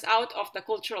Netherlands. He was out of the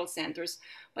cultural centers,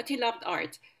 but he loved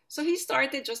art. So he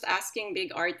started just asking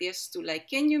big artists to, like,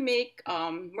 can you make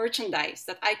merchandise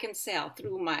that I can sell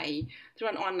through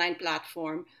an online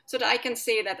platform so that I can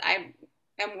say that I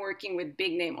am working with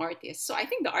big name artists. So I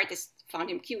think the artist found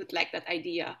him cute, like that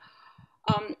idea.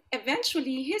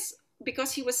 Eventually,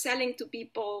 because he was selling to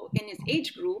people in his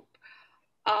age group,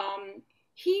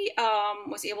 he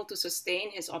was able to sustain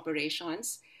his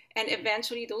operations. And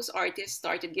eventually those artists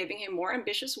started giving him more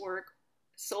ambitious work,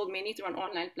 sold many through an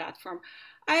online platform.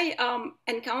 I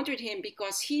encountered him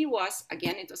because he was,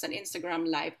 again, it was an Instagram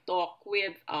Live talk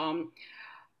with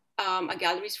a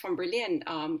galleries from Berlin,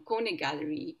 Koenig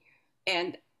Gallery,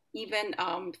 and even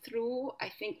through, I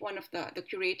think, one of the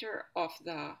curator of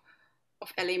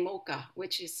LA MoCA,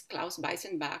 which is Klaus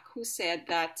Beisenbach, who said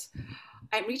that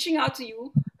I'm reaching out to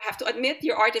you. I have to admit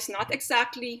your art is not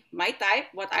exactly my type,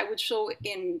 what I would show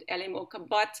in LA MoCA,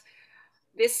 but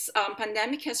this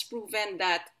pandemic has proven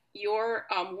that your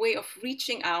way of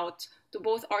reaching out to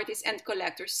both artists and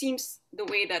collectors seems the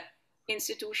way that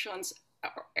institutions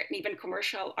or even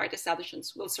commercial art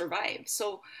establishments will survive.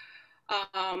 So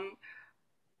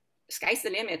sky's the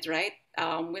limit, right?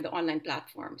 With the online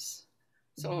platforms.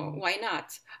 So why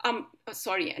not?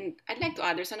 Sorry, and I'd like to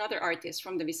add, there's another artist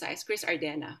from the Visayas, Chris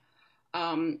Ardena,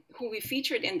 who we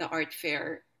featured in the art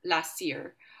fair last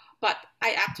year. But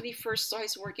I actually first saw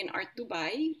his work in Art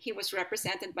Dubai. He was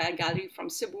represented by a gallery from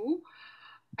Cebu.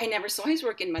 I never saw his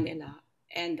work in Manila.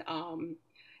 And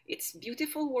it's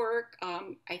beautiful work.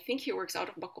 I think he works out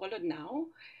of Bacolod now.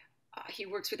 He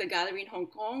works with a gallery in Hong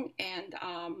Kong. And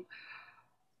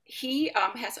he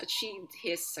has achieved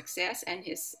his success and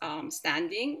his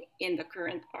standing in the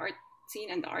current art scene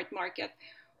and the art market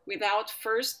without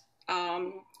first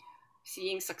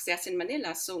seeing success in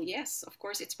Manila. So yes, of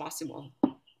course, it's possible.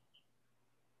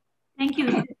 Thank you.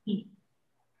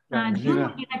 June,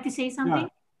 would you like to say something?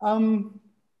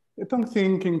 Itong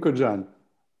thinking ko dyan,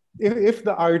 if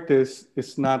the artist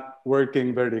is not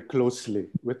working very closely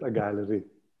with a gallery,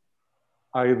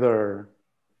 either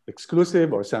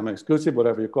exclusive or semi-exclusive,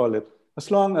 whatever you call it,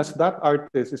 as long as that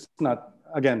artist is not,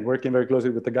 again, working very closely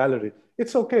with the gallery,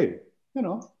 it's okay. You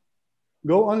know,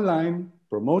 go online,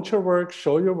 promote your work,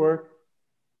 show your work.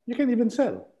 You can even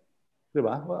sell.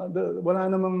 Diba?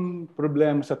 Wala namang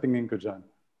problema sa tingin ko dyan.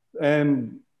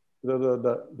 And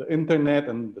the internet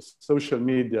and the social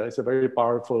media is a very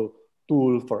powerful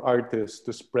tool for artists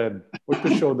to spread or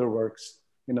to show their works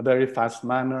in a very fast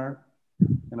manner,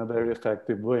 in a very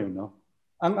effective way. No?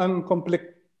 Ang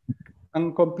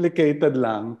complicated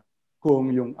lang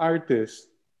kung yung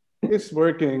artist is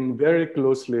working very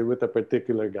closely with a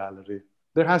particular gallery.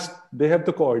 They have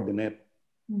to coordinate.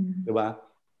 Diba?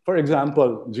 For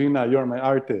example, Gina, you're my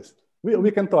artist.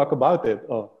 We can talk about it.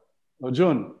 Oh,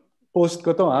 June, post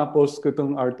ko tong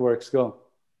artworks ko.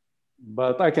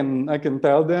 But I can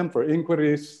tell them for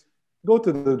inquiries, go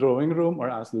to the drawing room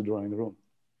or ask the drawing room.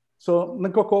 So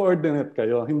nagko-coordinate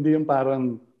kayo, hindi yung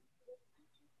parang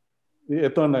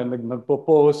ito na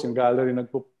nagpo-post, yung gallery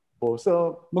nagpo-post.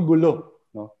 So magulo,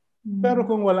 no? Pero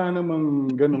kung wala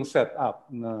namang ganung setup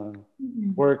na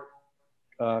work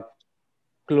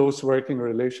close working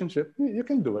relationship, you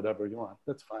can do whatever you want.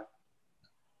 That's fine.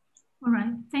 All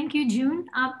right. Thank you, June.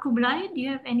 Kublai, do you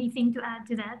have anything to add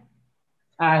to that?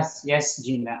 Yes,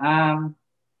 Gina.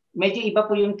 Medyo iba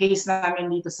po yung case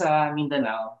namin dito sa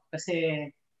Mindanao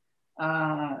kasi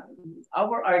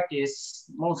our artists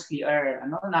mostly are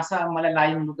nasa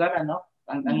malalayong lugar, ang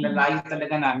lalayo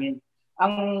talaga namin.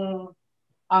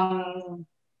 Ang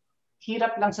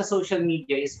hirap lang sa social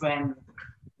media is when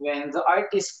the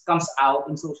artist comes out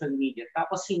in social media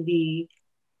tapos hindi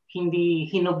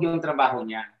hinog yung trabaho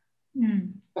niya.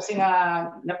 Kasi nga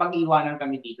napag-iwanan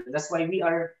kami dito. That's why we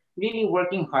are really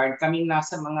working hard, kaming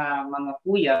nasa mga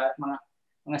kuya at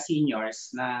mga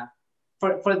seniors na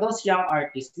for those young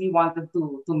artists, we wanted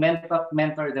to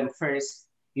mentor them first.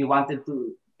 We wanted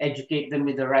to educate them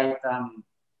with the right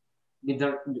with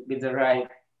the right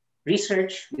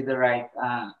research, with the right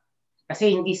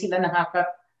kasi hindi sila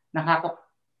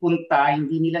nakakapunta,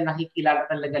 hindi nila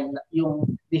nakikilala talaga yung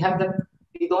they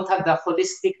don't have the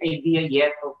holistic idea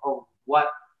yet of what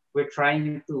we're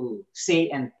trying to say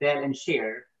and tell and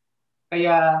share.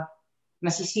 Kaya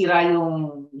nasisira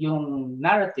yung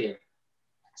narrative.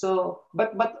 So,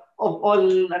 but of all,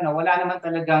 wala naman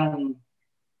talagang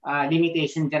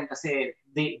limitation dyan kasi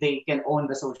they can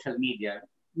own the social media.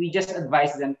 We just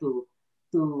advise them to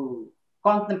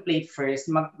contemplate first,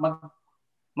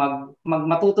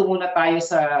 matuto muna tayo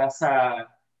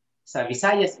sa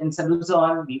Visayas and sa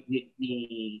Luzon,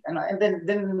 and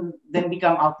then we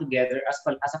come out together as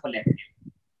a collective.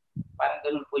 Parang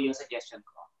ganun po yung suggestion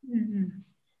ko.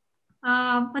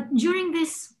 But during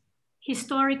this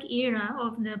historic era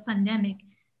of the pandemic,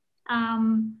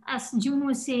 as June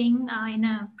was saying in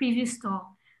a previous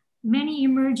talk, many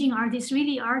emerging artists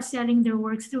really are selling their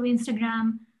works through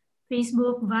Instagram,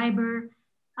 Facebook, Viber,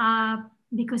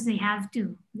 because they have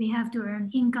to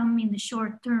earn income in the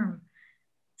short term.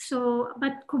 So,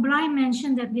 but Kublai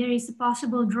mentioned that there is a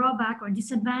possible drawback or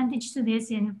disadvantage to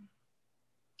this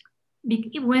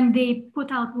when they put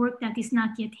out work that is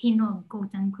not yet hinog, quote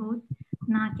unquote,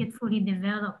 not yet fully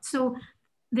developed. So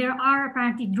there are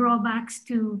apparently drawbacks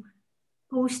to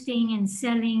posting and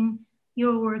selling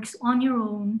your works on your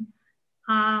own.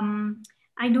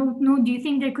 I don't know, do you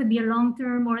think there could be a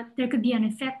long-term or there could be an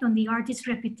effect on the artist's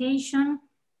reputation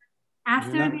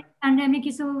after the pandemic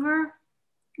is over?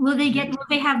 Will they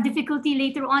have difficulty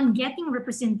later on getting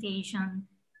representation?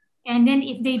 And then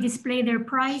if they display their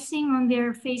pricing on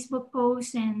their Facebook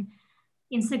posts and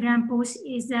Instagram posts,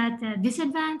 is that a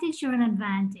disadvantage or an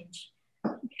advantage?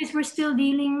 Because we're still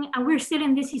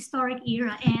in this historic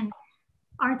era, and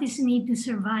artists need to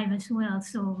survive as well.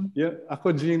 So yeah,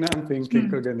 ako Gina, ang thinking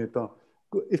ko ganito.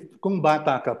 Kung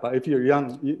bata ka pa, if you're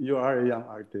young, you are a young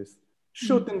artist,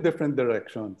 shoot in different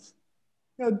directions.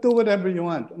 You know, do whatever you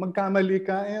want. Magkamali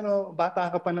ka, bata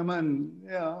ka pa naman,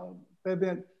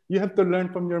 pwede. You have to learn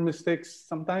from your mistakes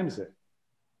sometimes.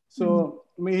 So,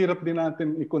 mahirap din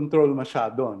natin i-control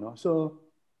masyado. No? So,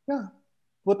 yeah,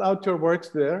 put out your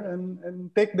works there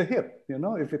and take the hit.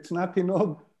 If it's not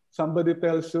hinog, somebody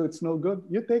tells you it's no good,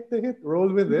 you take the hit, roll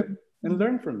with it, and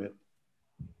learn from it.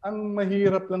 Ang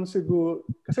mahirap lang siguro,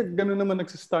 kasi gano'n naman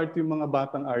nagsistart yung mga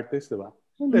batang artists, di ba?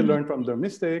 And they learn from their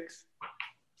mistakes.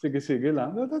 Sige-sige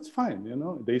lang. No, that's fine,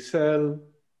 They sell,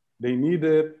 they need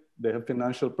it, they have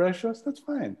financial pressures, that's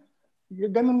fine.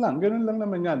 Ganun lang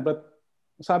naman yan. But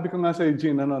sabi ko nga sa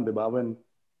Eugene, di ba,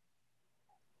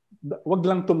 wag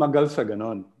lang tumagal sa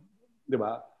ganun. Di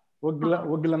ba?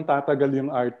 Wag lang tatagal yung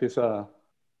artist sa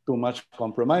too much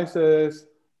compromises,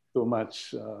 too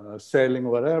much selling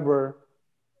whatever.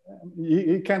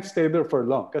 You can't stay there for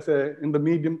long kasi in the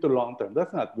medium to long term,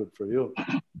 that's not good for you.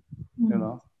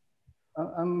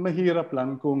 Ang mahirap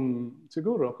lang kung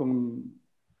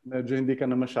medyo hindi ka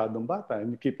na masyadong bata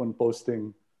and you keep on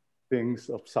posting things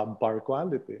of subpar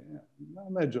quality.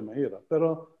 Medyo mahirap.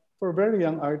 Pero for very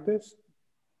young artists,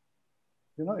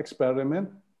 experiment.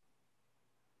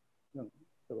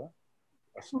 Diba?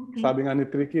 Sabi nga ni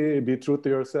Tricky, be true to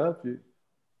yourself.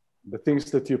 The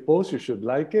things that you post, you should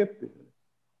like it.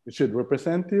 It should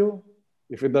represent you.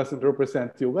 If it doesn't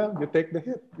represent you well, you take the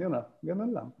hit.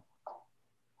 Ganun lang.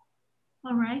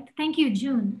 All right. Thank you,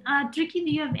 June. Tricky,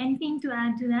 do you have anything to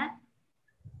add to that?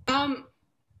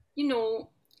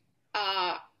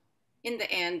 In the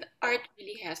end, art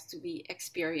really has to be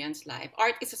experienced live.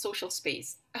 Art is a social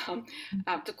space,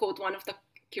 to quote one of the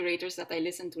curators that I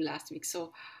listened to last week.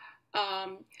 So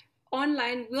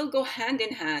online will go hand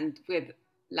in hand with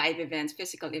live events,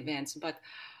 physical events, but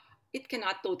it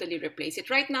cannot totally replace it.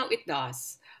 Right now, it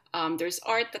does. There's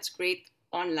art that's great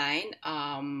online,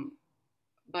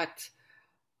 but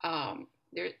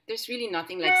there's really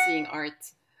nothing like seeing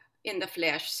art in the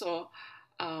flesh. So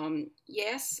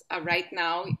yes, right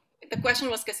now, the question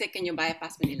was kasi, can you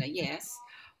bypass Manila? Yes,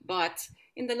 but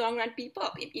in the long run, people,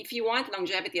 if you want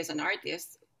longevity as an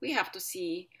artist, we have to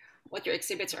see what your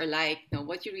exhibits are like,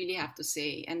 what you really have to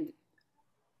say. And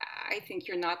I think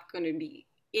you're not going to be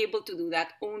able to do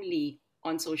that only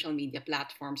on social media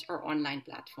platforms or online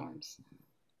platforms.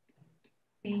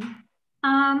 Okay.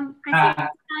 I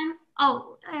think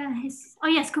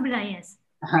yes, Kubilay, yes.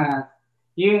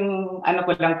 Yung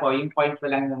point ko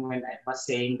lang naman, I was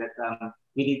saying that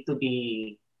we need to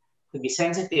be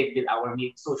sensitive with our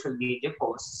social media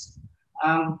posts.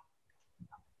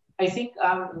 I think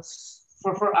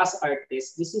for us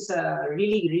artists, this is a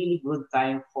really, really good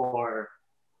time for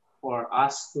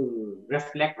us to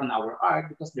reflect on our art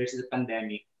because there's a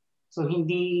pandemic. So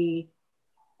the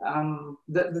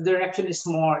direction is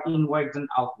more inward than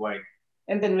outward.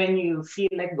 And then when you feel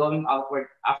like going outward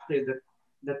after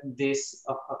this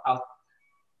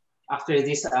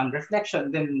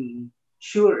reflection, then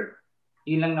sure,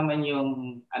 yun lang naman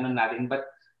yung natin. But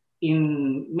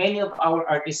in many of our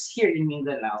artists here in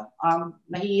Mindanao,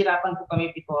 nahihirapan po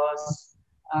kami because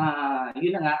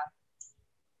yun na nga,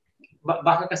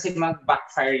 baka kasi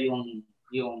mag-backfire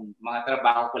yung mga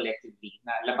trabaho collectively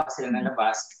na labas sila na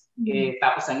labas.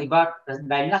 Tapos ang iba,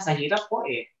 dahil nga sa hirap po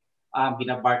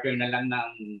binabarter na lang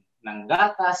ng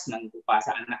gatas, ng tupa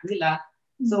sa anak nila.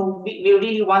 So we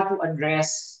really want to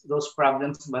address those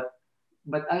problems, but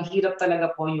ang hirap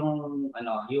talaga po yung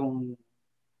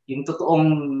totoong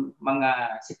mga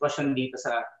sitwasyon dito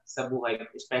sa buhay,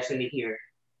 especially here.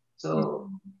 So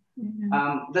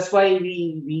that's why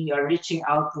we are reaching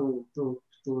out to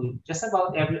just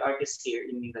about every artist here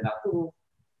in Mindanao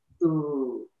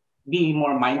to be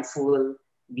more mindful,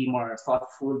 be more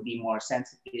thoughtful, be more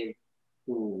sensitive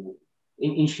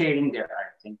in sharing their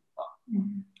art.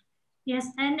 Yes,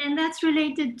 and that's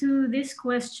related to this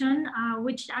question,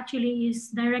 which actually is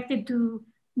directed to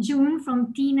June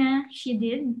from Tina. She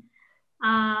did.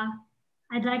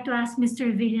 I'd like to ask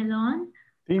Mr. Villalon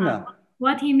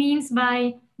what he means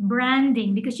by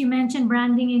branding, because you mentioned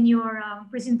branding in your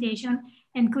presentation,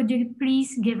 and could you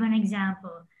please give an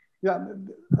example? Yeah,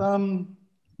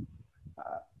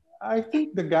 I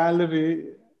think the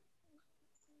gallery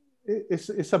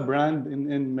is a brand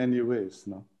in many ways.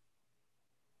 No,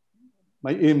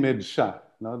 my image siya.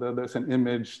 No, there's an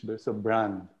image, there's a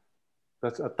brand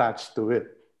that's attached to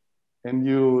it, and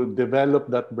you develop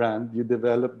that brand, you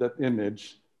develop that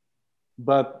image,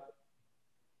 but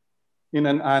in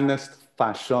an honest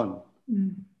fashion.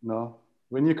 No,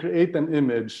 when you create an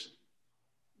image,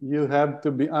 you have to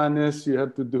be honest, you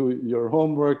have to do your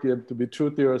homework, you have to be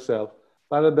true to yourself,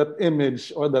 para that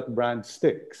image or that brand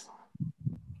sticks.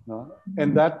 No?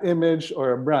 And that image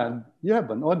or a brand, you have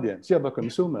an audience, you have a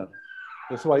consumer.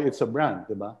 That's why it's a brand,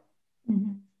 diba?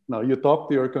 Now you talk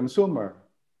to your consumer,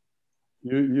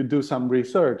 you do some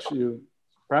research, you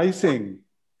pricing,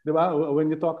 diba? When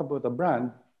you talk about a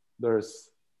brand, there's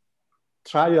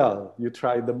trial, you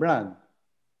try the brand.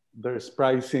 There's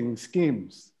pricing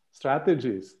schemes,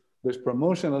 strategies, there's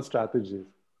promotional strategies.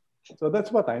 So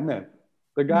that's what I meant.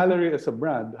 The gallery as a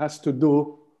brand has to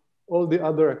do all the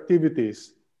other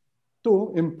activities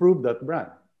to improve that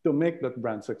brand, to make that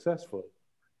brand successful.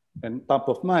 And top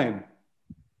of mind,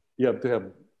 you have to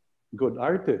have good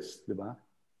artists, diba?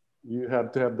 You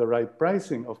have to have the right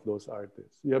pricing of those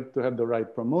artists. You have to have the right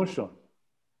promotion.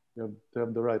 You have to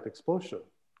have the right exposure.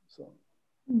 So,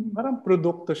 parang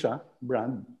produkto siya,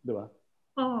 brand, di ba?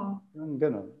 Oh.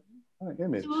 Ganon.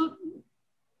 Image.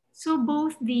 So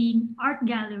both the art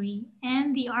gallery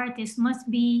and the artist must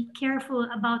be careful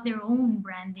about their own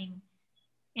branding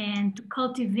and to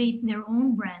cultivate their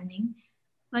own branding.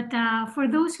 But for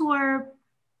those who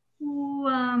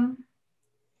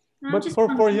but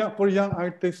for young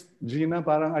artists, Gina,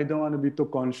 parang I don't want to be too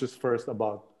conscious first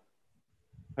about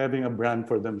having a brand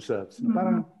for themselves.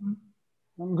 Parang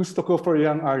ang gusto ko for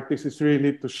young artists is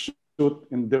really to shoot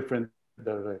in different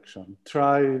direction.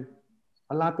 Try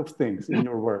a lot of things in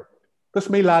your work. Tapos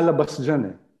may lalabas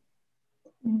dyan eh.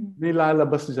 May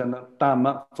lalabas dyan na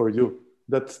tama for you.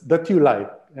 That you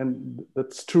like and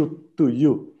that's true to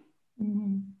you.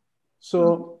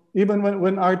 So even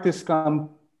when artists come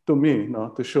to me,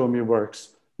 no, to show me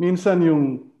works, minsan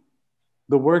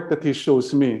the work that he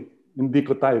shows me, hindi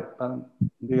ko type.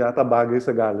 Hindi yata bagay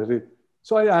sa gallery.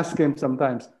 So I ask him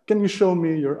sometimes, can you show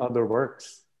me your other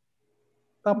works?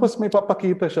 Tapos may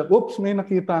papakita siya, oops, may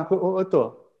nakita ko, oh,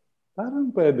 ito.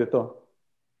 Parang pwede to.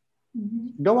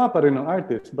 Gawa pa rin ng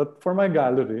artist, but for my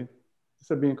gallery,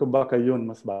 sabihin ko baka yun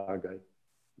mas bagay.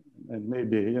 And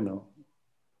maybe,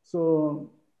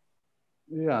 So,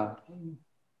 yeah.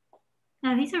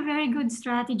 Now, these are very good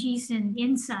strategies and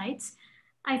insights.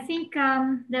 I think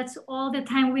that's all the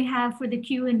time we have for the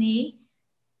Q&A.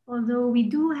 Although we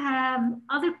do have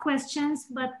other questions,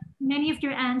 but many of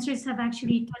your answers have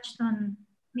actually touched on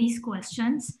these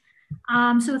questions.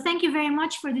 So thank you very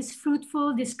much for this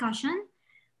fruitful discussion,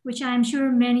 which I'm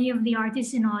sure many of the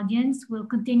artists in audience will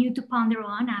continue to ponder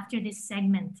on after this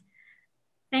segment.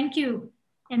 Thank you.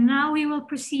 And now we will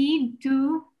proceed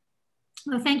to,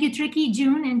 well, thank you, Tricky,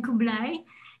 June, and Kublai.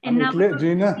 And Ang ikli,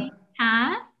 Gina.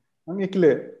 Huh? Ang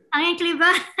ikli. Ang ikli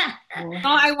ba?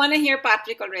 No, I want to hear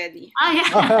Patrick already. Oh,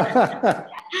 yeah.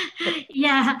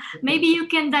 Yeah, maybe you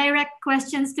can direct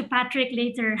questions to Patrick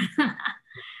later.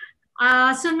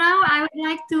 So now I would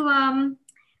like to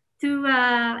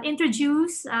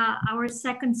introduce our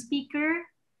second speaker,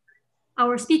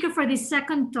 our speaker for this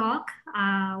second talk,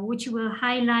 which will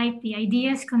highlight the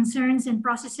ideas, concerns, and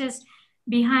processes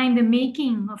behind the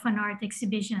making of an art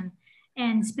exhibition.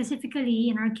 And specifically,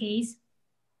 in our case,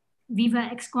 Viva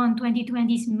XCon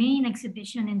 2020's main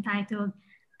exhibition entitled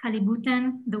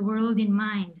Kalibutan, the World in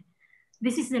Mind.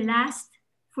 This is the last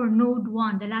for Node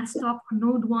 1, the last talk for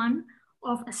Node 1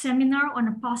 of a seminar on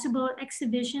a possible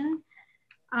exhibition,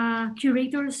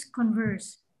 Curators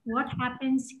Converse, what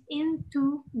happens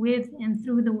into, with, and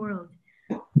through the world.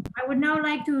 I would now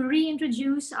like to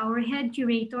reintroduce our head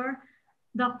curator,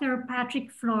 Dr.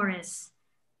 Patrick Flores.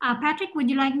 Patrick, would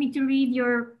you like me to read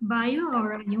your bio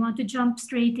or you want to jump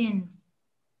straight in?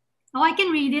 Oh, I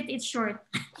can read it, it's short.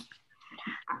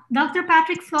 Dr.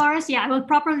 Patrick Flores, yeah, I will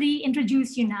properly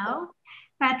introduce you now.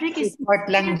 Patrick is... Short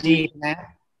lang, Gina.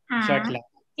 Short lang.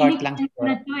 Short lang.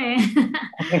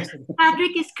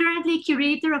 Patrick is currently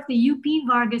curator of the UP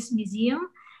Vargas Museum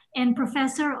and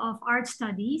professor of art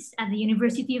studies at the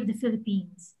University of the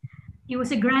Philippines. He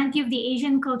was a grantee of the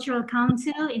Asian Cultural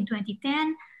Council in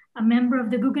 2010, a member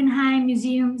of the Guggenheim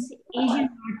Museum's Asian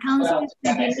Art Council in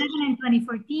 2011 and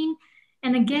 2014,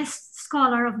 and a guest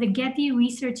scholar of the Getty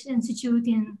Research Institute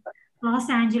in Los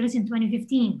Angeles in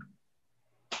 2015.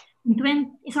 In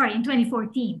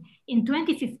 2014. In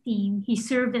 2015, he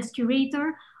served as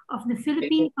curator of the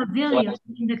Philippine Pavilion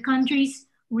in the country's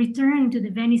returned to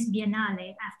the Venice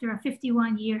Biennale after a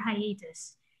 51-year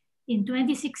hiatus. In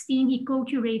 2016, he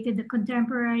co-curated the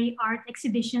contemporary art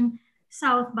exhibition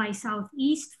South by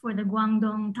Southeast for the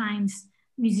Guangdong Times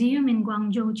Museum in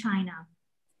Guangzhou, China.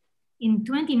 In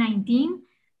 2019,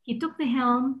 he took the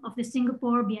helm of the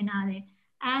Singapore Biennale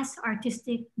as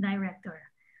artistic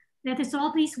director. Let us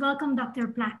all please welcome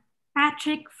Dr.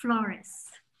 Patrick Flores.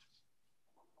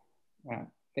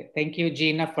 Thank you,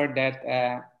 Gina, for that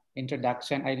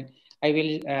introduction. I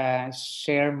will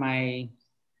share my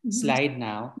slide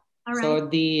now. All right. So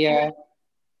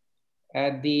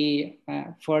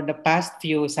for the past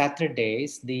few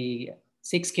Saturdays, the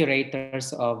 6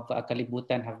 curators of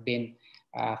Kalibutan have been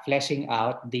fleshing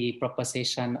out the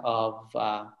proposition of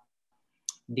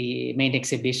the main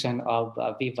exhibition of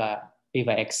Viva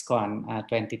XCon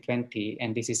 2020,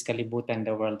 and this is Kalibutan,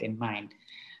 the World in Mind.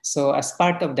 So as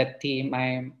part of that team,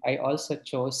 I also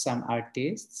chose some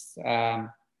artists. I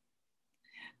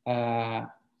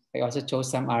also chose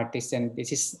some artists, and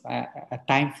this is a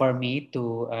time for me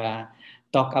to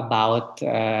talk about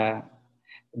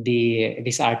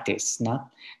these artists, no?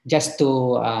 Just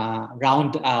to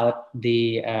round out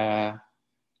the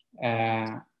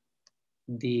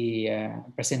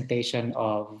presentation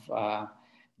of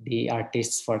the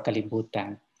artists for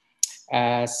Kalibutan.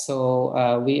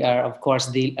 So we are, of course,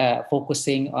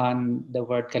 focusing on the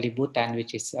word Kalibutan,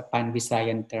 which is a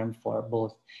Pan-Visayan term for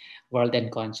both world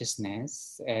and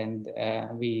consciousness. And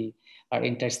we are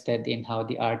interested in how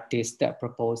the artist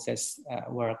proposes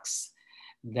works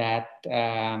that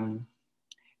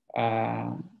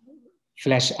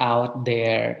flesh out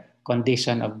their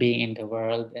condition of being in the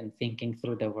world and thinking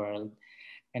through the world,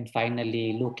 and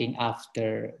finally looking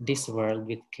after this world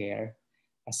with care,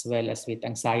 as well as with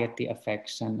anxiety,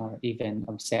 affection, or even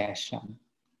obsession.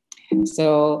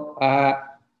 So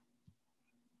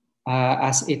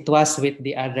as it was with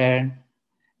the other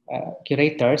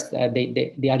curators,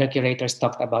 the other curators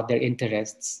talked about their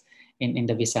interests in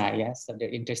the Visayas, so their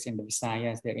interest in the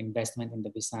Visayas, their investment in the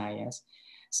Visayas.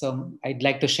 So I'd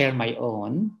like to share my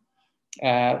own.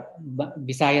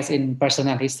 Visayas in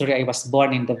personal history, I was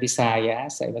born in the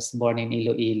Visayas. I was born in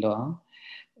Iloilo.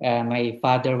 My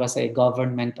father was a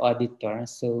government auditor,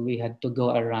 so we had to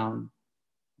go around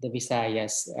the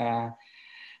Visayas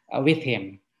with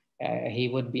him. He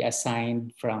would be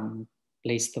assigned from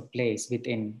place to place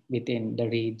within the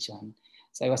region.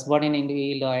 So I was born in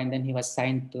Iloilo, and then he was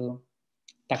assigned to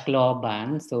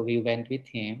Tacloban, so we went with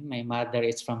him. My mother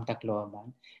is from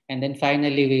Tacloban. And then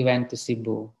finally we went to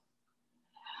Cebu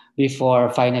before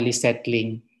finally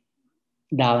settling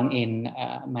down in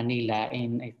Manila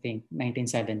in, I think,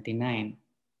 1979.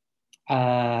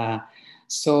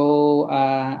 So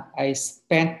I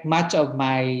spent much of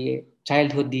my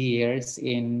childhood years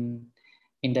in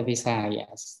the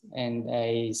Visayas, and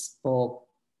I spoke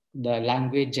the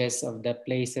languages of the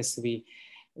places we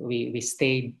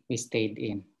stayed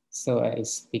in. So I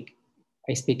speak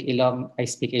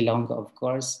Ilonggo, of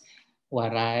course,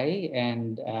 Waray,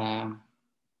 and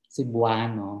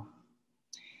Cebuano.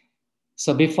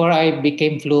 So before I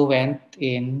became fluent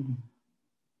in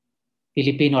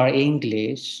Filipino or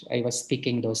English, I was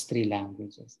speaking those 3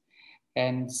 languages.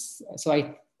 And so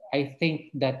I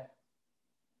think that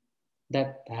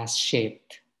has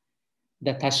shaped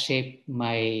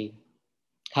my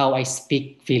how I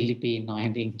speak Filipino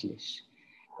and English,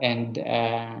 and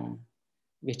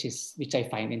which I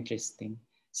find interesting.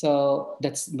 So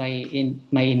that's my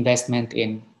investment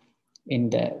in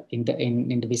the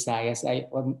Visayas.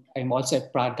 I'm also a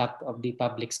product of the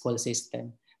public school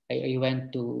system. I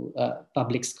went to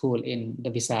public school in the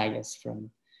Visayas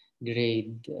from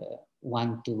grade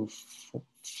 1 to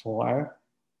 4,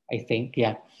 I think.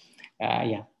 Yeah.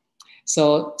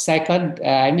 So second,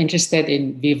 I'm interested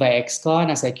in Viva XCon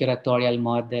as a curatorial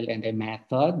model and a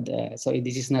method. So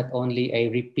this is not only a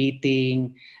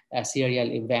repeating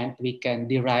serial event. We can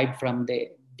derive from the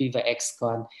Viva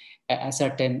XCon a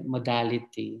certain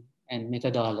modality and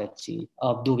methodology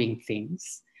of doing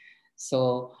things.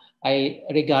 So I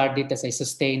regard it as a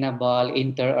sustainable,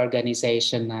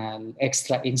 inter-organizational,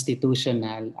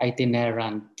 extra-institutional,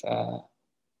 itinerant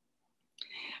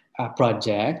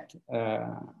project.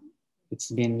 It's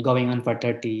been going on for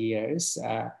 30 years,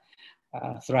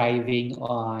 thriving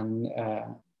on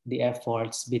the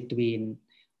efforts between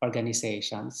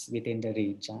organizations within the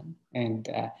region. And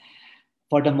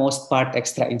for the most part,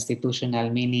 extra-institutional,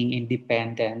 meaning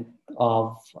independent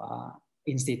of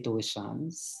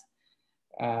institutions,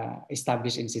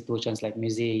 established institutions like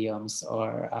museums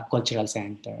or cultural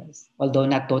centers, although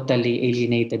not totally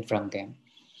alienated from them.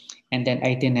 And then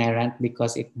itinerant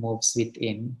because it moves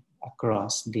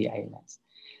across the islands.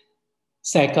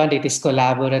 Second, it is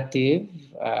collaborative,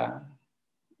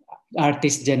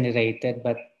 artist-generated,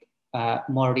 but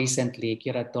more recently,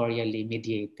 curatorially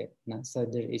mediated. No? So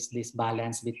there is this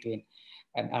balance between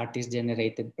an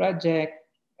artist-generated project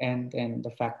and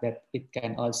the fact that it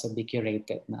can also be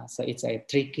curated. No? So it's a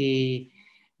tricky,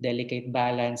 delicate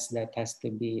balance that has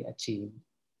to be achieved.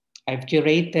 I've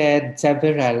curated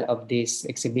several of these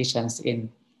exhibitions in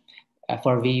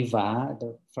for Viva,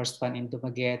 the first one in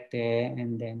Dumaguete,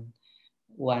 and then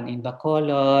one in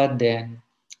Bacolod, then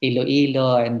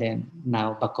Iloilo, and then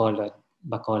now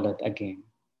Bacolod again.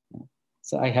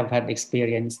 So I have had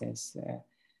experiences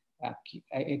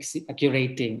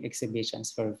curating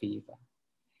exhibitions for Viva.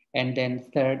 And then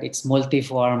third, it's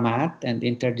multi-format and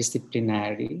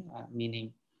interdisciplinary,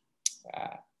 meaning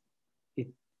it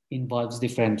involves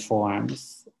different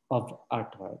forms of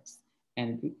artworks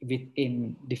and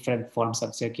within different forms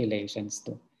of circulations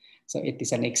too. So it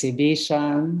is an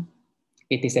exhibition,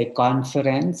 it is a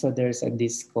conference, so there's a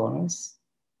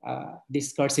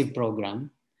discursive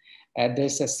program.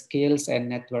 There's a skills and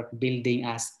network building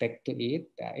aspect to it.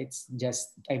 It's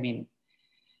just, I mean,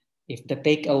 if the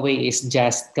takeaway is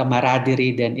just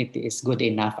camaraderie, then it is good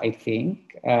enough, I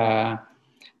think. There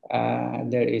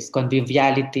is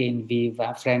conviviality in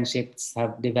Viva. Friendships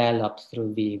have developed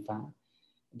through Viva.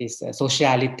 This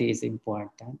sociality is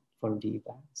important for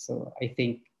Viva. So I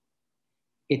think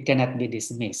it cannot be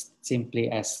dismissed simply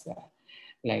as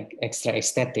like extra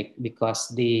aesthetic, because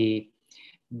that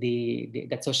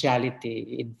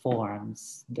sociality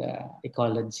informs the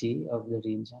ecology of the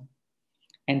region.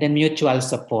 And then mutual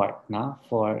support, no,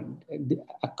 for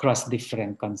across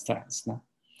different concerns, no,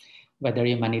 whether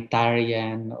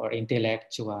humanitarian or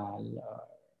intellectual, or,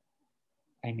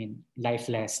 I mean, life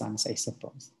lessons, I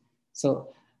suppose.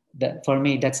 So for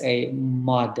me, that's a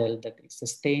model that is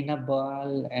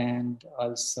sustainable and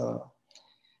also,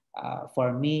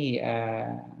 for me,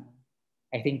 I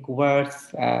think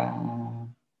worth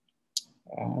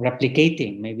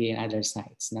replicating maybe in other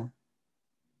sites. No?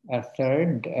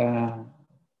 Third,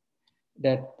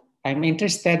 that I'm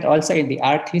interested also in the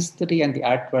art history and the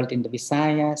art world in the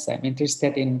Visayas. I'm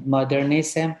interested in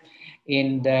modernism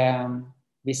in the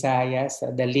Visayas,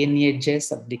 the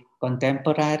lineages of the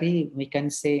contemporary, we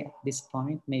can say at this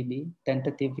point, maybe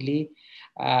tentatively.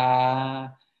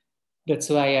 That's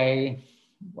why I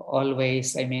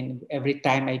always, I mean, every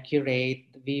time I curate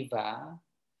Viva,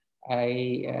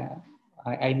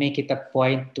 I make it a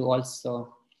point to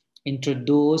also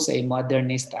introduce a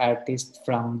modernist artist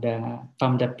from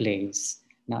the place.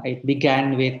 Now it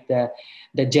began with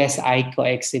the Jess Aiko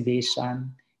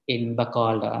exhibition in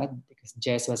Bacolod, because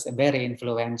Jess was a very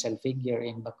influential figure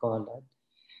in Bacolod.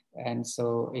 And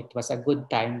so it was a good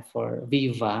time for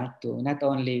Viva to not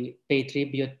only pay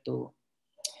tribute to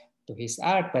his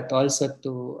art, but also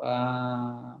to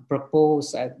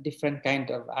propose a different kind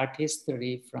of art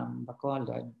history from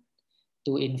Bacolod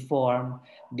to inform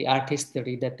the art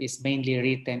history that is mainly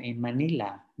written in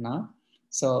Manila, no?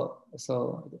 So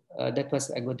that was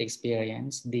a good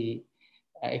experience. The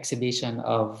exhibition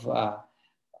of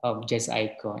Jess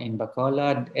Aiko in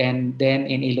Bacolod, and then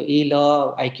in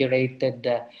Iloilo, I curated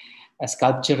a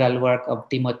sculptural work of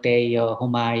Timoteo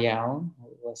Humayao,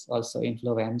 who was also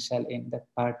influential in that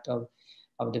part of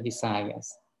the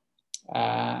Visayas,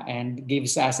 and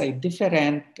gives us a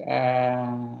different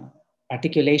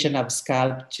articulation of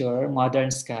sculpture, modern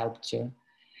sculpture,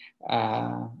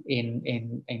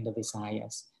 in the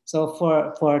Visayas. So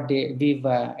for the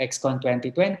Viva XCon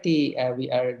 2020, we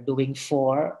are doing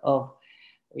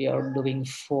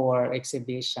four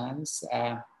exhibitions.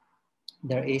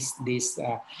 There is this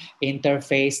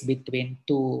interface between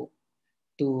two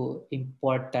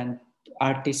important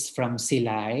artists from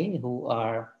Silay, who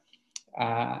are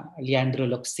Leandro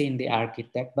Locsin, the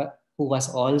architect, but who was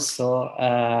also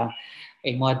a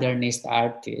modernist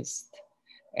artist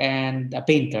and a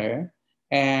painter,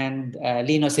 and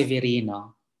Lino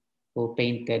Severino, who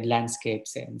painted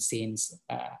landscapes and scenes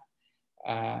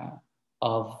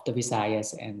of the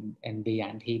Visayas and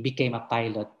beyond. He became a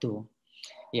pilot too.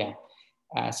 Yeah.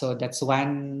 So that's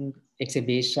one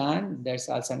exhibition. There's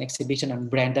also an exhibition on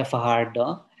Brenda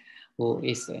Fajardo, who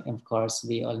is, of course,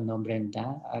 we all know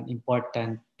Brenda, an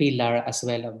important pillar as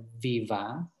well of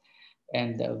Viva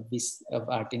and of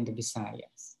art in the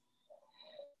Visayas.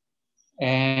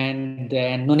 And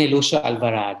then Nune Lucio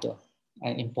Alvarado,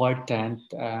 an important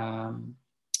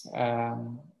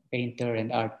painter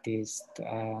and artist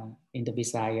in the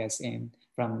Visayas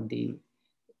from the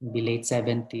late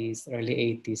 70s, early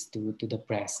 80s to the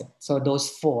present. So those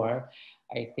four,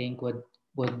 I think, would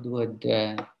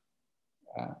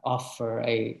offer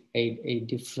a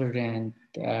different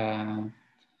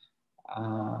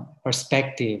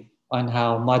perspective on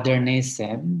how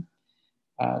modernism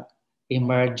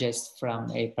emerges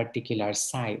from a particular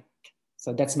site.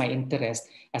 So that's my interest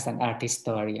as an art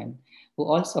historian who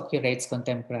also curates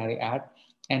contemporary art,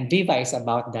 and Viva is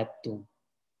about that too.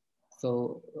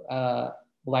 So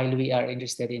while we are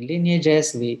interested in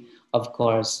lineages, we of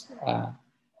course are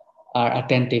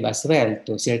attentive as well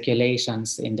to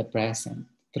circulations in the present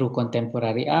through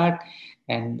contemporary art,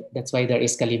 and that's why there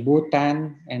is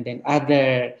Kalibutan and then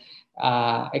other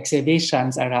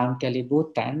exhibitions around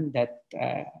Kalibutan that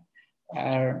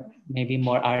are maybe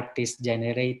more artist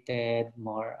generated,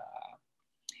 more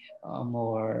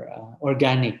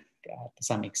organic to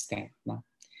some extent. No?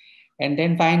 And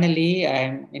then finally,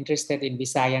 I'm interested in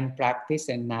Visayan practice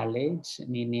and knowledge,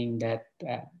 meaning that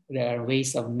there are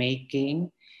ways of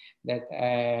making that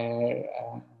are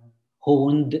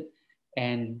honed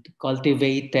and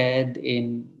cultivated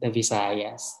in the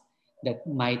Visayas that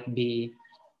might be,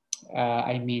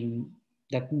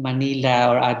 that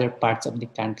Manila or other parts of the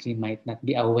country might not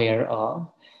be aware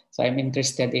of. So I'm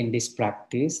interested in this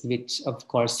practice, which of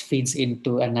course feeds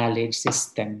into a knowledge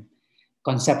system,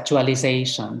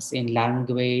 conceptualizations in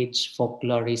language,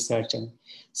 folklore research, and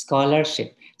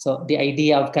scholarship. So the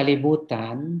idea of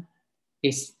Kalibutan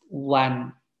is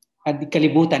one, and the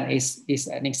Kalibutan is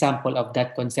an example of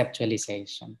that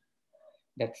conceptualization.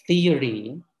 That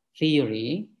theory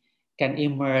can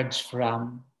emerge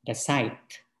from the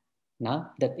site, no?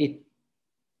 That it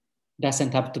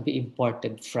doesn't have to be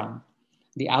imported from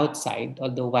the outside,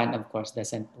 although one, of course,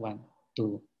 doesn't want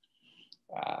to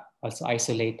also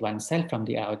isolate oneself from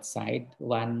the outside.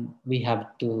 We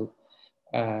have to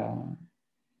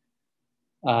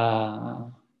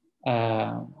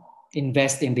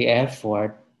invest in the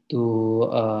effort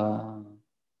to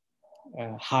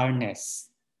harness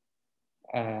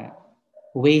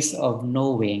ways of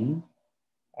knowing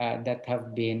that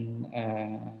have been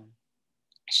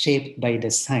shaped by the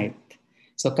site.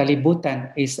 So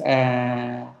Kalibutan is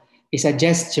a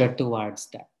gesture towards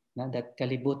that. No? That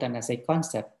Kalibutan as a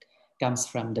concept comes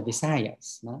from the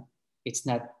Visayas. No?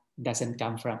 Doesn't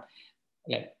come from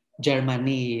like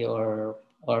Germany or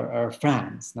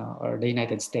France, no? Or the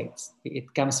United States.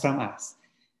 It comes from us.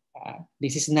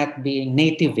 This is not being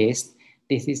nativist.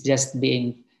 This is just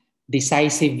being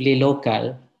decisively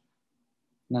local,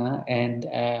 no? And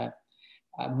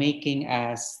making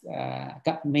us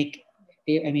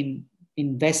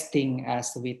investing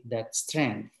us with that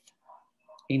strength,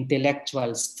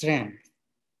 intellectual strength,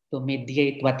 to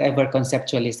mediate whatever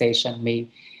conceptualization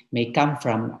may come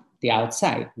from the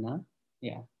outside. No?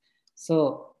 Yeah.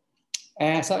 So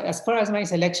as far as my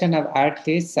selection of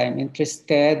artists, I'm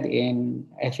interested in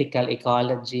ethical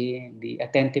ecology, the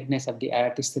attentiveness of the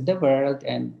artist to the world,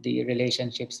 and the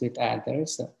relationships with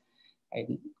others. So I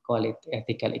call it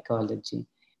ethical ecology.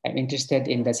 I'm interested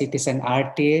in the citizen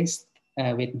artist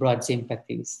with broad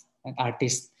sympathies, an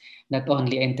artist not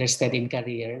only interested in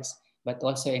careers, but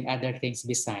also in other things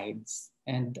besides,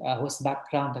 and whose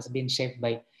background has been shaped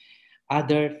by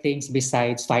other things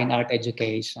besides fine art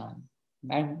education.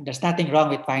 There's nothing wrong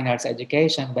with fine arts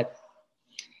education, but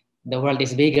the world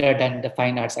is bigger than the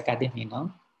Fine Arts Academy,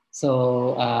 no?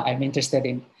 So I'm interested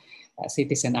in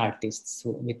citizen artists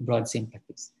with broad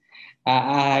sympathies.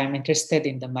 I'm interested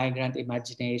in the migrant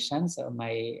imagination. So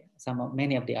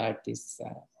many of the artists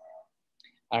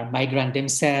are migrant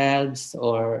themselves,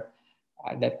 or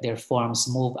that their forms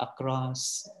move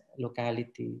across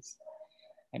localities.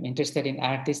 I'm interested in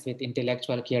artists with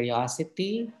intellectual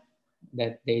curiosity,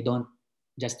 that they don't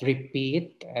just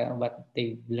repeat what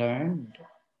they've learned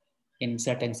in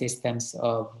certain systems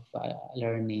of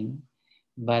learning,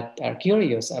 but are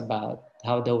curious about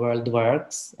how the world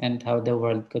works and how the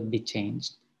world could be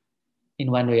changed in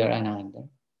one way or another.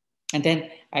 And then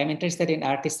I'm interested in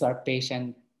artists who are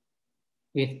patient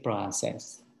with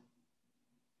process,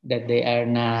 that they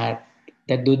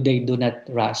do not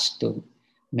rush to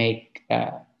make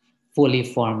fully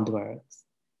formed works,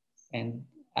 and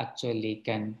actually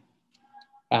can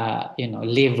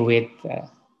live with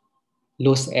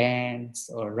loose ends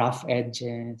or rough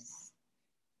edges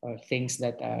or things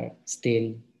that are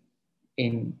still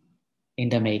in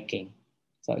the making.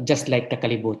 So just like the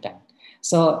Kalibutan.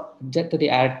 So just to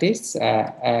the artists,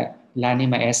 Lani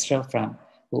Maestro,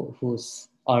 whose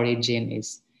origin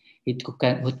is,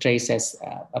 who traces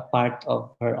a part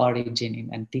of her origin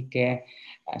in Antique.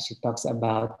 She talks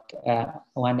about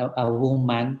a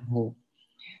woman who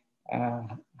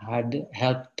had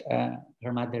helped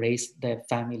her mother raise the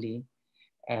family.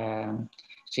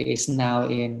 She is now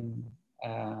in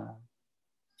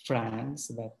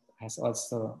France, but has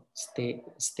also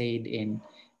stayed in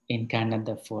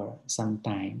Canada for some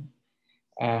time.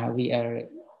 we are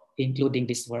including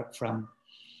this work from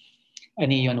a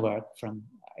neon work from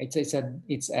it's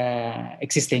a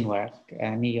existing work,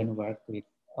 a neon work with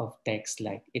of text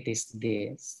like it is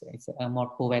this. It's a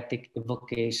more poetic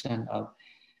evocation of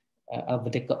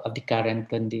the current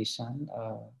condition.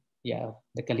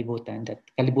 The kalibutan. That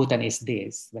kalibutan is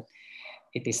this, but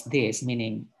it is this,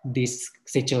 meaning this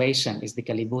situation is the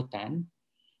kalibutan,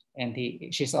 and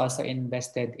she's also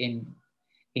invested in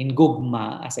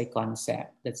gugma as a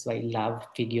concept. That's why love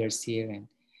figures here, and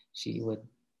she would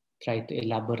try to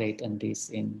elaborate on this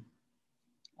in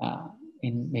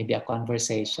maybe a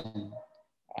conversation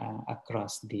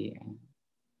across the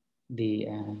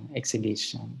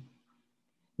exhibition.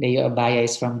 Leo Abaya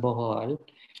is from Bohol,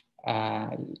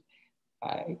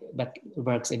 but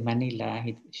works in Manila.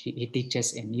 He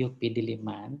teaches in UP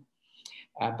Diliman,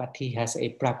 but he has a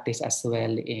practice as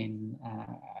well in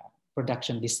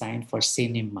production design for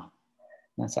cinema.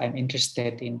 So I'm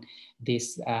interested in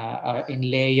this, in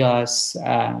Leo's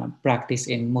practice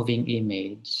in moving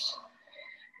image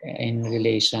in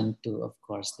relation to, of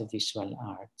course, the visual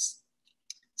arts.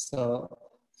 So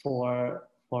for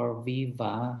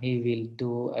Viva, he will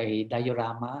do a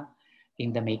diorama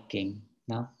in the making,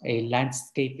 no? A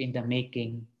landscape in the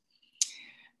making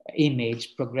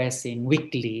image progressing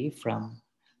weekly from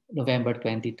November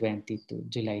 2020 to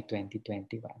July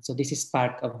 2021. So this is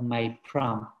part of my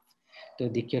prompt to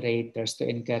the curators to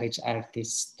encourage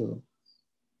artists to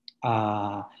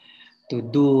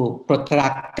do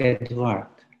protracted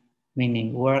work,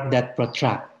 meaning work that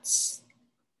protracts,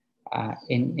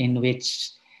 in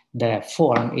which the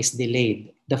form is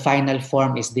delayed. The final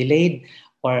form is delayed,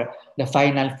 or the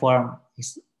final form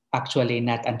is actually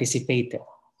not anticipated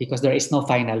because there is no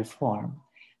final form.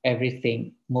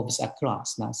 Everything moves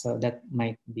across now. So that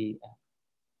might be an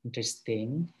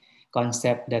interesting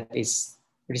concept that is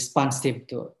responsive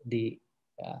to the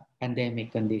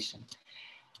pandemic condition.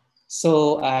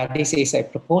 So this is a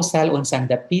proposal, unsang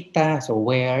dapita, so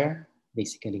where,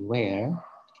 basically where.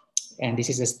 And this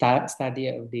is a study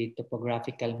of the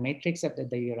topographical matrix of the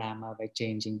diorama by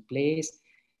changing place.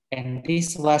 And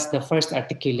this was the first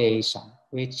articulation,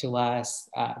 which was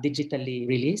digitally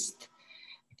released,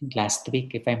 I think last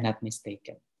week, if I'm not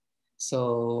mistaken.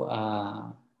 So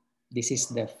this is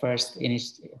the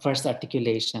first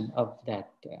articulation of that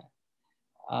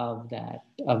of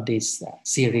this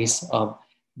series of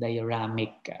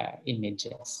dioramic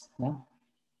images. No?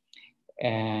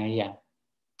 Yeah.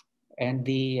 And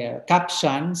the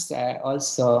captions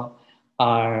also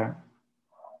are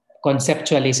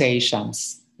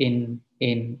conceptualizations in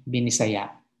Binisaya,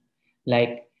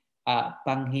 like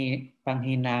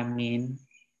panghinamin,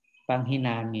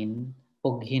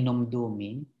 ug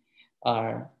hinumdumi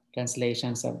are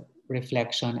translations of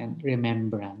reflection and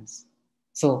remembrance.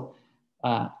 So,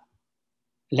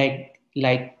 like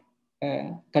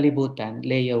Kalibutan,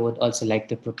 Leo would also like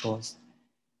to propose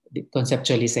the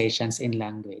conceptualizations in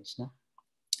language. No?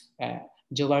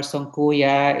 Jowar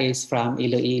Songkuya is from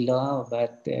Iloilo,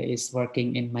 but is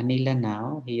working in Manila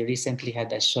now. He recently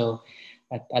had a show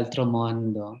at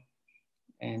Altromondo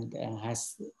and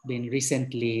has been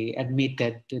recently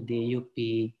admitted to the UP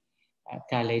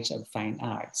College of Fine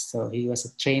Arts. So he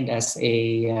was trained as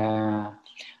a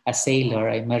sailor,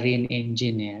 a marine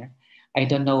engineer. I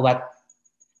don't know what,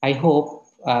 I hope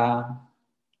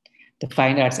the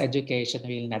fine arts education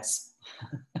will not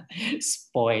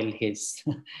spoil his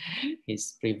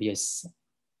previous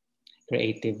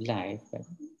creative life, but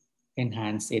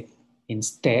enhance it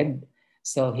instead.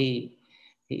 So he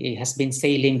has been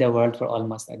sailing the world for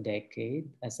almost a decade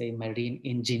as a marine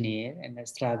engineer and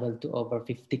has traveled to over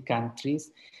 50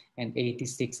 countries and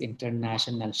 86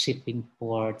 international shipping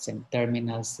ports and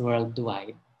terminals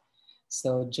worldwide.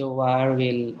 So Jowar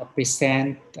will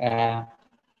present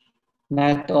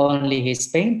not only his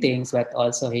paintings, but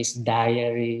also his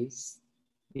diaries,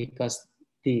 because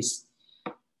this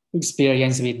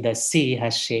experience with the sea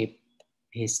has shaped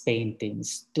his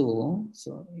paintings too.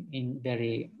 So in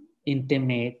very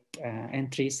intimate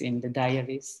entries in the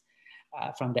diaries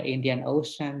from the Indian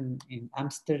Ocean in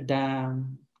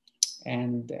Amsterdam,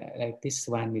 and like this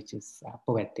one, which is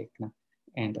poetic, no?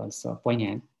 And also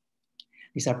poignant.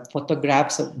 These are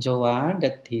photographs of Jowar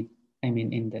that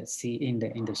in the sea, in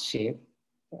the ship,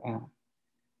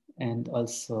 and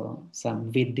also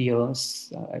some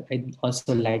videos. I'd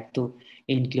also like to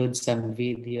include some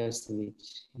videos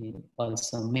which he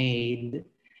also made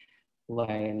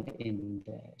while in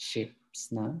the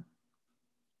ships, no?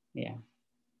 Yeah.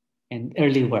 And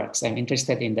early works. I'm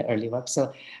interested in the early works.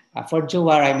 So for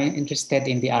Jowar, I'm interested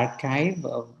in the archive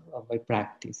of my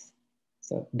practice.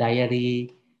 So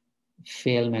diary,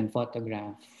 film, and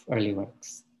photograph early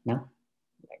works, no,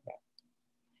 like that.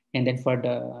 And then for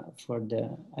the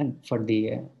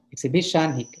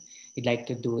exhibition, he'd like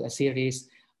to do a series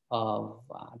of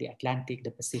the Atlantic,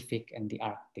 the Pacific, and the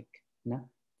Arctic. No?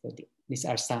 So these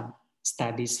are some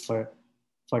studies for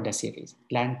the series: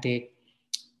 Atlantic,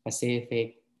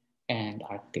 Pacific, and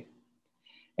Arctic.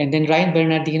 And then Ryan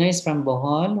Bernardino is from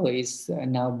Bohol, who is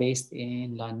now based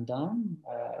in London.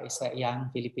 Is a young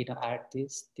Filipino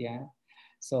artist. Yeah.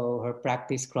 So her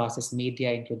practice crosses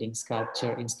media, including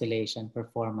sculpture, installation,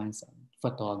 performance, and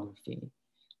photography.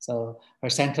 So her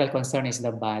central concern is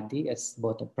the body as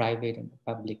both a private and a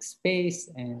public space,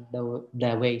 and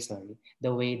the way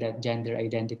that gender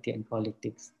identity and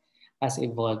politics has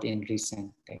evolved in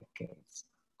recent decades.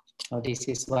 So this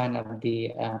is one of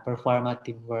the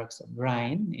performative works of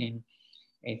Ryan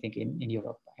I think in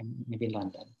Europe and maybe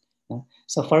London.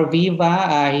 So for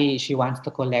Viva, she wants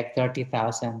to collect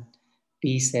 30,000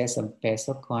 pieces of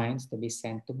peso coins to be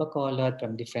sent to Bacolod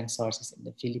from different sources in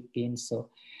the Philippines. So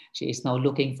she is now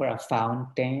looking for a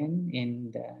fountain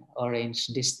in the Orange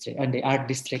District, or the Art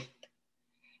District,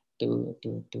 to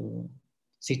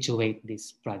situate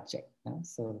this project.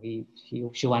 So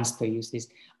she wants to use this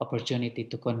opportunity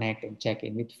to connect and check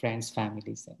in with friends,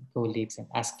 families, and colleagues and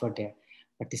ask for their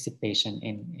participation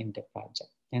in the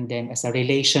project. And then as a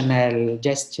relational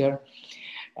gesture,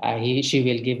 she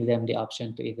will give them the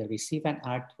option to either receive an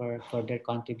artwork for their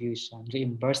contribution,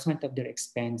 reimbursement of their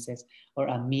expenses, or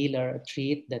a meal or a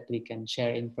treat that we can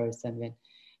share in person when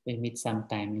we meet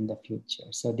sometime in the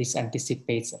future. So this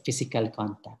anticipates a physical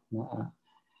contact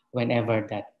whenever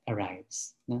that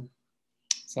arrives.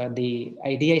 So the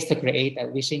idea is to create a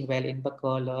wishing well in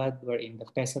Bacolod, wherein the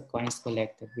peso coins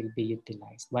collected will be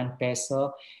utilized. 1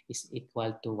 peso is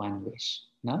equal to 1 wish.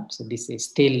 So this is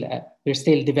still, we're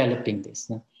still developing this.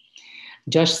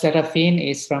 Josh Serafin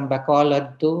is from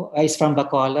Bacolod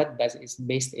but is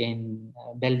based in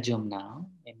Belgium now,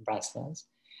 in Brussels.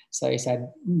 So he's a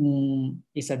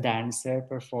dancer,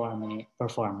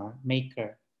 performer,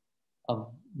 maker of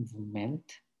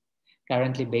movement,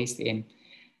 currently based in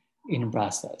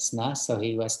Brussels. So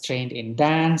he was trained in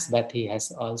dance, but he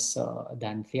has also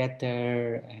done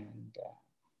theater and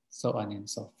so on and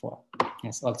so forth. He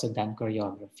has also done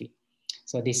choreography.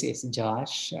 So this is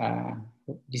Josh.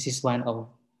 This is one of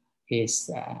his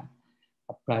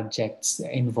projects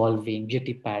involving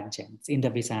beauty pageants in the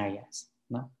Visayas.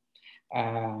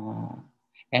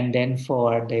 And then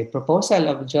for the proposal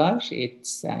of Josh,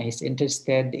 he's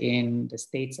interested in the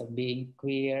states of being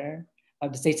queer,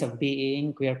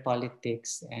 queer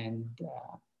politics, and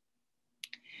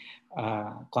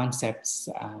concepts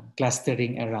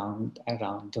clustering around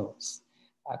those.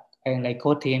 And I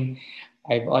quote him,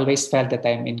 "I've always felt that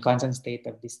I'm in constant state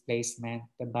of displacement.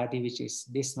 The body, which is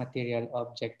this material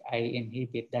object I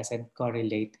inhibit, doesn't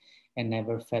correlate, and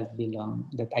never felt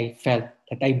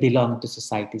that I belong to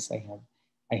societies I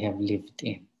have lived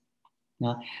in."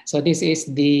 So this is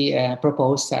the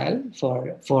proposal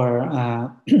for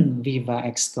Viva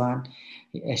XCon.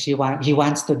 He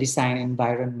wants to design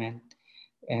environment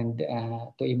and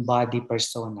to embody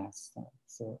personas.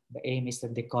 So the aim is to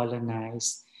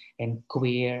decolonize and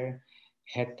queer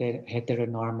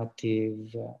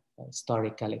heteronormative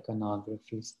historical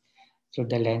iconographies through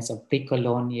the lens of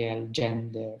pre-colonial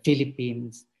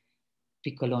Philippine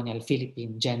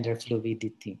gender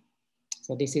fluidity.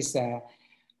 So this is a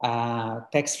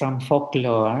text from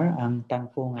folklore, ang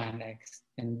Tangkungan,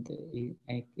 and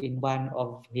in one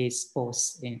of his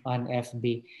posts on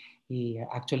FB, he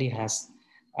actually has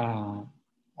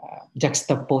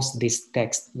juxtaposed this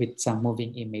text with some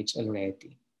moving image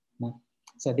already.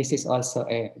 So this is also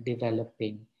a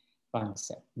developing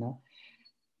concept.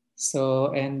 So,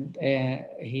 and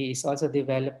he is also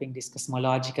developing this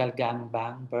cosmological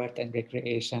gangbang, birth and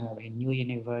recreation of a new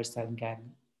universal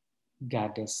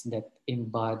goddess that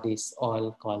embodies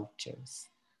all cultures.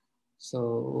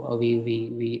 So we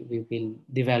will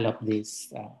develop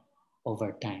this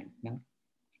over time.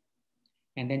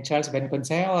 And then Charles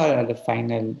Benconceo, the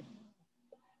final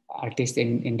artist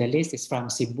in the list, is from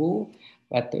Cebu,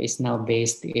 but is now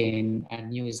based in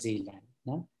New Zealand.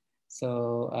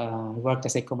 So he worked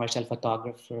as a commercial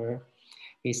photographer.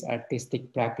 His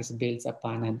artistic practice builds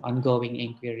upon an ongoing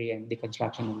inquiry and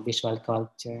deconstruction of visual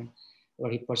culture,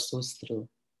 where he pursues through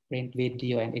print,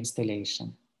 video, and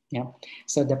installation.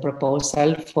 So the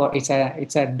proposal for it's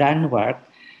a done work.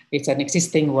 It's an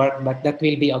existing work, but that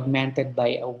will be augmented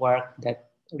by a work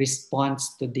that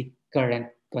responds to the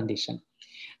current condition.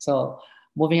 So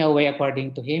moving away,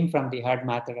 according to him, from the hard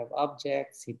matter of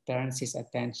objects, he turns his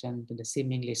attention to the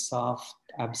seemingly soft,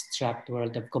 abstract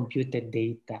world of computed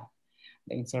data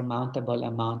the insurmountable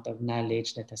amount of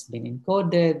knowledge that has been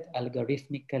encoded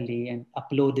algorithmically and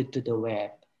uploaded to the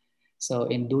web. So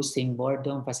inducing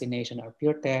boredom, fascination, or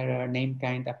pure terror, name,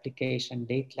 kind, application,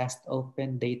 date last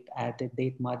opened, date added,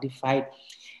 date modified,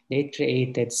 date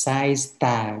created, size,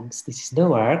 tags. This is the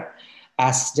work.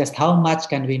 As just how much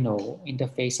can we know in the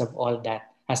face of all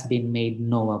that has been made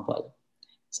knowable.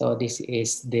 So this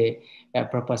is the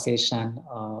proposition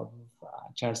of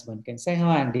Charles Bonkensejo,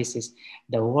 and this is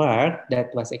the work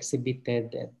that was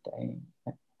exhibited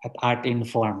at Art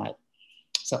Informal.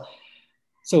 So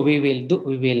we will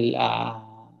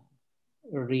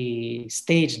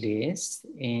restage this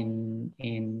in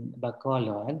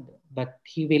Bacolod, but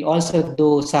he will also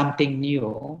do something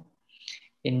new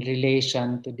in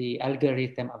relation to the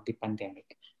algorithm of the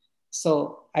pandemic.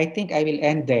 So I think I will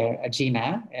end there,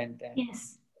 Gina, and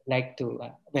Yes. like to,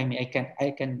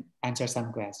 I can answer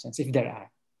some questions if there are.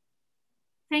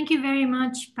 Thank you very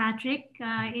much, Patrick.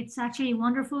 It's actually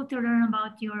wonderful to learn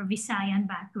about your Visayan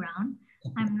background.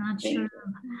 I'm not sure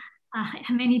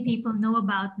how many people know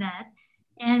about that,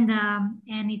 and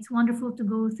it's wonderful to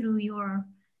go through your,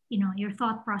 your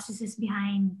thought processes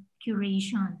behind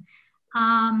curation.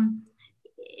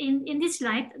 In this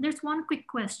light, there's one quick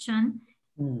question.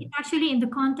 It's actually in the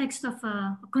context of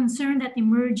a concern that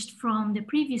emerged from the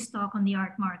previous talk on the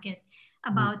art market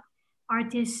about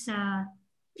artists'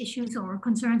 issues or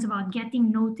concerns about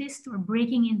getting noticed or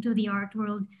breaking into the art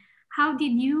world. How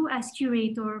did you, as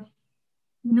curator,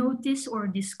 notice or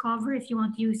discover, if you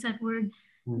want to use that word,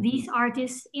 these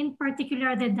artists, in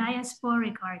particular the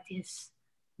diasporic artists?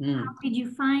 How did you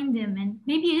find them? And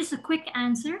maybe just a quick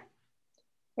answer.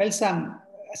 Well,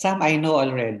 some I know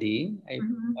already,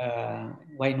 in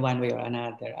one way or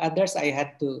another. Others I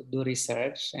had to do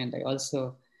research, and I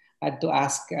also had to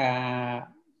ask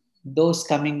those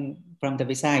coming from the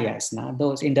Visayas,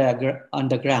 those on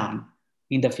the ground,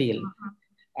 in the field,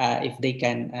 if they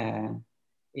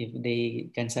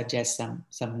can suggest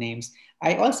some names.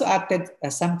 I also acted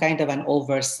as some kind of an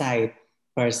oversight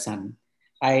person.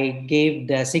 I gave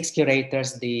the 6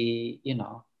 curators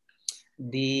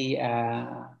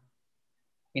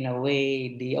in a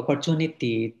way, the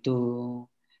opportunity to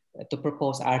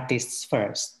propose artists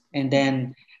first, and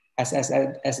then as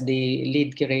the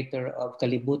lead curator of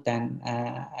Kalibutan,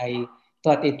 I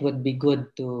thought it would be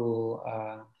good to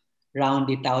round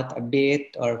it out a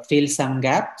bit or fill some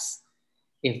gaps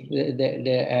if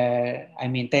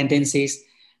the tendencies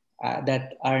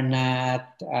that are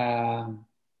not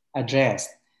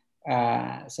addressed.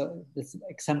 So it's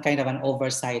like some kind of an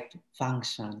oversight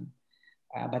function.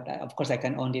 But of course, I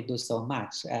can only do so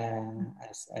much.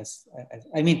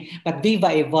 But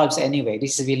Viva evolves anyway.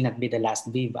 This will not be the last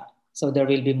Viva. So there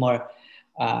will be more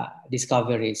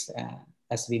discoveries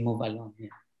as we move along. Yeah.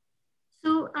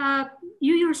 So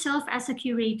you yourself as a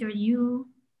curator, did you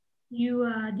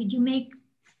make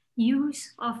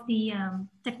use of the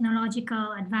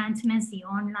technological advancements, the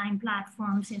online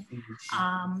platforms,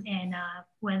 and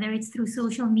whether it's through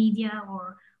social media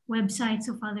or websites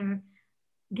of other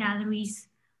galleries,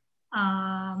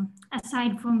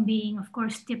 aside from being, of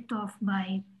course, tipped off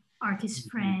by artist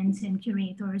friends and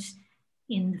curators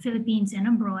in the Philippines and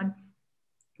abroad,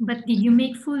 but did you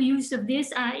make full use of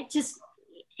this?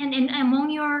 And among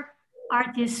your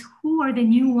artists, who are the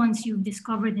new ones you've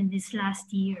discovered in this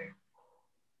last year?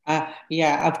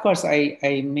 Yeah, of course,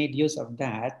 I made use of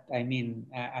that.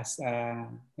 As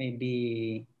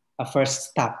maybe a first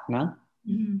step, no?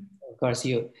 Of course,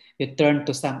 you turn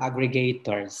to some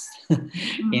aggregators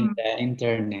in the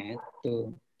internet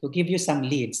to give you some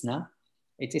leads, no?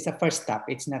 It's a first step.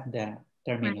 It's not the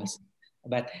terminus,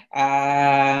 but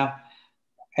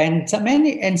and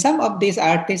some of these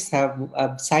artists have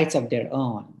sites of their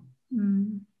own.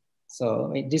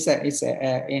 So this is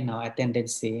a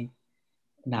tendency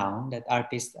now that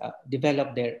artists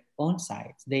develop their own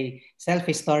sites. They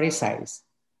self-historicize.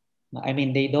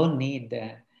 They don't need.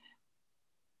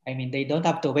 They don't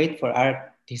have to wait for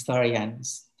art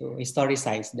historians to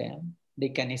historicize them. They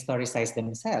can historicize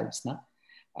themselves, no?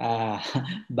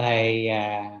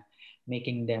 By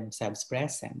making themselves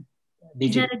present.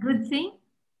 Is that a good thing?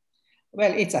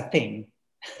 Well, it's a thing.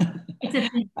 It's a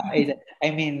thing.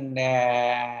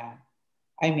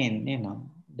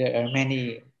 There are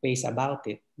many ways about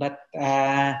it, but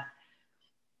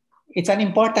it's an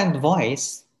important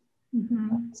voice,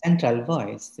 central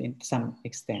voice in some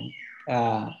extent.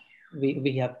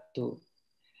 We have to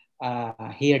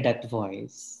hear that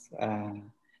voice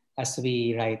as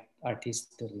we write art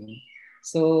history.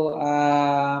 So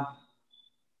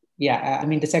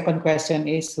the second question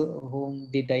is, whom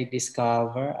did I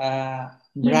discover?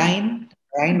 Brian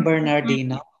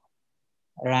Bernardino.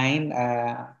 Ryan,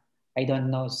 I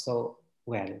don't know so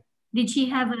well. Did she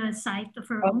have a site of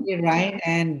her own? Only Ryan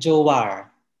and Jowar.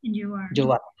 And you are.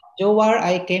 Jowar,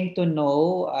 I came to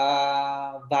know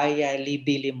via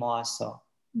Libby Limoso,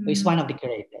 who is one of the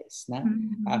curators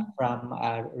from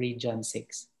Region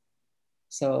 6.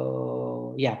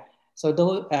 So, yeah. So,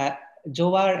 though,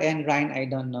 Jowar and Ryan, I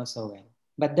don't know so well.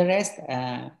 But the rest,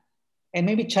 and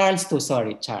maybe Charles too,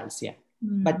 sorry, Charles, yeah.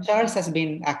 But Charles has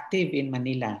been active in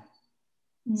Manila.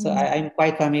 So I'm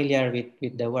quite familiar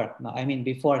with the work. No? I mean,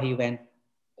 before he went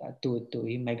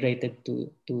he migrated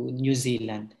to New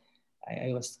Zealand,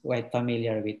 I was quite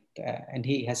familiar with, and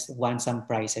he has won some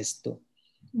prizes too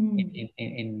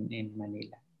in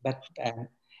Manila. But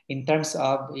in terms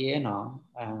of,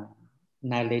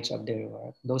 knowledge of their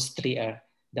work, those three are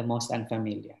the most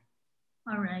unfamiliar.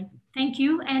 All right, thank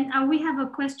you. And we have a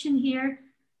question here.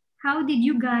 How did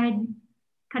you guide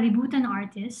Kalibutan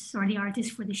artists, or the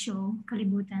artists for the show,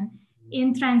 Kalibutan,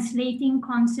 in translating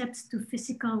concepts to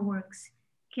physical works?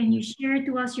 Can you share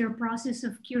to us your process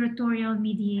of curatorial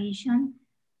mediation?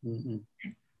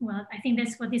 Well, I think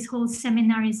that's what this whole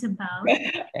seminar is about.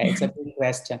 It's a big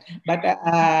question. But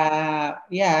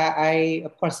yeah, I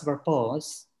of course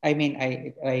propose. I mean,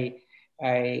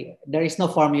 there is no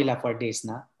formula for this.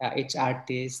 No? Each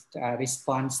artist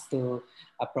responds to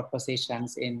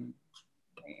propositions in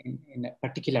a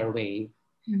particular way.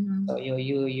 So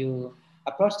you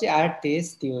approach the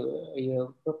artist,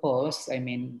 you propose, I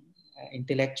mean,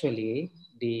 intellectually,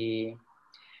 I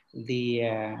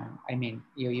mean,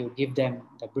 you give them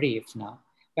the brief now.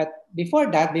 But before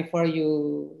that, before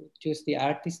you choose the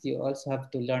artist, you also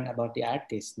have to learn about the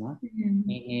artist, no?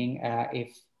 Meaning,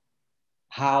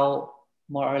 how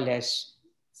more or less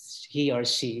he or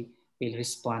she will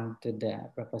respond to the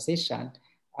proposition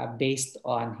based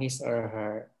on his or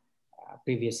her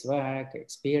previous work,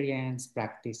 experience,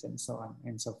 practice, and so on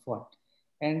and so forth.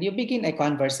 And you begin a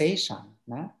conversation,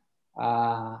 no?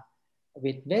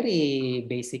 With very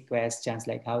basic questions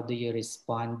like how do you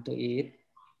respond to it?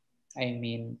 I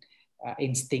mean,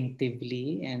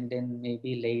 instinctively, and then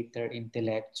maybe later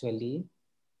intellectually.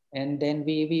 And then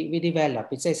we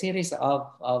develop. It's a series of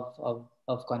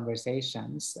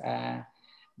conversations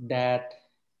that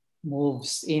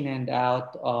moves in and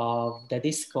out of the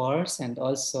discourse and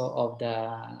also of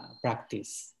the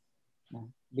practice.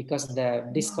 Because the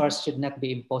discourse should not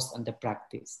be imposed on the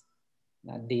practice.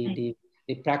 The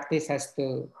practice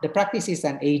the practice is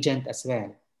an agent as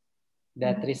well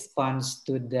that responds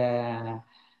to the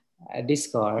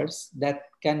discourse that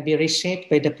can be reshaped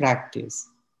by the practice.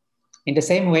 In the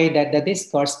same way that the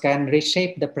discourse can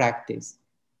reshape the practice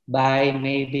by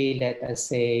maybe, let us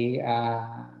say,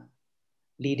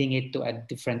 leading it to a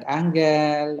different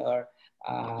angle or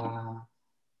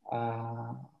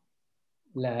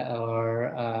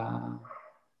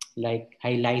like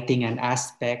highlighting an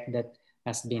aspect that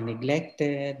has been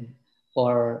neglected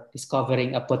or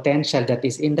discovering a potential that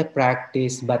is in the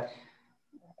practice but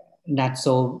not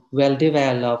so well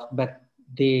developed, but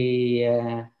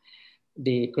the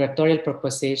curatorial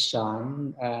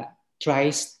proposition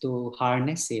tries to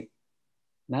harness it.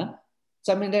 No?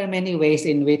 So I mean, there are many ways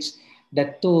in which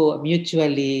the two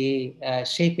mutually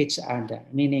shape each other,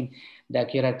 meaning the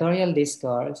curatorial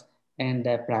discourse and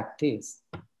the practice.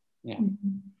 Yeah.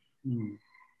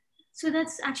 So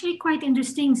that's actually quite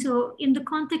interesting. So in the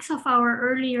context of our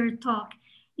earlier talk,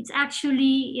 it's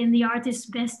actually in the artist's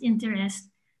best interest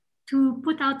to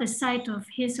put out a site of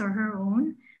his or her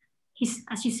own,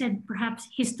 as you said, perhaps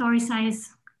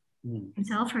historicize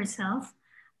himself, herself,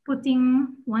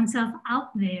 putting oneself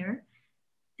out there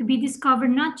to be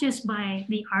discovered not just by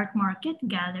the art market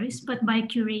galleries, but by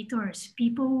curators,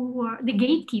 people who are the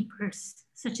gatekeepers,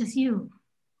 such as you.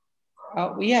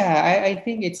 Yeah, I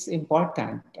think it's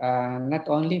important, not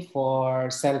only for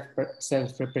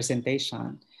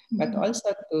self-representation, but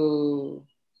also to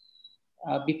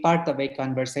be part of a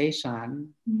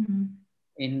conversation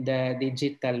in the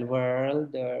digital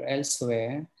world or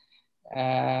elsewhere.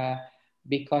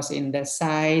 Because in the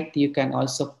site, you can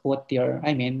also put your,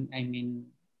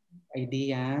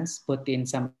 ideas, put in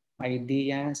some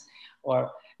ideas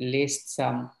or list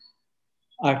some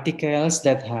articles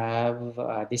that have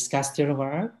discussed your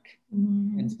work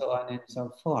and so on and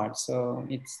so forth. So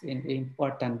it's an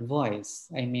important voice.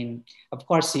 I mean, of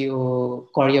course, you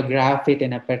choreograph it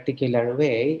in a particular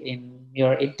way in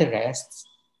your interests,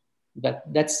 but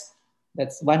that's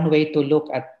one way to look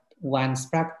at one's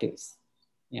practice.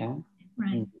 Yeah.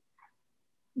 Right.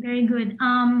 Very good.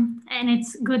 And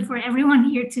it's good for everyone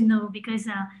here to know because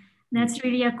that's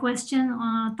really a question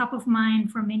top of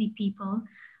mind for many people.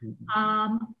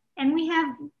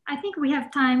 And I think we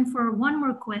have time for one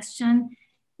more question.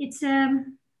 It's a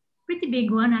pretty big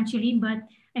one, actually, but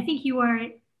I think you are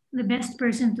the best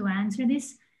person to answer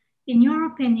this. In your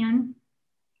opinion,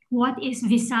 what is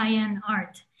Visayan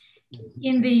art?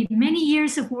 In the many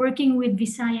years of working with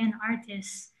Visayan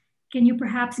artists, can you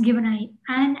perhaps give an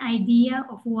idea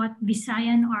of what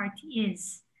Visayan art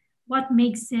is? What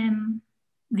makes them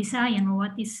Visayan, or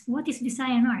what is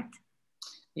Visayan art?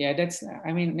 Yeah, that's,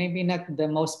 I mean, maybe not the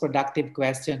most productive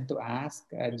question to ask,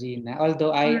 Gina,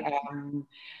 although I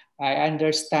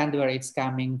understand where it's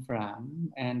coming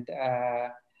from and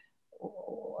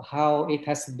how it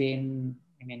has been,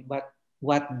 I mean,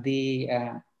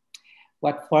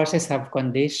 what forces have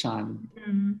conditioned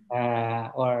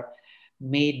or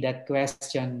made that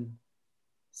question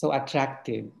so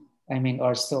attractive, I mean,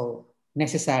 or so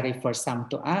necessary for some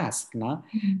to ask, no?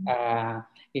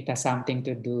 It has something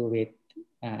to do with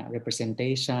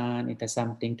representation. It has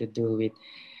something to do with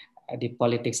the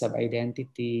politics of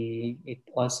identity. It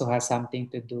also has something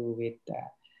to do with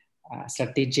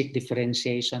strategic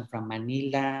differentiation from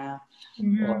Manila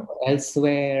or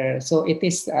elsewhere. So it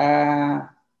is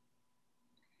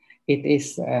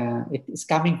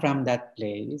coming from that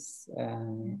place,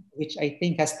 which I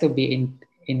think has to be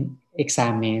in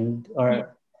examined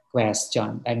or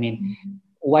questioned. I mean,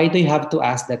 why do you have to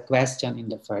ask that question in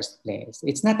the first place?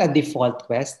 It's not a default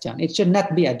question. It should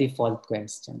not be a default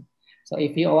question. So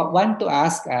if you want to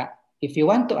ask,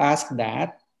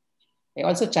 that, I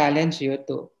also challenge you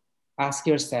to ask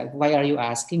yourself, why are you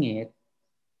asking it?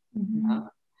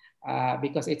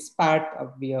 Because it's part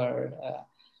of your,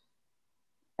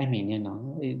 I mean, you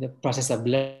know, the process of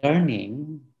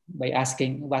learning by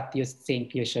asking what you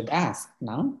think you should ask,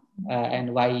 no?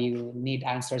 And why you need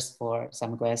answers for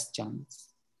some questions.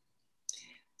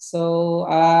 So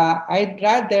I'd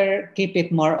rather keep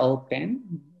it more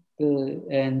open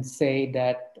and say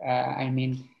that, I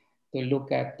mean, to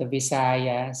look at the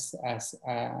Visayas as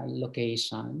a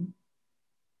location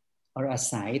or a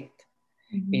site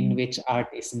in which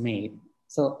art is made.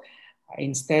 So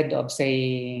instead of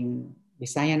saying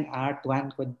Visayan art,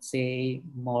 one could say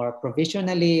more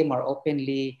provisionally, more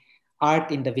openly,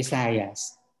 art in the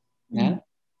Visayas.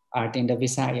 Art in the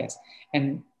Visayas.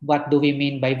 And what do we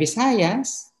mean by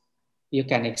Visayas? You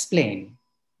can explain.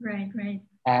 Right.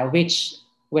 Which,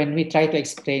 when we try to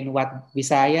explain what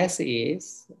Visayas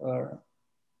is or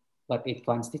what it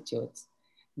constitutes,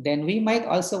 then we might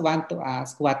also want to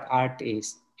ask what art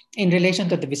is in relation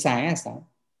to the Visayas.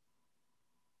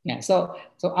 Yeah, so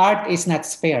art is not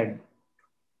spared.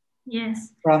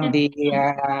 Yes. From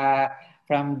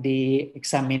the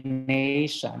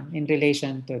examination in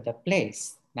relation to the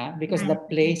place, because the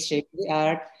place shapes the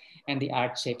art and the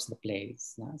art shapes the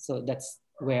place. So that's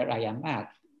where I am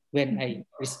at when I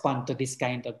respond to this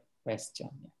kind of question.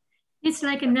 It's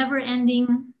like a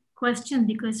never-ending question,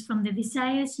 because from the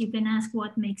Visayas, you can ask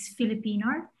what makes Philippine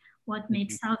art, what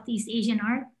makes Southeast Asian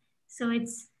art. So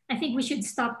I think we should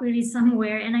stop really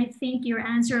somewhere. And I think your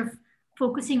answer of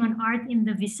focusing on art in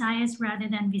the Visayas rather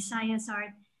than Visayas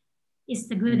art is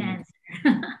the good answer.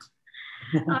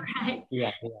 All right.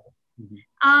 Yeah.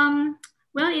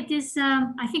 Well, it is,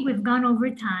 I think we've gone over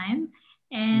time,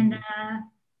 and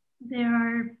there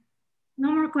are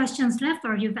no more questions left,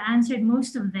 or you've answered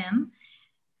most of them.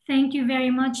 Thank you very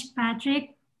much,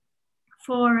 Patrick,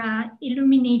 for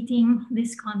illuminating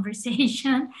this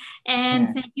conversation.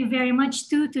 And thank you very much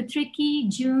too to Tricky,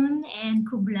 June, and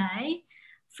Kublai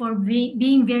for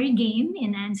being very game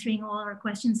in answering all our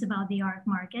questions about the art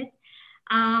market.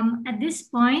 At this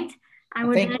point, I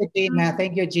would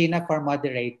Thank you, Gina, for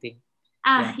moderating.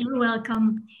 You're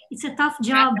welcome. It's a tough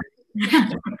job. You're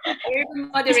the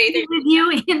moderator. With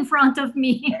you in front of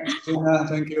me. Gina,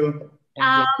 thank you.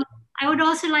 I would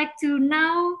also like to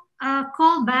now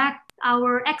call back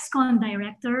our ex-con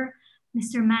director,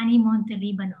 Mr. Manny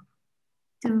Montelibano,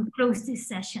 to close this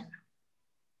session.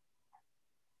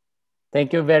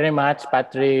 Thank you very much,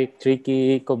 Patrick,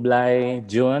 Tricky, Kublai,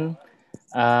 June,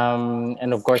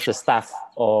 and of course the staff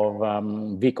of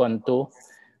VCon 2.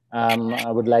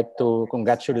 I would like to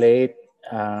congratulate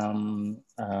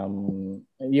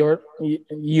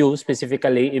you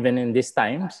specifically, even in these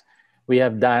times. We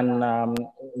have done,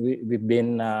 we've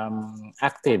been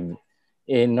active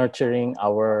in nurturing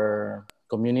our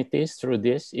communities through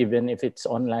this, even if it's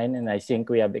online, and I think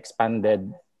we have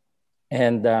expanded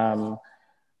and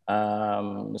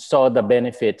saw the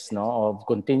benefits of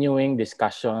continuing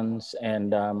discussions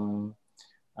and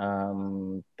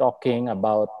talking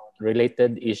about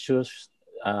related issues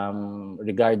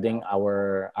regarding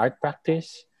our art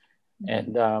practice.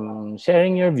 And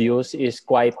sharing your views is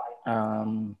quite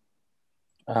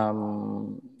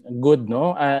good,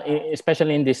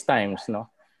 especially in these times,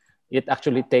 it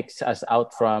actually takes us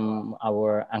out from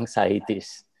our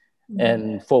anxieties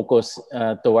and focus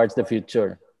towards the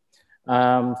future.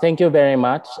 Thank you very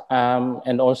much.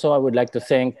 And also I would like to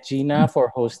thank Gina for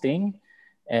hosting.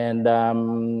 And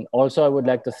also I would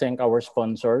like to thank our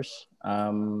sponsors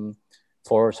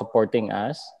for supporting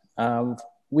us.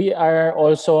 We are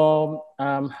also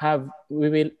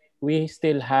we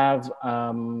still have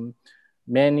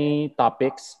many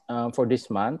topics for this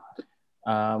month.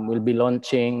 We'll be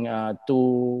launching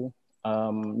 2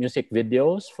 music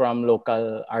videos from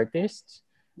local artists,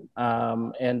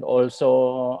 and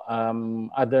also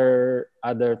other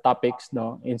topics,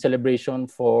 in celebration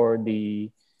for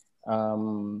the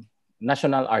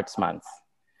National Arts Month.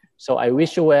 So I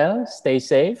wish you well. Stay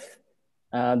safe.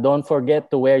 Don't forget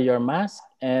to wear your mask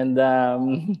and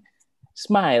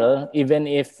smile, even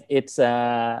if it's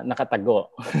nakatago.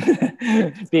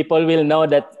 People will know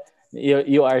that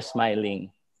you are smiling.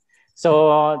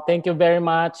 So thank you very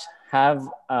much. Have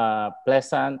a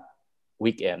pleasant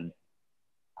weekend.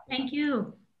 Thank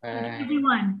you. Bye. Thank you,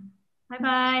 everyone.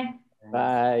 Bye-bye.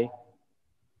 Bye.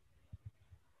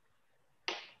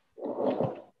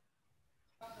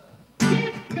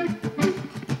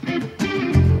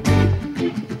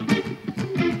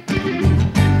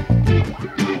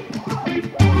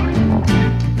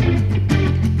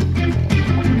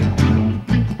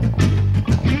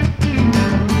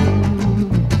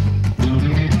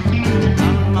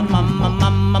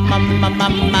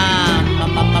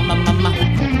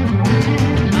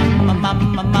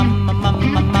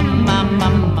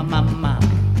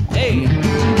 Hey,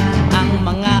 ang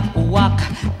mga uwak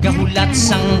gahulat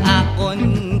sang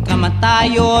akon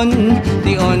kamatayon,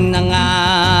 dion na nga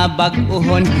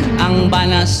bag-uhon ang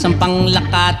banas sang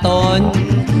panglakaton.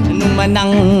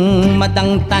 Numanang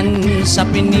madangtan sa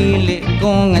pinili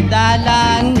kong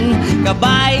dalan,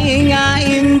 kabay nga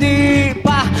hindi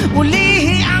pa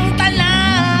ulihi ang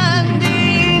talan.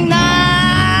 Di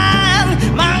nang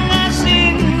mga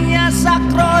sinya sa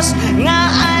cross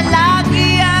nga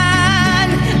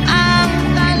alagyan, ang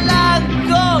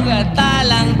talagog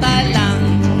talang-talang,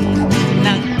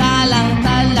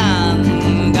 nagtalang-talang,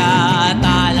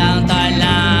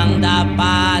 gatalang-talang,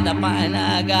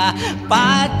 dapa-dapanaga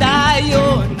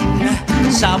padayon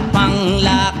sa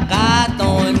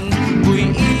panglakaton.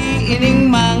 Uy,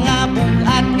 iining mga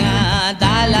bugat nga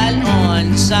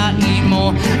dalalon sa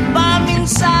imo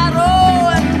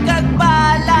paminsaron kag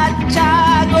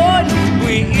balatyagon.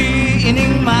 Uy,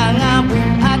 iining mga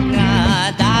bugat nga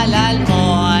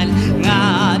dalalon,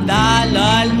 nga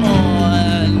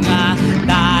dalalon, nga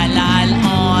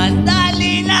dalalon.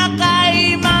 Dali na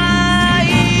kay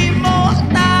maimo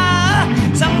ta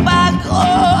sang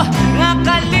bag-o nga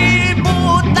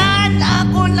kalibutan.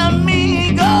 Ako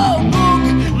namigo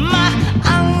gugma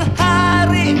ang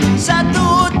hari sa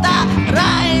duta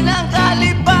ray ng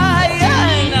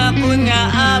kalibayan. Ako nga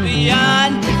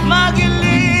abiyan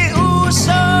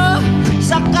magiliuso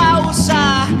sa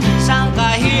kausa sang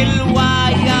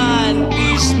kahilwayan.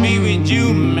 Peace be with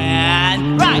you,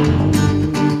 man. Right.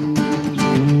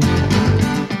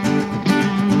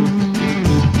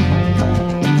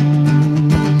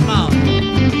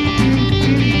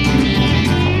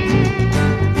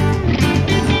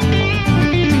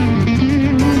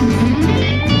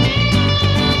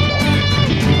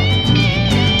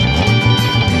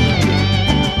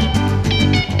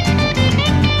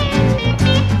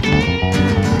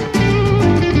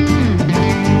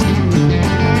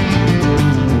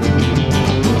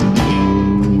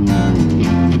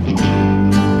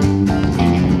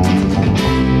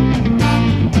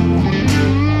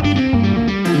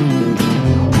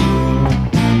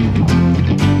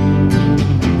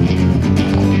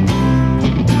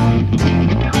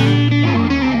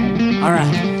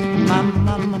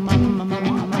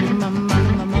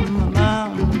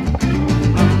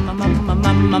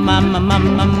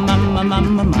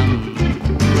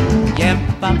 Yeah,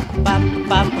 pa pa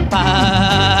pa pa,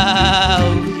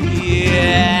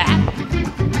 yeah.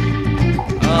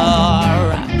 All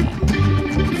right,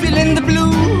 feeling the blue,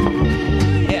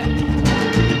 yeah.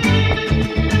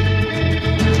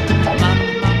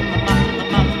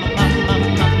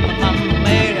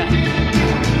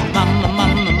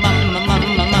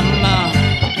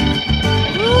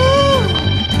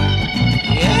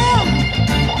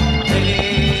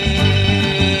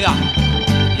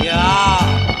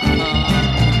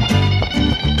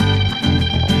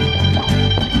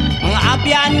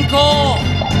 Ko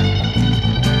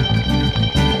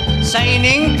sa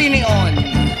ining tinion,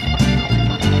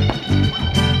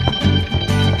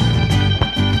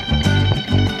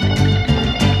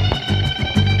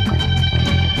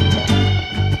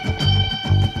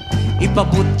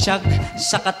 Ipabutsyag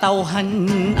sa katawhan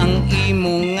ang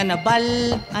imo nga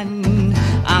nabalan,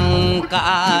 ang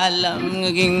kaalam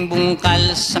ngaging bungkal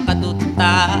sa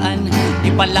kadutaan.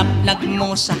 Ipalaplag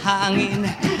mo sa hangin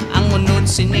ang unod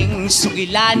sining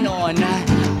sugilanon,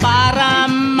 para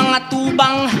mga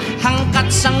tubang hangkat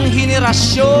sang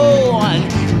henerasyon.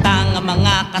 Tanga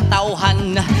mga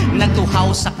katawhan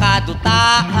nagtuhaw sa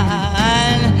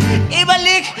kadutaan.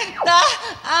 Ibalik ta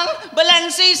ang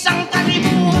balansi sang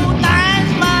kalibutan,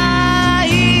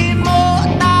 mahimo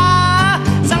ta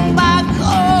sang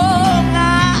bag-o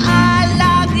nga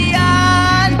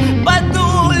alagyan.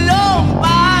 Padulong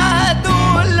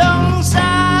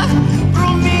sa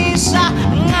promisa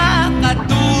nga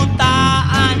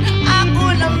kadutaan.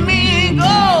 Ako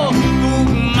lamigo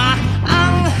gugma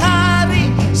ang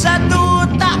hari sa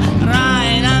duta,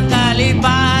 ray ng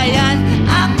kalibayan.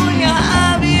 Ako nga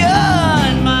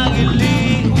abiyon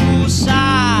magiliusa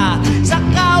sa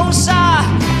kausa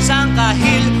sang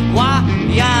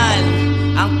kahilwayan.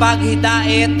 Ang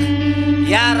paghidait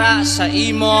yara sa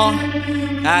imo,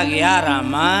 kag yara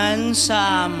man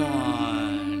sa amon.